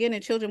you in the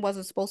beginning, children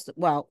wasn't supposed to,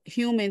 well,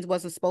 humans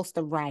wasn't supposed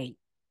to write.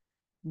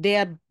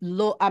 Their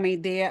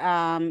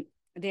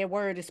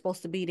word is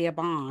supposed to be their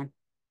bond.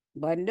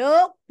 But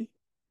nope,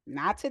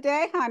 not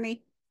today,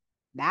 honey.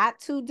 Not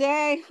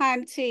today,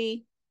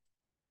 hunty.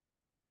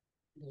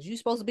 You're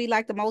supposed to be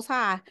like the Most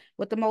High.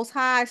 What the Most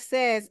High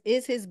says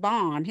is his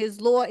bond.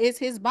 His law is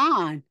his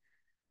bond.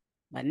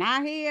 But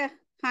not here,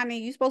 honey.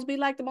 You're supposed to be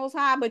like the Most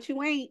High, but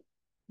you ain't.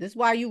 This is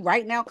why you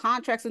writing out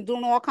contracts and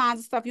doing all kinds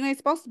of stuff. You ain't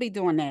supposed to be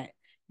doing that.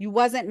 You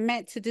wasn't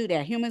meant to do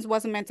that. Humans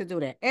wasn't meant to do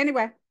that.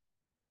 Anyway,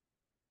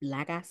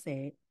 like I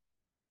said,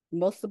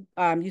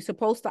 you're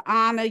supposed to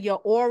honor your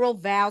oral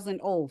vows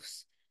and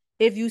oaths.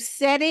 If you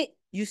said it,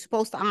 you're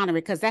supposed to honor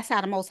it because that's how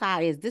the Most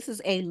High is. This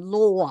is a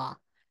law.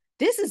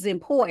 This is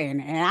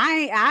important,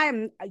 and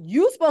I'm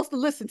you supposed to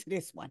listen to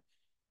this one.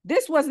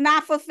 This was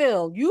not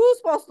fulfilled. You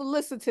supposed to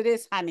listen to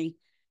this, honey.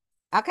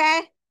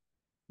 Okay,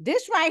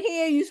 this right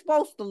here you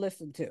supposed to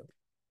listen to.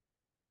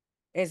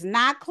 It's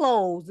not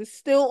closed. It's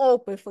still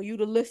open for you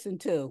to listen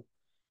to.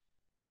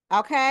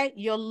 Okay,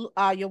 your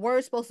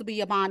word's supposed to be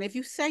your bond. If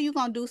you say you're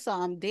gonna do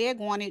something, they're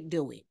going to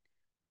do it.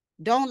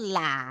 Don't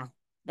lie.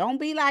 Don't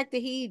be like the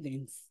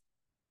heathens.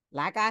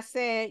 Like I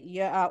said,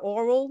 your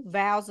oral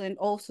vows and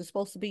oaths are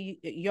supposed to be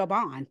your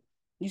bond.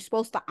 You're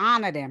supposed to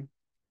honor them.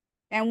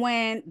 And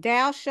when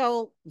thou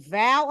shalt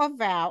vow a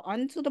vow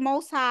unto the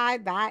Most High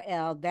thy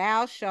El,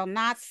 thou shalt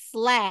not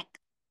slack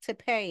to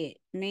pay it.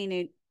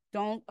 Meaning,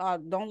 don't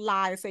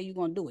lie and say you're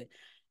gonna do it.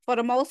 For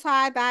the Most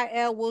High thy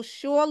El will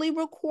surely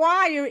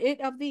require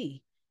it of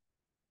thee,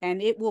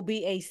 and it will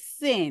be a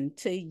sin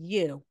to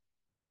you.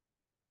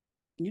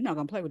 You're not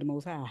gonna play with the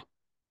Most High.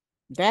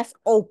 That's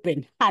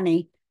open,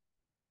 honey.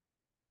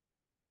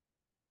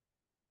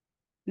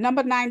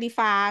 Number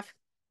 95,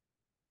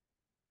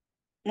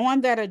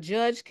 on that a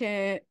judge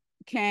can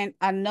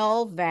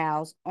annul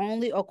vows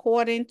only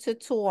according to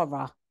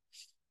Torah.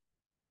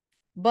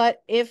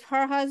 But if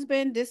her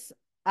husband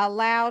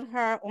disallowed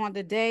her on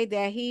the day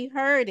that he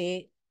heard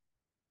it,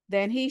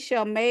 then he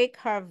shall make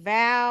her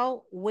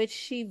vow which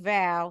she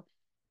vowed,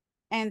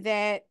 and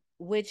that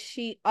which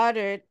she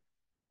uttered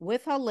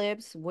with her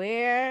lips,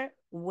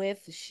 wherewith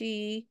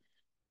she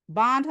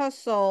bond her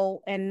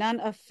soul, and none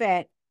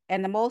effect,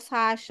 and the Most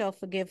High shall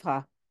forgive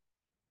her.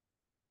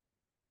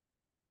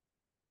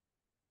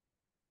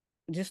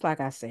 Just like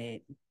I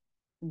said,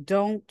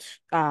 don't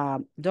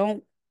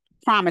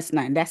promise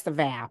nothing. That's the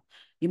vow.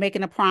 You're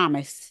making a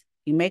promise.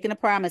 You're making a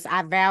promise.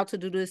 I vow to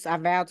do this. I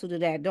vow to do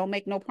that. Don't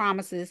make no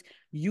promises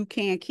you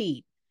can't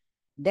keep.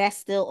 That's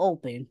still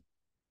open.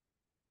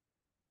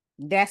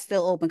 That's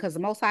still open because the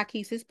Most High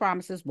keeps his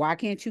promises. Why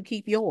can't you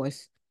keep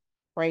yours?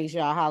 Praise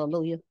y'all.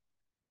 Hallelujah.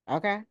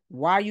 Okay.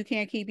 Why you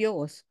can't keep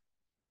yours?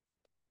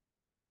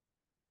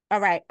 All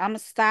right. I'm going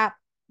to stop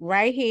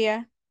right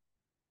here.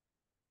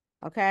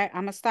 Okay.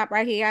 I'm going to stop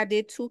right here. I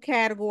did 2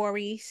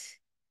 categories.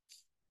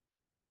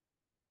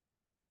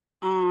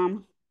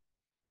 Um,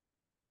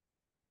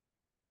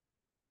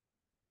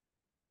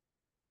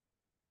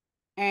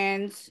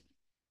 and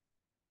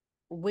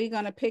we're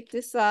going to pick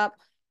this up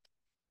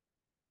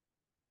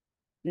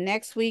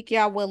next week,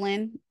 y'all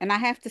willing. And I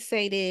have to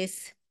say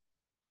this,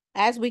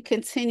 as we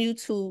continue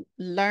to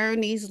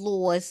learn these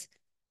laws,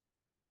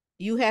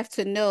 you have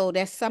to know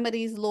that some of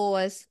these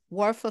laws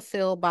were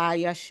fulfilled by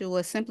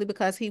Yeshua simply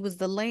because he was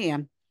the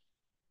lamb,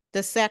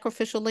 the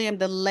sacrificial lamb,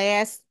 the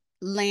last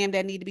lamb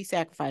that needed to be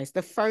sacrificed,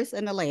 the first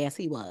and the last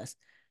he was.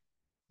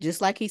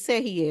 Just like he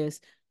said he is.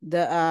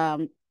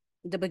 The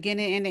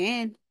beginning and the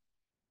end.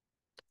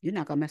 You're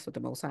not gonna mess with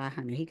the Most High,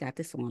 honey. He got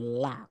this on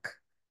lock.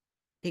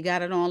 He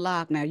got it on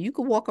lock. Now you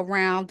can walk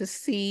around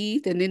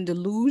deceived and in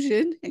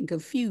delusion and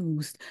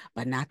confused,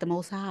 but not the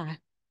Most High.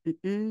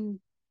 Mm-mm.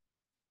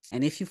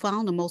 And if you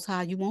found the Most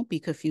High, you won't be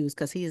confused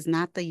because he is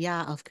not the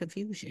Yah of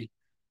confusion.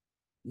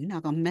 You're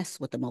not gonna mess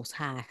with the Most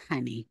High,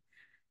 honey.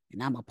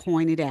 And I'm gonna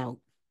point it out.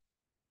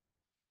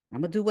 I'm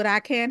gonna do what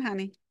I can,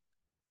 honey.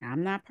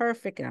 I'm not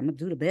perfect. I'm gonna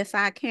do the best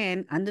I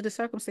can under the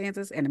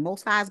circumstances, and the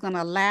Most High is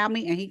gonna allow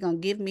me, and He gonna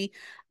give me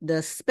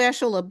the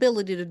special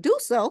ability to do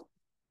so.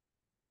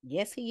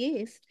 Yes, He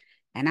is,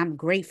 and I'm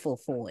grateful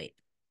for it.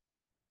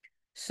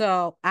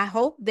 So I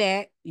hope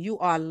that you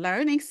are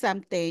learning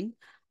something.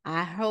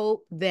 I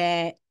hope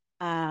that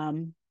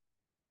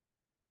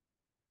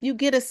you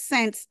get a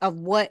sense of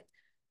what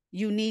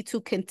you need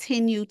to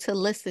continue to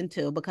listen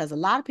to, because a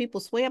lot of people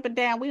swear up and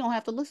down, we don't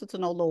have to listen to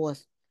no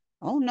laws.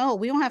 Oh no,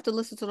 we don't have to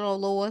listen to no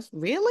laws.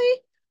 Really?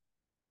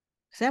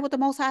 Is that what the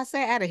Most High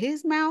said out of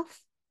his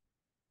mouth?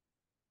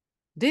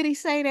 Did he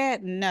say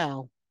that?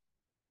 No.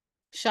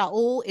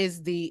 Shaul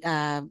is the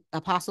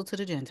apostle to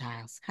the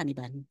Gentiles, honey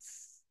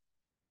buns.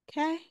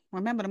 Okay.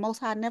 Remember, the Most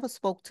High never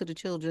spoke to the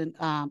children,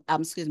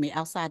 excuse me,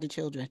 outside the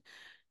children.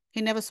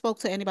 He never spoke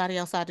to anybody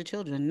outside the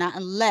children, not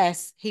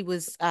unless he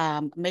was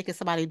making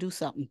somebody do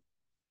something.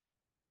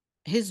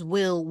 His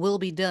will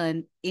be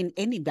done in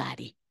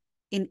anybody,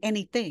 in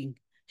anything.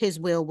 His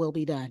will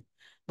be done.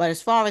 But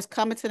as far as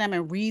coming to them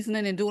and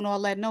reasoning and doing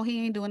all that, no,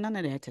 he ain't doing none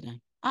of that to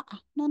them.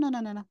 No, no,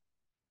 no, no, no.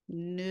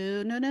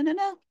 No, no, no, no,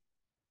 no.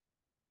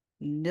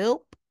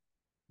 Nope.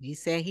 He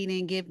said he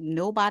didn't give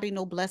nobody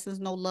no blessings,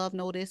 no love,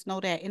 no this, no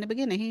that. In the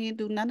beginning, he didn't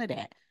do none of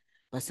that.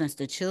 But since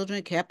the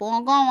children kept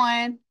on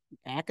going,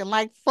 acting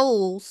like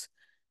fools,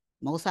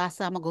 Most High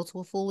said, I'm going to go to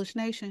a foolish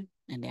nation.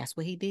 And that's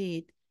what he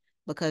did,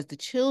 because the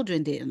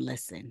children didn't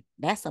listen.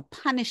 That's a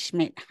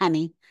punishment,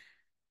 honey.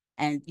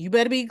 And you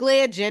better be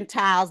glad,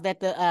 Gentiles, that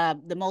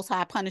the Most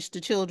High punished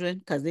the children,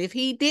 because if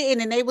he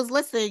didn't and they was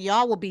listening,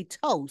 y'all would be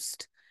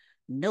toast.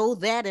 know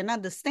that and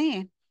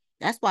understand.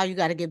 That's why you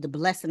got to give the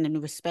blessing and the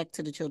respect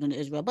to the children of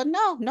Israel. But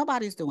no,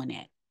 nobody's doing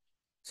that.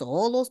 So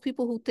all those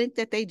people who think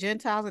that they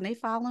Gentiles and they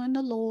following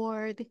the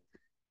Lord,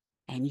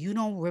 and you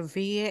don't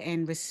revere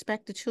and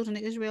respect the children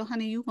of Israel,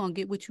 honey, you're going to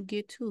get what you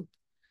get too.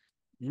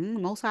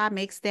 Most High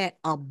makes that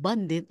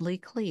abundantly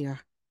clear.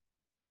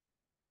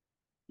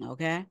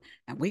 Okay?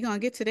 And we're going to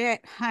get to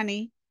that,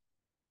 honey.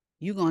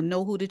 You're going to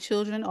know who the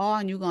children are,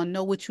 and you're going to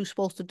know what you're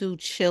supposed to do,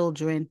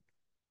 children.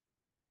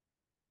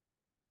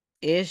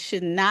 There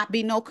should not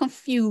be no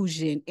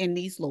confusion in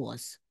these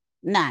laws.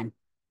 None.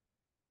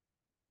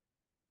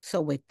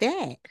 So with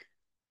that,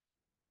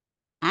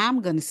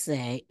 I'm going to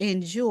say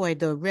enjoy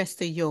the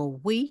rest of your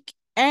week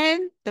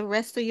and the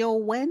rest of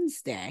your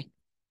Wednesday.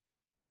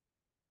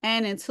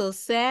 And until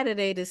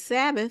Saturday, the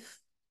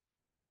Sabbath,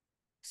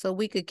 so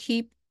we could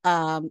keep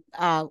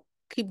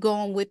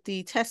going with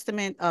the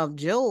testament of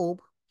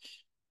Job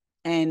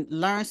and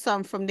learn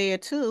something from there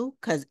too,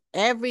 because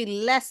every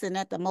lesson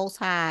that the Most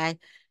High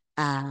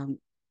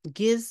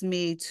gives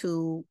me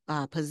to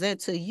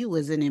present to you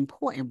is an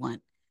important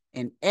one,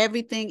 and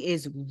everything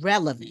is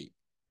relevant.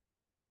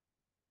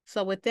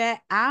 So with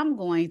that, I'm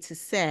going to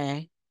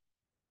say,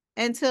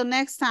 until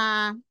next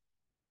time.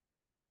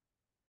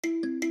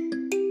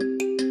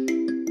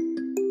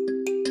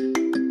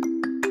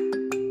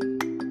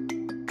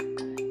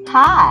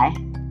 Hi.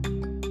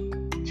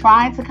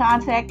 Trying to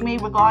contact me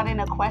regarding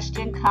a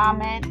question,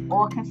 comment,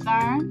 or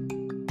concern?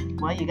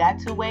 Well, you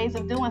got two ways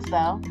of doing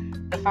so.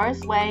 The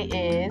first way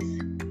is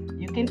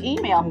you can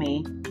email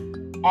me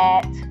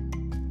at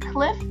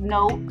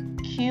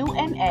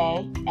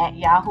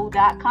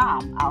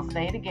cliffnoteqa@yahoo.com. I'll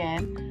say it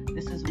again.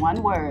 This is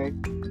one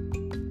word.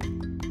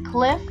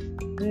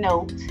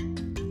 cliffnote,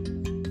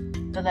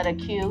 the letter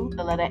Q,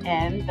 the letter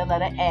N, the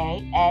letter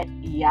A,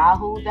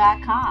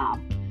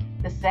 @yahoo.com.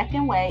 The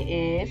second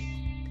way is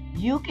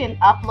you can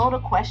upload a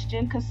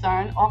question,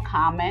 concern, or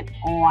comment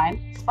on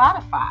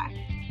Spotify.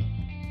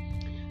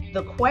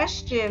 The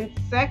question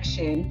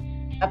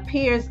section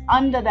appears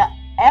under the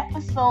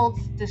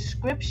episode's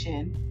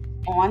description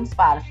on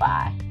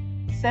Spotify.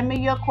 Send me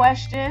your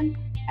question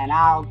and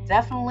I'll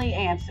definitely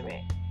answer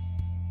it.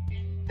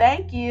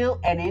 Thank you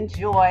and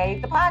enjoy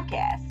the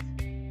podcast.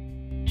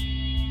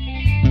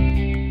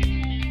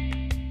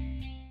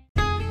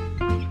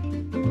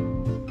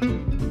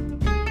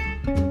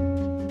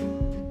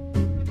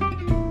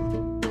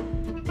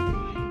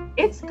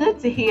 It's good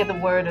to hear the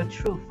word of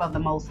truth of the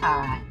Most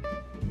High.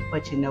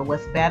 But you know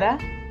what's better?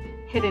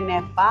 Hitting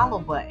that follow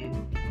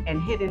button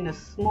and hitting the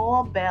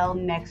small bell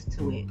next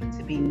to it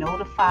to be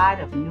notified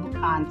of new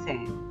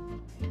content.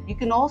 You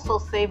can also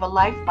save a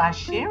life by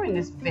sharing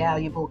this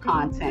valuable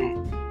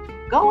content.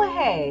 Go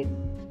ahead,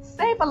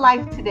 save a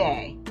life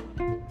today.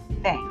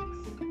 Thanks.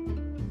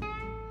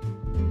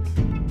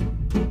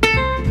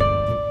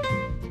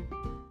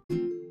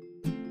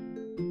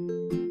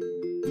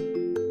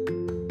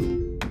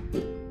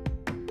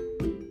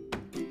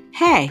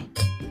 Hey,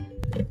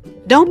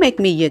 don't make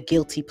me your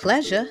guilty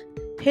pleasure.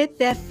 Hit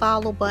that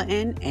follow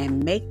button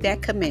and make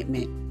that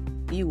commitment.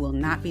 You will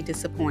not be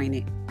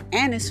disappointed.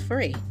 And it's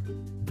free.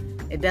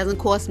 It doesn't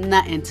cost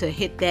nothing to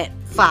hit that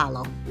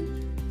follow.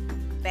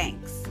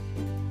 Thanks.